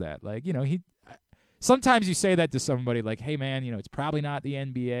he says that. Like, sometimes you say that to somebody like, hey, man, it's probably not the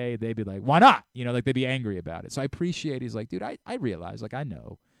NBA. They'd be like, why not? Like, they'd be angry about it. So I appreciate he's like, dude, I realize, like, I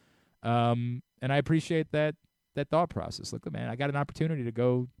know. And I appreciate that thought process. Look, man, I got an opportunity to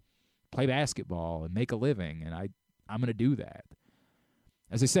go play basketball and make a living, and I'm going to do that.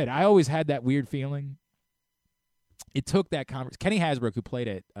 As I said, I always had that weird feeling. It took that conference. Kenny Hasbrook, who played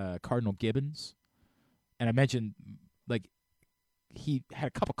at Cardinal Gibbons, and I mentioned, like, he had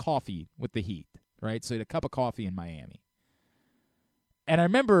a cup of coffee with the Heat, right? So he had a cup of coffee in Miami. And I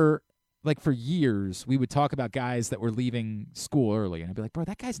remember, like, for years, we would talk about guys that were leaving school early. And I'd be like, bro,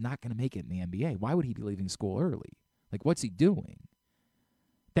 that guy's not going to make it in the NBA. Why would he be leaving school early? Like, what's he doing?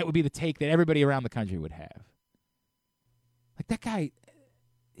 That would be the take that everybody around the country would have. Like, that guy,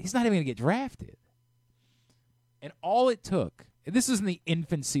 he's not even going to get drafted. And all it took, this is in the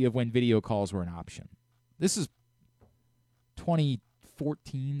infancy of when video calls were an option. This is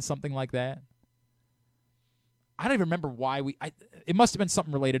 2014, something like that. I don't even remember why it must have been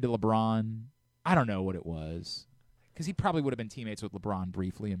something related to LeBron. I don't know what it was, because he probably would have been teammates with LeBron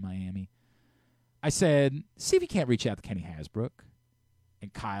briefly in Miami. I said, see if you can't reach out to Kenny Hasbrook.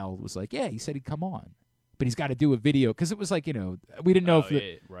 And Kyle was like, yeah, he said he'd come on. But he's got to do a video, because it was like, we didn't know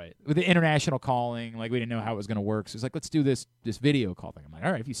with the international calling, like, we didn't know how it was going to work. So it's like, let's do this video call thing. I'm like,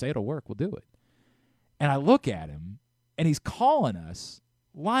 all right, if you say it'll work, we'll do it. And I look at him, and he's calling us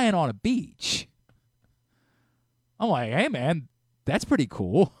lying on a beach. I'm like, hey, man, that's pretty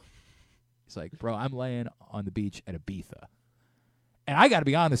cool. He's like, bro, I'm laying on the beach at Ibiza. And I got to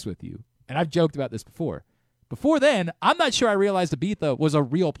be honest with you, and I've joked about this before. Before then, I'm not sure I realized Ibiza was a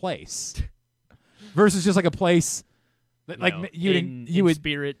real place versus just like a place that, like, you would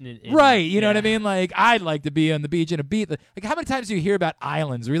spirit, right? You know what I mean? Like, I'd like to be on the beach in Ibiza. Like, how many times do you hear about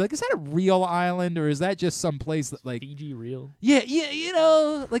islands where you're like, is that a real island, or is that just some place that, like, Fiji real? Yeah,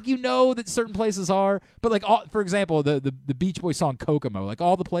 like, that certain places are, but like, for example, the Beach Boys song Kokomo, like,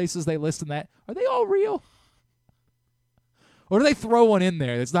 all the places they list in that, are they all real? Or do they throw one in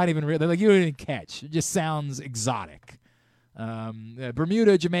there that's not even real? They're like, you don't even catch. It just sounds exotic.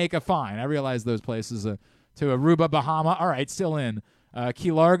 Bermuda, Jamaica, fine. I realize those places. To Aruba, Bahama, all right, still in.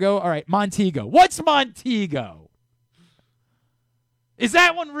 Key Largo, all right. Montego. What's Montego? Is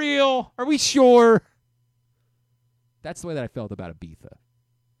that one real? Are we sure? That's the way that I felt about Ibiza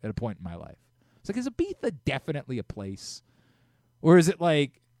at a point in my life. It's like, is Ibiza definitely a place? Or is it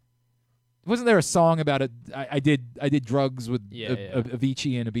like, wasn't there a song about it? I did drugs with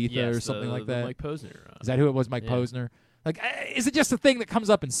Avicii and Ibiza or something like that? Mike Posner. Is that who it was, Mike Posner? Like, is it just a thing that comes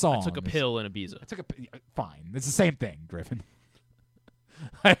up in songs? I took a pill in Ibiza. Fine. It's the same thing, Griffin.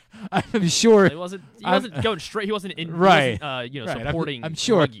 I'm sure. He wasn't going straight. He wasn't in. Right. He wasn't, supporting I'm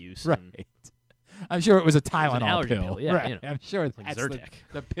sure, drug use. Right. I'm sure it was a Tylenol allergy pill. Yeah, right. I'm sure that's like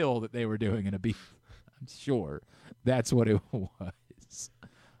the pill that they were doing in Ibiza. I'm sure that's what it was.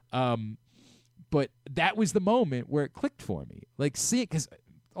 But that was the moment where it clicked for me. Like, see it, because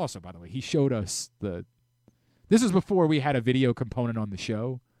also, by the way, he showed us this was before we had a video component on the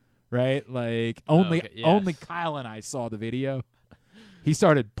show, right? Like, only Kyle and I saw the video. He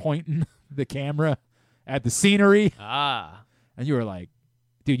started pointing the camera at the scenery. And you were like,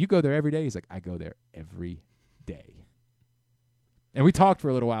 dude, you go there every day? He's like, I go there every day. And we talked for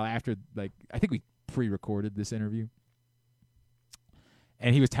a little while after, like, I think we pre-recorded this interview.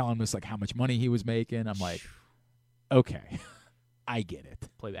 And he was telling us, like, how much money he was making. I'm like, okay, I get it.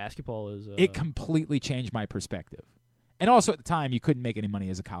 Play basketball is... It completely changed my perspective. And also at the time, you couldn't make any money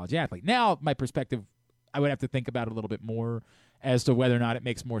as a college athlete. Now, my perspective, I would have to think about it a little bit more as to whether or not it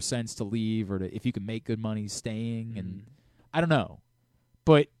makes more sense to leave or if you can make good money staying. And I don't know.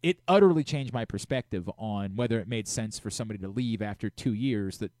 But it utterly changed my perspective on whether it made sense for somebody to leave after 2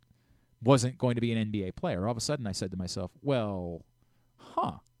 years that wasn't going to be an NBA player. All of a sudden, I said to myself, well,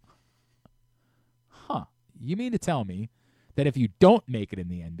 you mean to tell me that if you don't make it in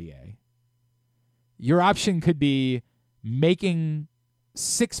the NBA, your option could be making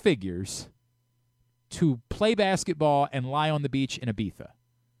 6 figures to play basketball and lie on the beach in Ibiza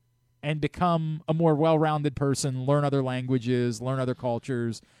and become a more well-rounded person, learn other languages, learn other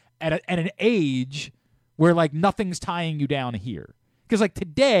cultures at an age where, like, nothing's tying you down here. Because, like,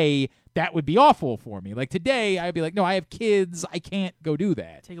 today, that would be awful for me. Like, today, I'd be like, no, I have kids. I can't go do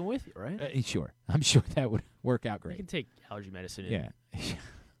that. Take them with you, right? Sure. I'm sure that would work out great. You can take allergy medicine in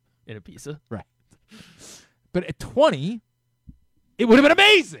Ibiza. Right. But at 20, it would have been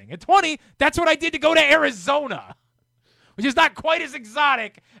amazing. At 20, that's what I did to go to Arizona, which is not quite as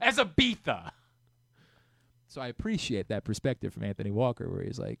exotic as Ibiza. So I appreciate that perspective from Anthony Walker where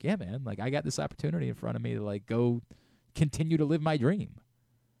he's like, yeah, man, like I got this opportunity in front of me to like go continue to live my dream.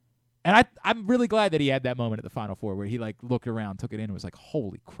 And I'm really glad that he had that moment at the Final Four where he like looked around, took it in, and was like,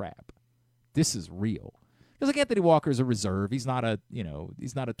 holy crap, this is real. Because like Anthony Walker is a reserve. He's not a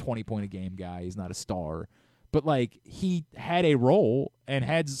 20-point-a-game guy. He's not a star. But like he had a role and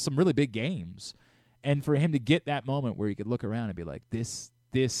had some really big games. And for him to get that moment where he could look around and be like, this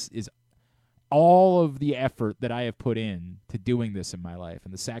is all of the effort that I have put in to doing this in my life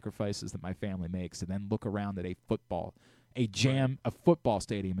and the sacrifices that my family makes, and then look around at a football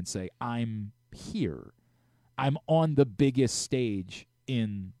stadium and say, I'm here. I'm on the biggest stage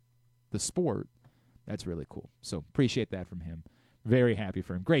in the sport. That's really cool. So appreciate that from him. Very happy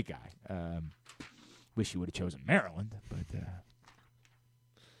for him. Great guy. Wish he would have chosen Maryland, but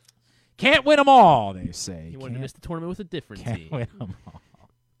can't win them all, they say. He wanted to miss the tournament with a different team. Can't win them all.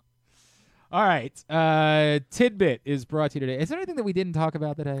 All right. Tidbit is brought to you today. Is there anything that we didn't talk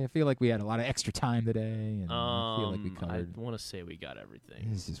about today? I feel like we had a lot of extra time today, and I feel like we covered. I want to say we got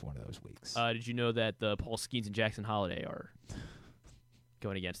everything. This is one of those weeks. Did you know that the Paul Skeens and Jackson Holiday are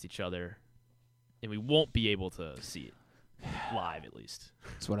going against each other, and we won't be able to see it live, at least?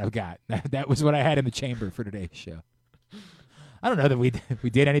 That's what I've got. That was what I had in the chamber for today's show. I don't know that we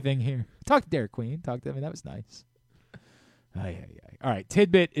did anything here. Talked to Derik Queen. Talked to him. That was nice. All right,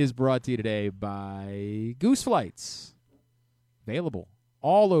 Tidbit is brought to you today by Goose Flights. Available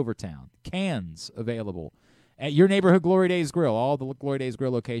all over town. Cans available at your neighborhood Glory Days Grill, all the Glory Days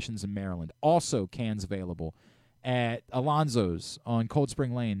Grill locations in Maryland. Also cans available at Alonzo's on Cold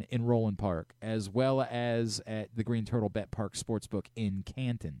Spring Lane in Roland Park, as well as at the Green Turtle Bet Park Sportsbook in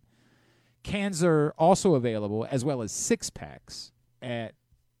Canton. Cans are also available, as well as 6-packs at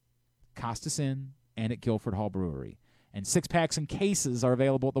Costas Inn and at Guilford Hall Brewery. And 6-packs and cases are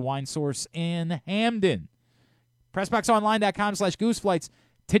available at the Wine Source in Hamden. PressBoxOnline.com/GooseFlights.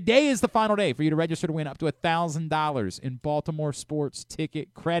 Today is the final day for you to register to win up to $1,000 in Baltimore sports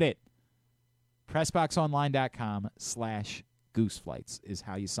ticket credit. PressBoxOnline.com/GooseFlights is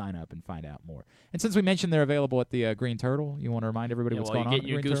how you sign up and find out more. And since we mentioned they're available at the Green Turtle, you want to remind everybody what's going on at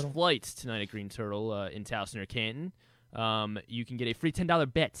the Green Turtle? While you're getting your Goose Flights tonight at Green Turtle in Towson or Canton, you can get a free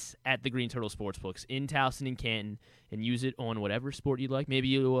 $10 bets at the Green Turtle Sportsbooks in Towson and Canton and use it on whatever sport you like. Maybe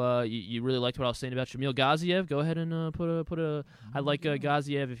you really liked what I was saying about Shamil Gaziev. Go ahead and put a I like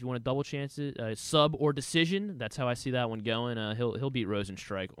Gaziev if you want to double chance it. Sub or decision. That's how I see that one going. He'll beat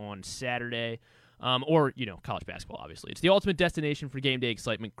Rosenstrike on Saturday. Or, college basketball, obviously. It's the ultimate destination for game day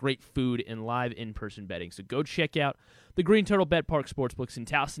excitement, great food, and live in-person betting. So go check out the Green Turtle Bet Park Sportsbooks in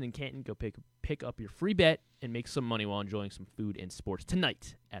Towson and Canton. Go pick up your free bet and make some money while enjoying some food and sports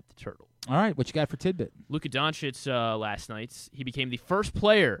tonight at the Turtle. All right, what you got for Tidbit? Luka Doncic last night, he became the first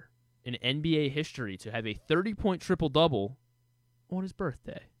player in NBA history to have a 30-point triple-double on his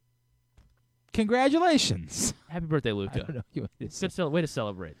birthday. Congratulations. Happy birthday, I Luca. don't know. Good way to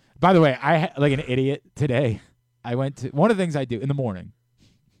celebrate. By the way, like an idiot today. I went to one of the things I do in the morning.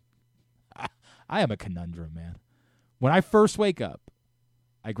 I am a conundrum, man. When I first wake up,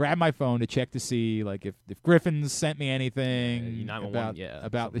 I grab my phone to check to see like if Griffin sent me anything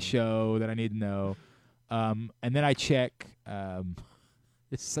about the show that I need to know. And then I check.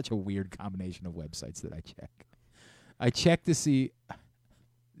 It's such a weird combination of websites that I check. I check to see.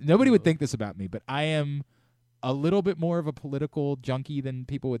 Nobody would think this about me, but I am a little bit more of a political junkie than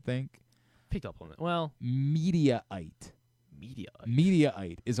people would think. Picked up on it. Well, Mediaite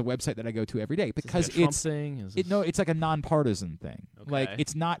is a website that I go to every day because is it like a Trump thing? It's like a nonpartisan thing. Okay. Like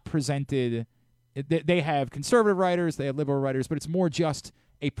it's not presented. They have conservative writers, they have liberal writers, but it's more just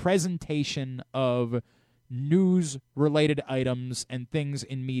a presentation of news-related items and things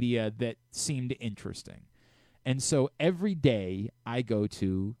in media that seemed interesting. And so every day I go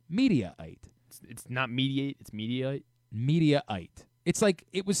to Mediaite. It's not Mediate, it's Mediaite. Mediaite. It's like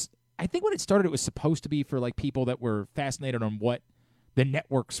it was. I think when it started, it was supposed to be for like people that were fascinated on what the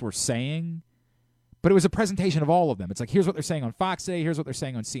networks were saying, but it was a presentation of all of them. It's like, here's what they're saying on Fox today, here's what they're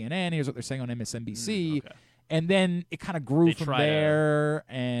saying on CNN, here's what they're saying on MSNBC, and then it kind of grew from there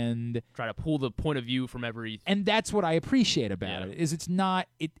and try to pull the point of view from every. And that's what I appreciate about it is it's not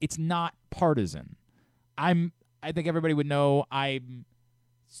partisan. I think everybody would know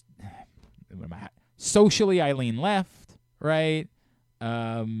socially I lean left, right?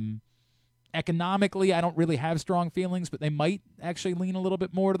 Economically, I don't really have strong feelings, but they might actually lean a little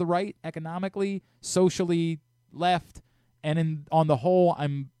bit more to the right economically, socially left, and on the whole,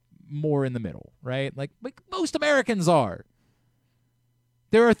 I'm more in the middle, right? Like most Americans are.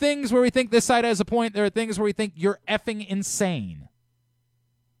 There are things where we think this side has a point. There are things where we think you're effing insane.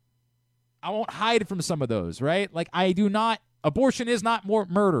 I won't hide from some of those, right? Like abortion is not more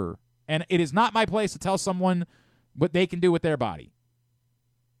murder, and it is not my place to tell someone what they can do with their body.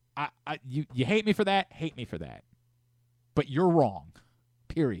 You hate me for that, hate me for that. But you're wrong,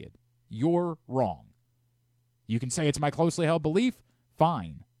 period. You're wrong. You can say it's my closely held belief,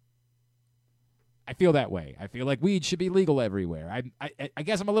 fine. I feel that way. I feel like weed should be legal everywhere. I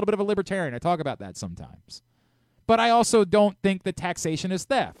guess I'm a little bit of a libertarian. I talk about that sometimes. But I also don't think that taxation is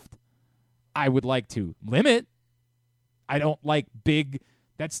theft. I would like to limit. I don't like big.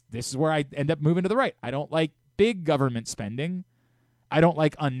 This is where I end up moving to the right. I don't like big government spending. I don't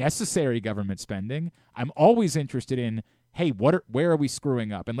like unnecessary government spending. I'm always interested in, hey, where are we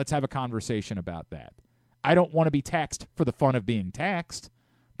screwing up? And let's have a conversation about that. I don't want to be taxed for the fun of being taxed,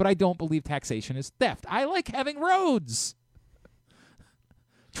 but I don't believe taxation is theft. I like having roads,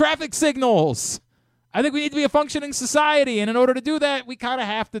 traffic signals. I think we need to be a functioning society, and in order to do that, we kind of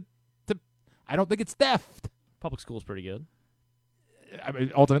have to. I don't think it's theft. Public school's pretty good. I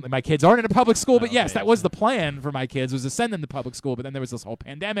mean, ultimately, my kids aren't in a public school, but yes, that was the plan for my kids, was to send them to public school. But then there was this whole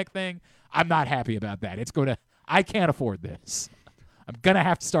pandemic thing. I'm not happy about that. I can't afford this. I'm gonna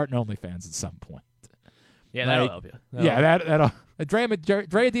have to start an OnlyFans at some point. Yeah, that'll help you. That'll.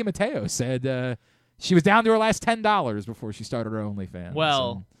 Drea Di Matteo said she was down to her last $10 before she started her OnlyFans.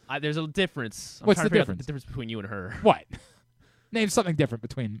 Well, there's a difference. What's the difference? The difference between you and her. What? Name something different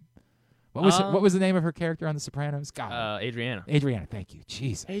between. What was the name of her character on The Sopranos? God. Adriana. Adriana, thank you.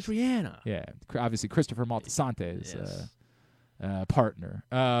 Jesus. Adriana. Yeah, obviously Christopher Moltisante's partner.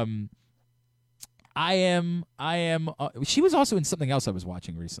 She was also in something else I was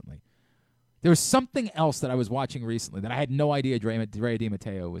watching recently. There was something else that I was watching recently that I had no idea Drea Di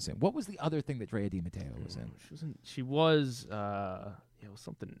Matteo was in. What was the other thing that Drea Di Matteo was in? She was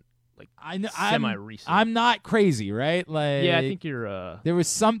something like semi-recent. I'm not crazy, right? Like, yeah, I think you're. There was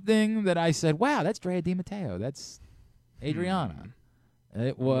something that I said, "Wow, that's Drea Di Matteo. That's Adriana."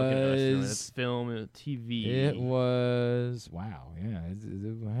 It was film, TV. It was wow. Yeah,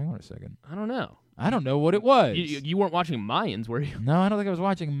 hang on a second. I don't know. I don't know what it was. You weren't watching Mayans, were you? No, I don't think I was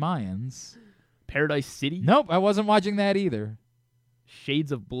watching Mayans. Paradise City? Nope, I wasn't watching that either.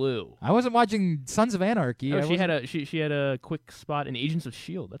 Shades of Blue. I wasn't watching Sons of Anarchy. Oh, she had a quick spot in Agents of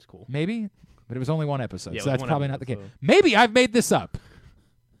S.H.I.E.L.D. That's cool. Maybe, but it was only one episode, yeah, so that's probably not the case. Maybe I've made this up.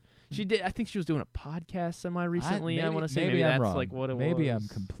 She did. I think she was doing a podcast semi-recently. I want to say maybe that's wrong. Like what it was. Maybe I'm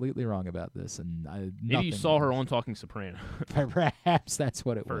completely wrong about this, and maybe you saw her on Talking Soprano. Perhaps that's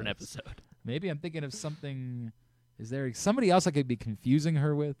what it was for an episode. Maybe I'm thinking of something. Is there somebody else I could be confusing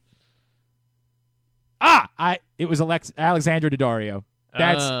her with? It was Alexandra Daddario.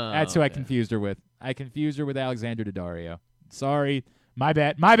 That's who I confused her with. I confused her with Alexandra Daddario. Sorry, my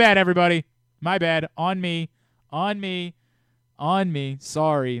bad. My bad, everybody. My bad. On me.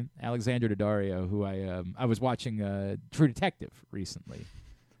 Sorry, Alexandra Daddario, who I was watching True Detective recently.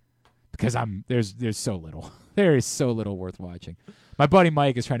 because there's so little. There is so little worth watching. My buddy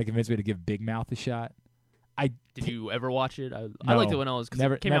Mike is trying to convince me to give Big Mouth a shot. Did you ever watch it? I No, liked it when I was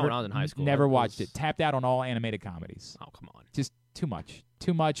never, it came out when I was in high school. Never watched it. Tapped out on all animated comedies. Oh, come on. Just too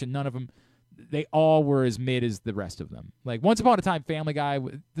much, and none of them. They all were as mid as the rest of them. Like Once Upon a Time, Family Guy,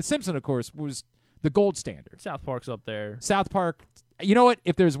 The Simpsons, of course, was the gold standard. South Park's up there. South Park. You know what?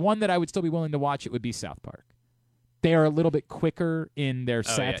 If there's one that I would still be willing to watch, it would be South Park. They are a little bit quicker in their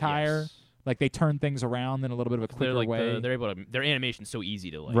satire. Yes. Like they turn things around in a little bit of a quicker way. They're able to. Their animation's so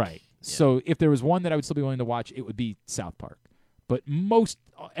easy to like. Right. Yeah. So if there was one that I would still be willing to watch, it would be South Park. But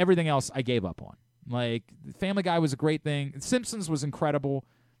everything else I gave up on. Like Family Guy was a great thing. Simpsons was incredible.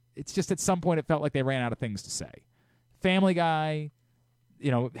 It's just at some point it felt like they ran out of things to say. Family Guy,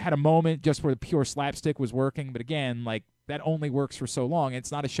 had a moment just where the pure slapstick was working, but again, like that only works for so long.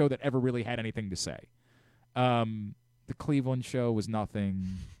 It's not a show that ever really had anything to say. The Cleveland Show was nothing.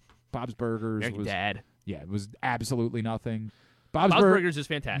 Bob's Burgers American Dad. Yeah, it was absolutely nothing. Bob's Burgers is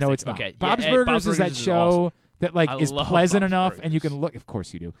fantastic. No, it's not. Okay. Bob's Burgers is that show awesome. that like is pleasant Bob's enough, Burgers. and you can look. Of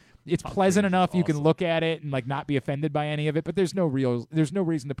course, you do. It's Bob's pleasant Burgers enough is you can awesome. look at it and like not be offended by any of it. But there's no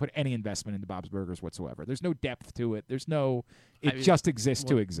reason to put any investment into Bob's Burgers whatsoever. There's no depth to it. It just exists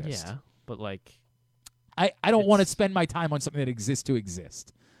to exist. Yeah, but like, I don't want to spend my time on something that exists to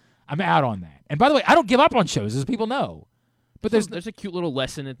exist. I'm out on that. And by the way, I don't give up on shows, as people know. But there's a cute little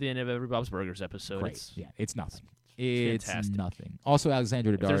lesson at the end of every Bob's Burgers episode. Great. It's nothing. It's fantastic. nothing. Also,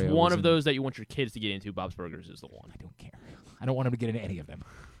 Alexandra Daddario. If there's one of those that you want your kids to get into, Bob's Burgers is the one. I don't care. I don't want them to get into any of them.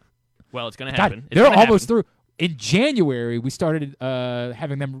 Well, it's going to happen. They're almost through. In January, we started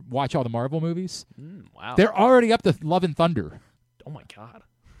having them watch all the Marvel movies. Wow. They're already up to Love and Thunder. Oh, my God.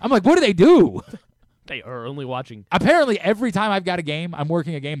 I'm like, what do they do? They are only watching. Apparently, every time I've got a game, I'm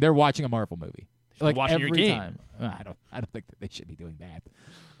working a game, they're watching a Marvel movie. Like watching every your game. time. I don't think that they should be doing that.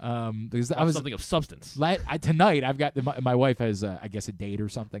 Because something of substance. Tonight, I've got my wife has I guess a date or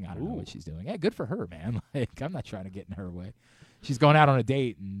something. I don't know what she's doing. Yeah, good for her, man. Like I'm not trying to get in her way. She's going out on a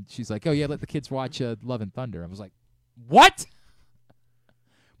date and she's like, "Oh yeah, let the kids watch Love and Thunder." I was like, "What?"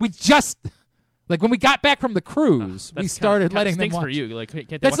 We just like when we got back from the cruise, we started letting them watch. For you. Like, can't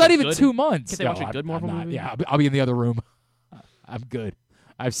they that's watch not even good? 2 months. Can't they watch a good Marvel movie? Yeah, I'll be in the other room. I'm good.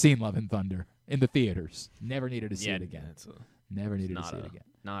 I've seen Love and Thunder in the theaters. Never needed to see it again. Never needed to see it again.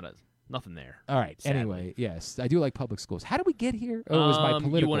 Nothing there. All right. Sadly. Anyway, yes, I do like public schools. How did we get here? Oh, it was my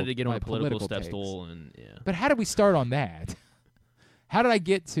political. You wanted to get on my a political step takes. stool, and yeah. But how did we start on that? How did I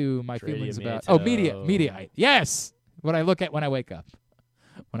get to my feelings about Mediaite? Yes, what I look at when I wake up.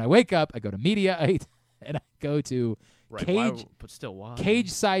 When I wake up, I go to Mediaite and I go to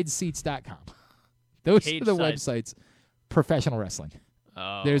CageSideSeats.com. Those are the websites. Professional wrestling.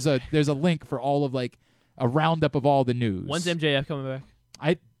 Oh. There's a link for all of like a roundup of all the news. When's MJF coming back?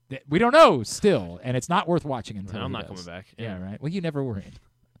 We don't know still, and it's not worth watching until I'm not coming back. Yeah, right. Well, you never were in.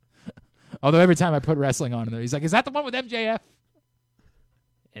 Although every time I put wrestling on in there, he's like, "Is that the one with MJF?"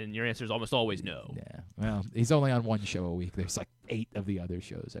 And your answer is almost always no. Yeah. Well, he's only on one show a week. There's like 8 of the other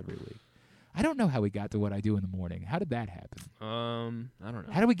shows every week. I don't know how we got to what I do in the morning. How did that happen? I don't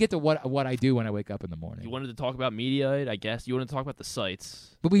know. How do we get to what I do when I wake up in the morning? You wanted to talk about Mediaite, I guess. You wanted to talk about the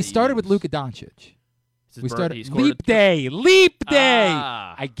sites. But we started with Luka Doncic. We started Leap Day.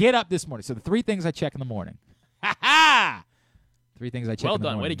 I get up this morning. So the 3 things I check in the morning. Ha ha! 3 things I check in the morning.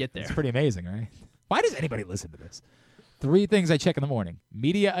 Well done. Way to get there. It's pretty amazing, right? Why does anybody listen to this? 3 things I check in the morning.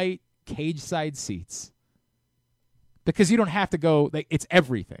 Mediaite, Cage Side Seats. Because you don't have to go. It's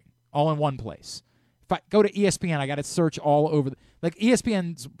everything. All in one place. If I go to ESPN, I got to search all over.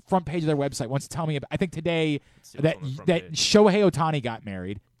 ESPN's front page of their website wants to tell me about. I think today that Shohei Ohtani got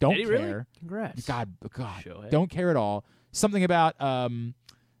married. Don't care. Really? Congrats. God, Shohei. Don't care at all. Something about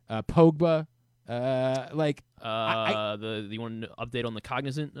Pogba. The one update on the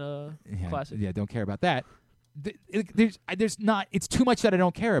Cognizant Classic. Yeah, don't care about that. There's not. It's too much that I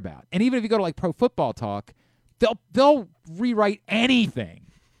don't care about. And even if you go to like Pro Football Talk, they'll rewrite anything.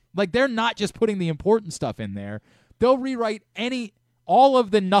 Like they're not just putting the important stuff in there. They'll rewrite all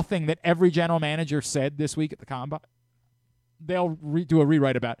of the nothing that every general manager said this week at the Combine. They'll do a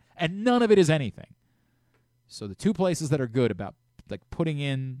rewrite about, and none of it is anything. So the 2 places that are good about like putting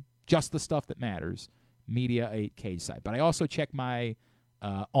in just the stuff that matters, Mediaite, Cage Side. But I also check my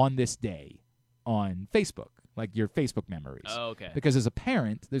on this day on Facebook, like your Facebook memories. Oh, okay. Because as a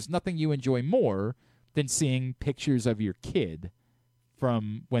parent, there's nothing you enjoy more than seeing pictures of your kid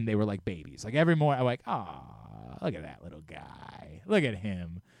from when they were like babies. Like every morning, I'm like, look at that little guy. Look at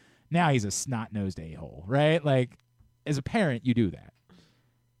him. Now he's a snot-nosed a-hole, right? Like, as a parent, you do that.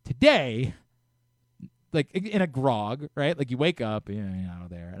 Today, like in a grog, right? Like you wake up,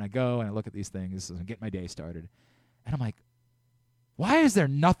 there, and I go and I look at these things and get my day started, and I'm like, why is there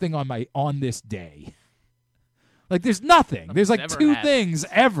nothing on this day? Like there's nothing. There's like 2 things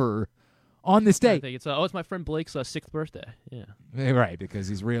ever on this day. I think it's my friend Blake's 6th birthday. Yeah, right, because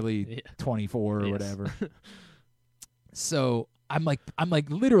he's really 24 or whatever. So I'm like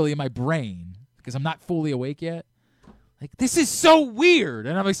literally in my brain, because I'm not fully awake yet. Like, this is so weird.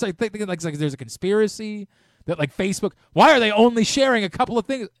 And I'm like thinking like there's a conspiracy that like Facebook, why are they only sharing a couple of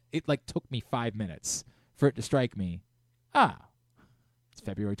things? It like took me 5 minutes for it to strike me. It's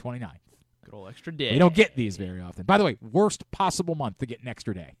February 29th. Good old extra day. We don't get these very often. By the way, worst possible month to get an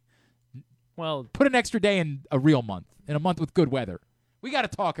extra day. Well, put an extra day in a real month, in a month with good weather. We got to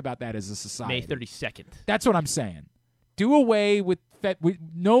talk about that as a society. May 32nd. That's what I'm saying. Do away with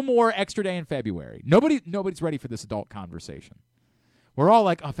no more extra day in February. Nobody's ready for this adult conversation. We're all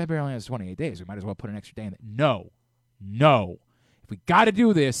like, February only has 28 days. We might as well put an extra day in it. No. If we got to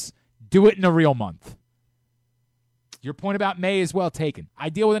do this, do it in a real month. Your point about May is well taken. I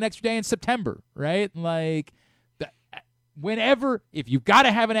deal with an extra day in September, right? Like, whenever, if you've got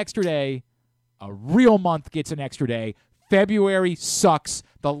to have an extra day, a real month gets an extra day. February sucks.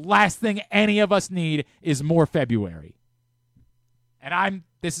 The last thing any of us need is more February. And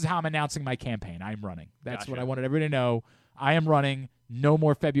this is how I'm announcing my campaign. I'm running. That's what I wanted everybody to know. I am running. No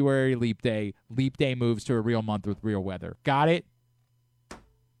more February leap day. Leap day moves to a real month with real weather. Got it?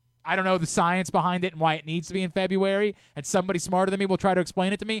 I don't know the science behind it and why it needs to be in February, and somebody smarter than me will try to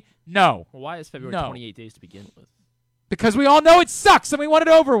explain it to me. No. Well, why is February 28 days to begin with? Because we all know it sucks and we want it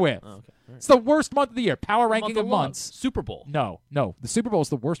over with. Oh, okay. Right. It's the worst month of the year. Power ranking of months. Super Bowl. No. The Super Bowl is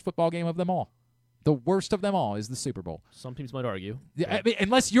the worst football game of them all. The worst of them all is the Super Bowl. Some teams might argue. Yeah, I mean,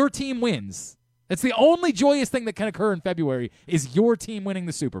 unless your team wins. That's the only joyous thing that can occur in February is your team winning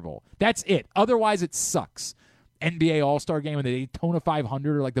the Super Bowl. That's it. Otherwise, it sucks. NBA All-Star Game and the Daytona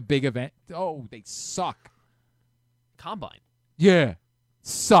 500 are like the big event. Oh, they suck. Combine. Yeah.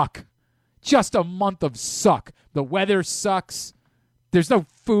 Suck. Just a month of suck. The weather sucks. There's no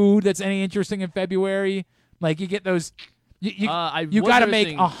food that's any interesting in February. Like, you get those... You got to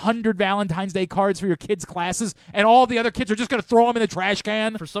make 100 Valentine's Day cards for your kids' classes, and all the other kids are just going to throw them in the trash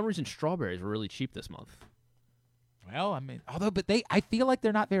can. For some reason, strawberries were really cheap this month. Well, I mean, I feel like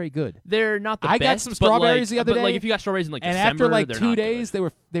they're not very good. They're not the best. I got some strawberries the other day. But like, if you got strawberries in like and December, after like they're 2 not days,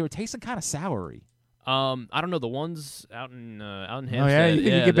 good. they were tasting kind of soury. I don't know, the ones out in Hampstead. Oh yeah, you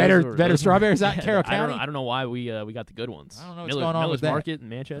can get better strawberries out in Carroll County. I don't know why we got the good ones. I don't know what's going on with that. Market in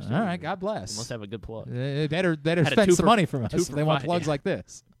Manchester. All right, God bless. They must have a good plug. Better spend some money from us if they want plugs like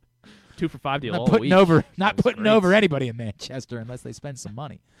this. 2 for $5 deal. Not putting over anybody in Manchester unless they spend some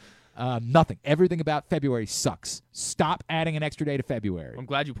money. Nothing. Everything about February sucks. Stop adding an extra day to February. I'm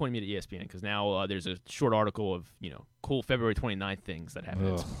glad you pointed me to ESPN because now there's a short article of cool February 29th things that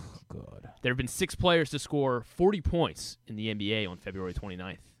happened. Oh, God. There have been 6 players to score 40 points in the NBA on February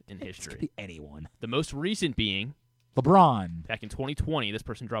 29th in history. It could be anyone. The most recent being LeBron. Back in 2020, this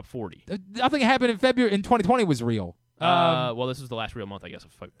person dropped 40. Nothing happened in February. In 2020 was real. Well, this was the last real month, I guess,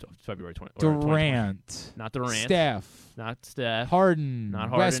 of February 20. Durant. Not Durant. Steph. Not Steph. Not Harden.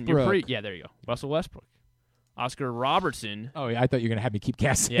 Westbrook. Yeah, there you go. Russell Westbrook. Oscar Robertson. Oh, yeah, I thought you were going to have me keep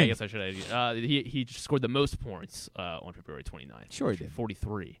guessing. Yeah, I guess I should have. He scored the most points on February 29th. Sure he did.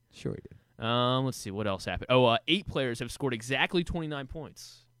 43. Sure he did. Let's see. What else happened? 8 players have scored exactly 29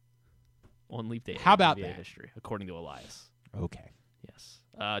 points on Leap Day. How about NBA that? History, according to Elias. Okay. Yes.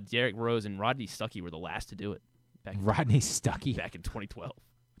 Derrick Rose and Rodney Stuckey were the last to do it. Rodney Stuckey? Back in 2012.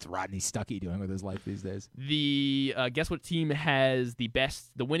 What's Rodney Stuckey doing with his life these days? The guess what team has the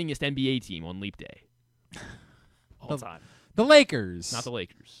winningest NBA team on Leap Day? All time. The Lakers. Not the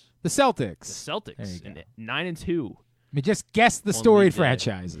Lakers. The Celtics. The Celtics. 9-2. I mean, just guess the storied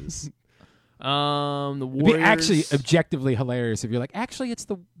franchises. The Warriors. It'd be actually objectively hilarious if you're like, actually, it's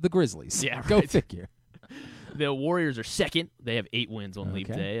the Grizzlies. Yeah, right. Go figure. The Warriors are second. They have 8 wins on Leap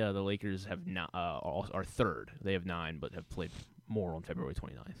Day. The Lakers have are third. They have 9, but have played more on February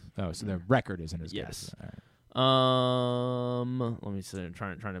 29th. Oh, so their record isn't as good. Yes. All right. Let me see. I'm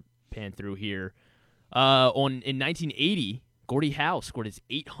trying to pan through here. In 1980, Gordie Howe scored his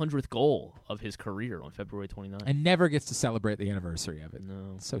 800th goal of his career on February 29th. And never gets to celebrate the anniversary of it.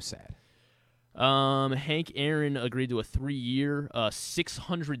 No. So sad. Hank Aaron agreed to a 3-year,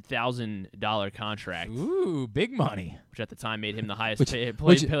 $600,000 contract. Ooh, big money. Which at the time made him the highest paid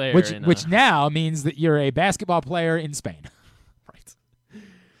player. Which now means that you're a basketball player in Spain. Right.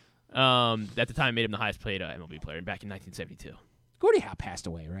 At the time made him the highest paid MLB player back in 1972. Gordie Howe passed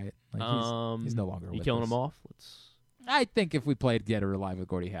away, right? Like he's no longer with us. You killing him off? I think if we played Dead or Alive with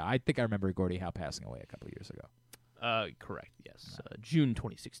Gordie Howe, I think I remember Gordie Howe passing away a couple of years ago. Correct. Yes, June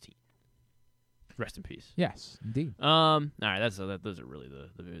 2016. Rest in peace. Yes, indeed. All right, those are really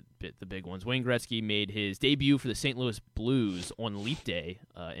the big ones. Wayne Gretzky made his debut for the St. Louis Blues on Leap Day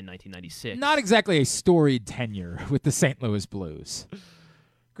in 1996. Not exactly a storied tenure with the St. Louis Blues.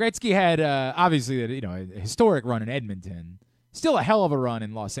 Gretzky had obviously a historic run in Edmonton, still a hell of a run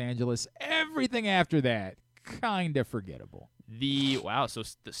in Los Angeles. Everything after that, kind of forgettable. So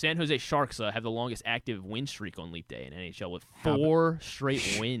the San Jose Sharks have the longest active win streak on Leap Day in NHL with 4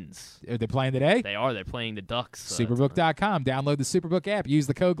 straight wins. Are they playing today? They are. They're playing the Ducks. Superbook.com. Download the Superbook app. Use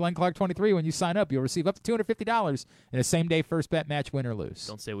the code GlennClark23 when you sign up. You'll receive up to $250 in a same-day first bet match, win or lose.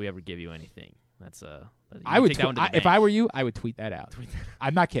 Don't say we ever give you anything. That's I would if I were you, I would tweet that out.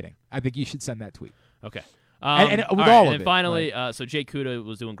 I'm not kidding. I think you should send that tweet. Okay. And with all of it. And finally, so Jay Kuda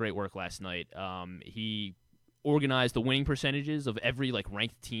was doing great work last night. He organized the winning percentages of every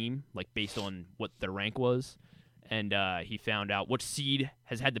ranked team, based on what their rank was, and he found out which seed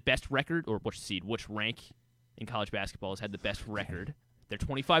has had the best record, or which rank in college basketball has had the best record. They're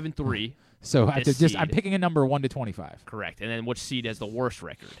 25-3. So I'm picking a number 1 to 25. Correct, and then which seed has the worst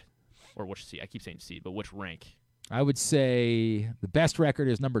record, or which seed? I keep saying seed, but which rank? I would say the best record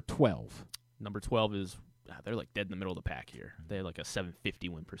is number 12. Number 12 is. They're dead in the middle of the pack here. They have a 750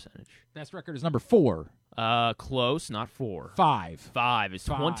 win percentage. Best record is number 4. Close, not 4. 5. 5 is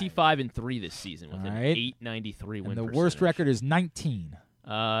 25-3 this season with an 893 win percentage. And the percentage. worst record is 19.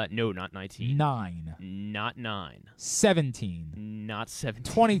 No, not 19. 9. Not 9. 17. Not 17.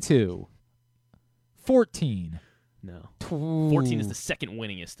 22. 14. No. 14 is the second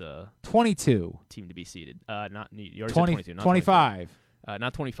winningest 22. Team to be seeded. Not you already 20, said 22. Not 25.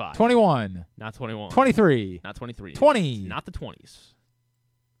 Not 25. 21. Not 21. 23. Not 23. 20. Not the 20s.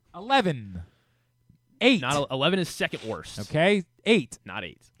 11. 8. Not 11 is second worst. Okay. 8. Not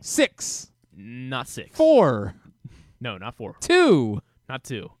 8. 6. Not 6. 4. No, not 4. 2. Not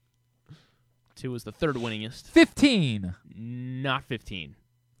 2. 2 is the third winningest. 15. Not 15.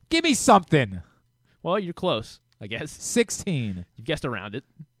 Give me something. Well, you're close, I guess. 16. You've guessed around it.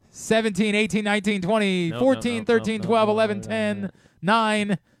 17, 18, 19, 20, 14, 13, 12, 11, 10,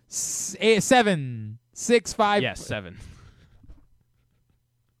 9, 7, 6, 5. Yes, 7.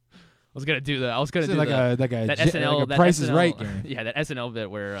 I was gonna do that. I was gonna do that SNL that Price SNL, is Right game. Yeah, that SNL bit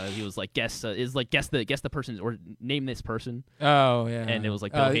where he was guess the person or name this person. Oh yeah. And it was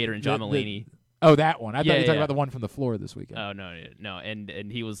Bill Hader and John Mulaney. That one. I thought you were talking about the one from the floor this weekend. Oh no. And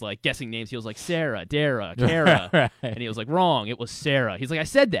he was guessing names. He was Sarah, Dara, Kara, right. And he was wrong. It was Sarah. He's I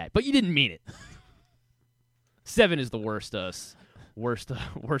said that, but you didn't mean it. 7 is the worst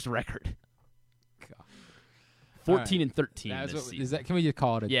record. 14 and 13. Can we just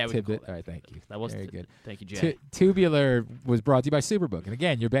call it a tidbit? All right, thank you. That was very good. Thank you, Jay. Tubular was brought to you by Superbook, and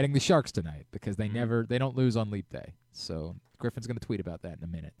again, you're betting the Sharks tonight because they don't lose on Leap Day. So Griffin's going to tweet about that in a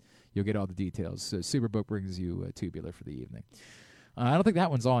minute. You'll get all the details. So Superbook brings you Tubular for the evening. I don't think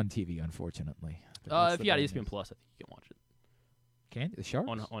that one's on TV, unfortunately. If you got ESPN Plus, I think you can watch it. Can the Sharks?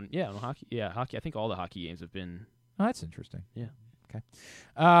 On hockey? Yeah, hockey. I think all the hockey games have been. Oh, that's interesting. Yeah. Okay.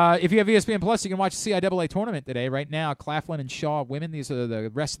 If you have ESPN Plus, you can watch the CIAA tournament today. Right now, Claflin and Shaw women. These are the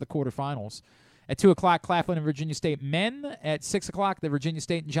rest of the quarterfinals. At 2 o'clock, Claflin and Virginia State men. At 6 o'clock, the Virginia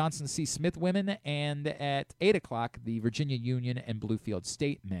State and Johnson C. Smith women. And at 8 o'clock, the Virginia Union and Bluefield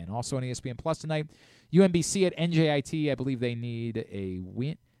State men. Also on ESPN Plus tonight, UMBC at NJIT. I believe they need a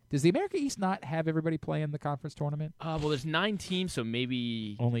win. Does the America East not have everybody play in the conference tournament? Well, there's 9 teams, so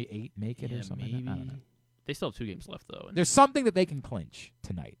maybe only 8 make it or something. Maybe. I don't know. They still have 2 games left, though. There's something that they can clinch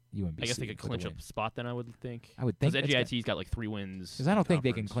tonight, UMBC. I guess they could clinch a spot, then, I would think. I would think. Because NJIT's got 3 wins. Because I don't think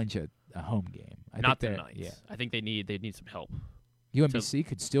they can clinch a home game. Not tonight. Yeah. I think they need some help. UMBC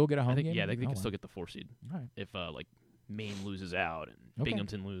could still get a home game? Yeah, they can still get the 4 seed. Right. If, Maine loses out and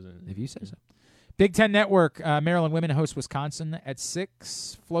Binghamton loses. If you say so. Big Ten Network, Maryland women host Wisconsin at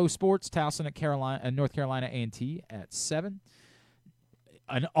 6. Flow Sports, Towson at North Carolina A&T at 7.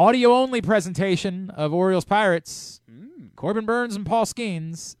 An audio-only presentation of Orioles Pirates. Corbin Burns and Paul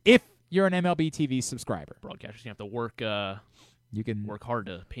Skeens, if you're an MLB TV subscriber. Broadcasters have to work. You can work hard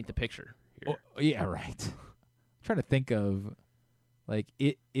to paint the picture. Yeah, right. I'm trying to think of,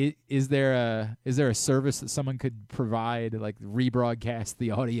 is there a service that someone could provide, rebroadcast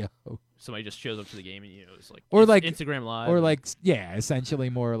the audio? Somebody just shows up to the game and it's Instagram Live, or essentially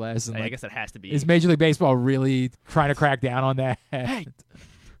more or less. And I guess that has to be. Is Major League Baseball really trying to crack down on that? Hey,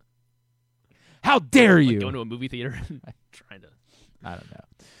 how dare you? Going to a movie theater and trying to. I don't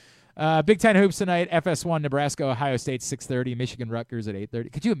know. Big Ten hoops tonight. FS1, Nebraska, Ohio State 6:30. Michigan, Rutgers at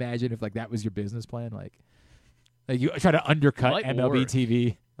 8:30. Could you imagine if that was your business plan? Like you try to undercut Might MLB work.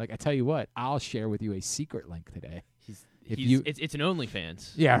 TV. Like I tell you what, I'll share with you a secret link today. It's an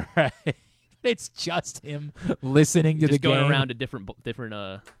OnlyFans. Yeah, right. It's just him listening to the game. Just going around to different.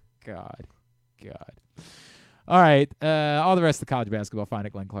 God. All right. All the rest of the college basketball, find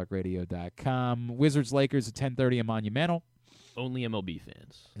at GlennClarkRadio.com. Wizards Lakers at 10:30 in Monumental. Only MLB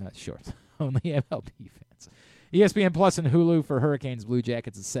fans. Sure. Only MLB fans. ESPN Plus and Hulu for Hurricanes Blue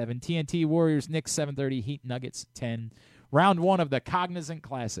Jackets at 7. TNT Warriors Knicks 7:30. Heat Nuggets 10. Round 1 of the Cognizant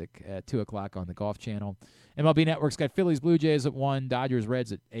Classic at 2 o'clock on the Golf Channel. MLB Network's got Phillies Blue Jays at 1, Dodgers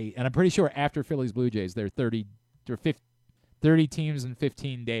Reds at 8. And I'm pretty sure after Phillies Blue Jays, they're 30 teams in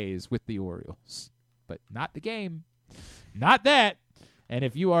 15 days with the Orioles. But not the game. Not that. And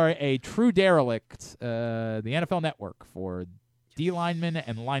if you are a true derelict, the NFL Network for D lineman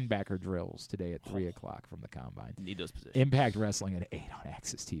and linebacker drills today at 3 o'clock from the Combine. Need those positions. Impact Wrestling at 8 on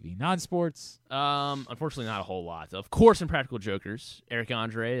Access TV. Non-sports? Unfortunately, not a whole lot. Of course, Impractical Jokers. Eric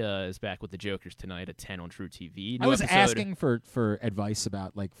Andre is back with the Jokers tonight at 10 on True TV. I was asking for advice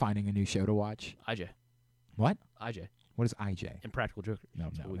about like finding a new show to watch. IJ. What? IJ. What is IJ? Impractical Jokers.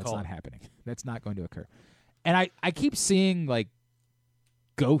 No, what that's not happening. That's not going to occur. And I keep seeing like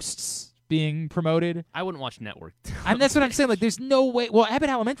ghosts being promoted. I wouldn't watch Network. And that's what I'm saying. Like, there's no way. Well, Abbott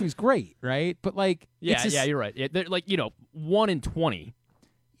Elementary is great, right? But like, yeah, you're right. They're like 1 in 20.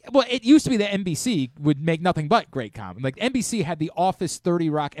 Well, it used to be that NBC would make nothing but great comedy. Like NBC had The Office, 30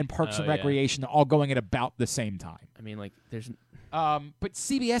 Rock, and Parks and Recreation all going at about the same time. I mean, like, there's. But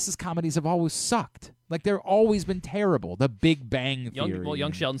CBS's comedies have always sucked. Like they've always been terrible. The Big Bang Theory.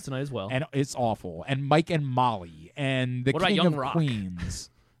 Young Sheldon's tonight as well. And it's awful. And Mike and Molly and the What about King Young of Rock? Queens.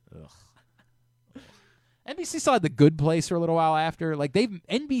 Ugh. NBC saw The Good Place for a little while after. Like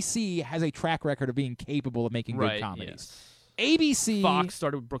NBC has a track record of being capable of making good comedies. Yes. ABC Fox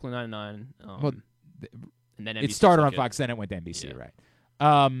started with Brooklyn Nine-Nine. And then NBC it started on took Fox, then it went to NBC, right?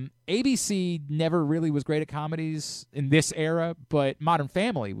 ABC never really was great at comedies in this era, but Modern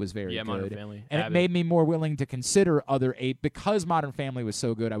Family was very good. Modern Family. And it made me more willing to consider because Modern Family was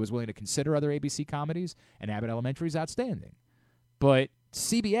so good, I was willing to consider other ABC comedies, and Abbott Elementary is outstanding. But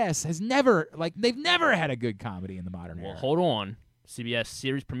CBS has they've never had a good comedy in the modern era. Well, hold on. CBS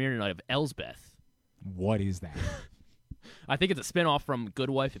series premiere tonight of Elsbeth. What is that? I think it's a spinoff from Good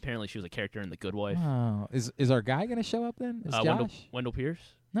Wife. Apparently, she was a character in The Good Wife. Oh, is our guy going to show up then? Is Josh? Wendell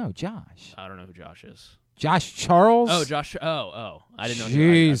Pierce? No, Josh. I don't know who Josh is. Josh Charles? Oh, Josh. Oh. I didn't know.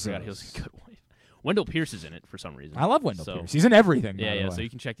 Jesus. I forgot he was a Good Wife. Wendell Pierce is in it for some reason. I love Wendell Pierce. He's in everything. Yeah. So you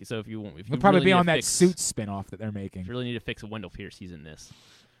can check. So if you want, he'll probably be on that Suits spinoff that they're making. If you really need to fix a Wendell Pierce, he's in this.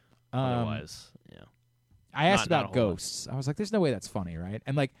 Otherwise, I asked about ghosts. I was like, "There's no way that's funny, right?"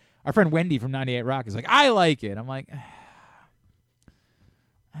 And like our friend Wendy from 98 Rock is like, "I like it." I'm like,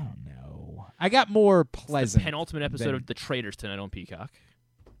 I don't know. I got more pleasant. It's the penultimate episode of The Traitors tonight on Peacock.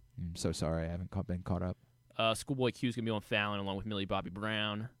 I'm so sorry, I haven't been caught up. Schoolboy Q's gonna be on Fallon along with Millie Bobby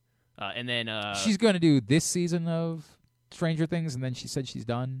Brown, and then she's going to do this season of Stranger Things, and then she said she's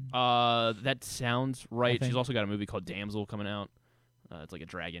done. That sounds right. She's also got a movie called Damsel coming out. It's like a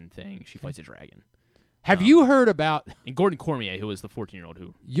dragon thing. She fights a dragon. Have you heard about and Gordon Cormier, who is the 14-year-old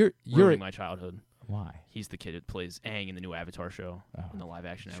who ruined my childhood? Why? He's the kid that plays Aang in the new Avatar show, in the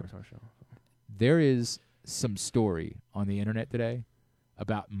live-action Avatar show. There is some story on the internet today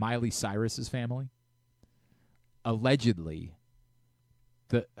about Miley Cyrus's family. Allegedly,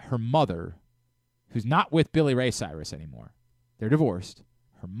 her mother, who's not with Billy Ray Cyrus anymore, they're divorced.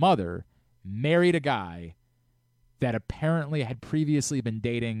 Her mother married a guy that apparently had previously been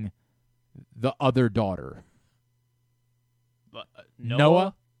dating the other daughter.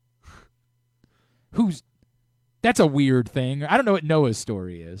 Noah? That's a weird thing. I don't know what Noah's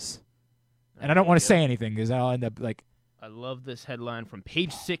story is. And I don't want to say anything because I'll end up like... I love this headline from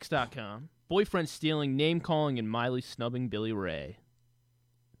page6.com. Boyfriend stealing, name-calling, and Miley snubbing Billy Ray.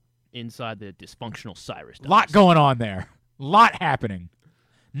 Inside the dysfunctional Cyrus. Lot going on there. Lot happening.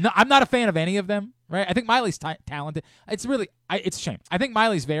 No, I'm not a fan of any of them, right? I think Miley's talented. It's really... it's a shame. I think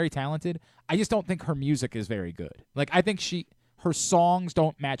Miley's very talented. I just don't think her music is very good. Like, I think her songs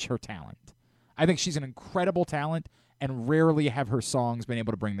don't match her talent. I think she's an incredible talent, and rarely have her songs been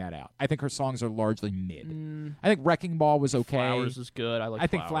able to bring that out. I think her songs are largely mid. I think Wrecking Ball was okay. Flowers is good. I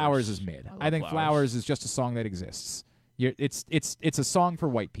think Flowers is mid. I think Flowers is just a song that exists. It's a song for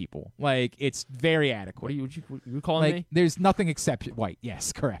white people. Like, it's very adequate. What you calling me? There's nothing exceptional. White,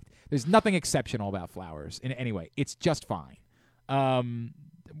 yes, correct. There's nothing exceptional about Flowers in any way. It's just fine.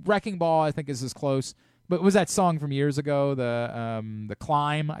 Wrecking Ball, I think, is as close. But was that song from years ago, the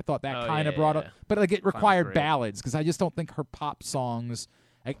Climb? I thought that kind of brought up. But like it required ballads because I just don't think her pop songs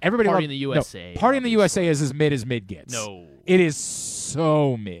Like, everybody Party loved, in the USA. No, Party in the USA is as mid as mid gets. No. It is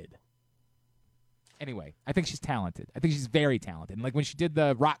so mid. Anyway, I think she's talented. I think she's very talented. And like when she did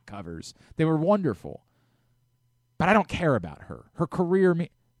the rock covers, they were wonderful. But I don't care about her. Her career,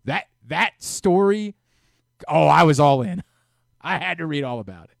 that story, I was all in. I had to read all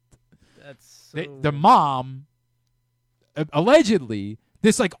about it. That's the mom, allegedly,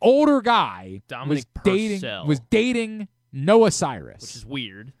 this like older guy Dominic was dating Noah Cyrus, which is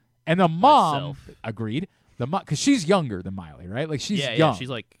weird. And the mom agreed. The mom, because she's younger than Miley, right? Like she's young. Yeah, she's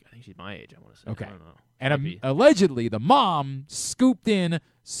like, I think she's my age. I want to say. Okay. I don't know. And allegedly, the mom scooped in,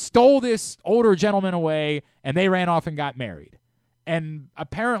 stole this older gentleman away, and they ran off and got married. And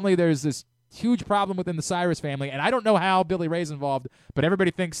apparently, there's this huge problem within the Cyrus family, and I don't know how Billy Ray's involved, but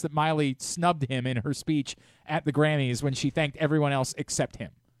everybody thinks that Miley snubbed him in her speech at the Grammys when she thanked everyone else except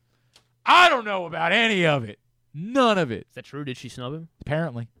him. I don't know about any of it. None of it. Is that true? Did she snub him?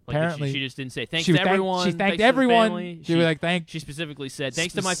 Apparently. She just didn't say thanks to everyone. She thanked everyone. She was like, thank. She specifically said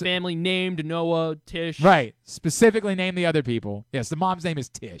thanks to my family, named Noah, Tish. Right. Specifically named the other people. Yes, the mom's name is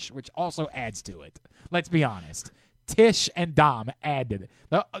Tish, which also adds to it. Let's be honest. Tish and Dom add to it.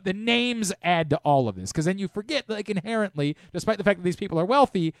 The names add to all of this, because then you forget that, like, inherently, despite the fact that these people are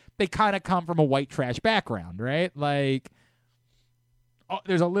wealthy, they kind of come from a white trash background, right? Like,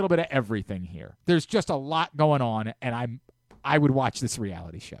 there's a little bit of everything here. There's just a lot going on, and I would watch this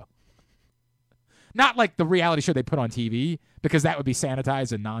reality show. Not like the reality show they put on TV, because that would be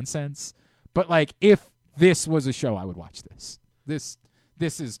sanitized and nonsense. But like, if this was a show, I would watch this. This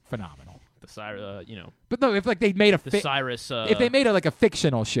is phenomenal. The Cyrus, But no, if like they made the Cyrus, if they made a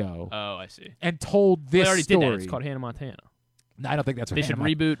fictional show. Oh, I see. And told this they already story. did that. It's called Hannah Montana. No, I don't think that's what they should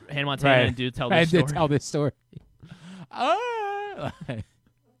reboot Hannah Montana and tell this story.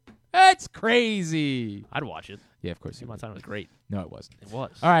 That's crazy. I'd watch it. Yeah, of course. Hannah Montana was great. No, it wasn't. It was.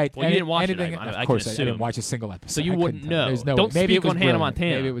 All right. Well, you didn't watch it. Of course, I didn't watch a single episode. So you wouldn't know. There's no Don't way. Maybe speak it was on Hannah brilliant.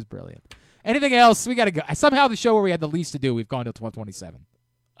 Montana. Maybe it was brilliant. Anything else? We got to go. Somehow the show where we had the least to do, we've gone to 12:27.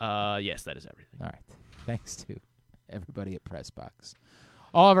 Yes, that is everything. All right. Thanks to everybody at Pressbox.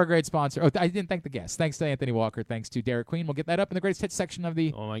 All of our great sponsors. Oh, I didn't thank the guests. Thanks to Anthony Walker. Thanks to Derik Queen. We'll get that up in the greatest hits section of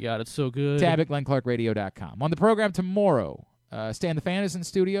the Oh, my God. It's so good. tab at GlennClarkRadio.com. On the program tomorrow, Stan the Fan is in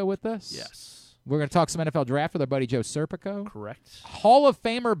studio with us. Yes. We're going to talk some NFL draft with our buddy Joe Serpico. Correct. Hall of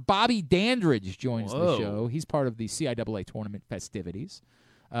Famer Bobby Dandridge joins Whoa. the show. He's part of the CIAA tournament festivities.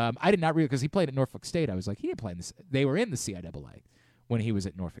 I did not realize, because he played at Norfolk State. I was like, he didn't play in this. They were in the CIAA when he was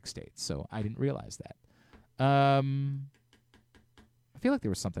at Norfolk State, so I didn't realize that. I feel like there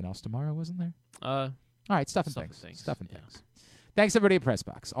was something else tomorrow, wasn't there? All right, stuff and things. Stuff and things. Thanks, everybody at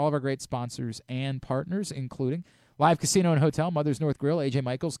Pressbox. All of our great sponsors and partners, including Live Casino and Hotel, Mother's North Grill, A.J.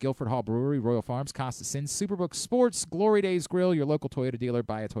 Michaels, Guilford Hall Brewery, Royal Farms, Costa Sin, Superbook Sports, Glory Days Grill, your local Toyota dealer,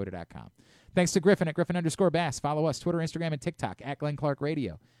 buyatoyota.com. Thanks to Griffin at Griffin_Bass. Follow us, Twitter, Instagram, and TikTok, at Glenn Clark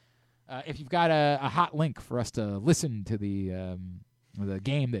Radio. If you've got a hot link for us to listen to the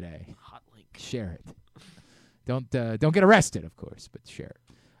game today, hot link, share it. Don't get arrested, of course, but share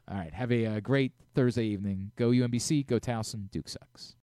it. All right, have a great Thursday evening. Go UMBC, go Towson, Duke sucks.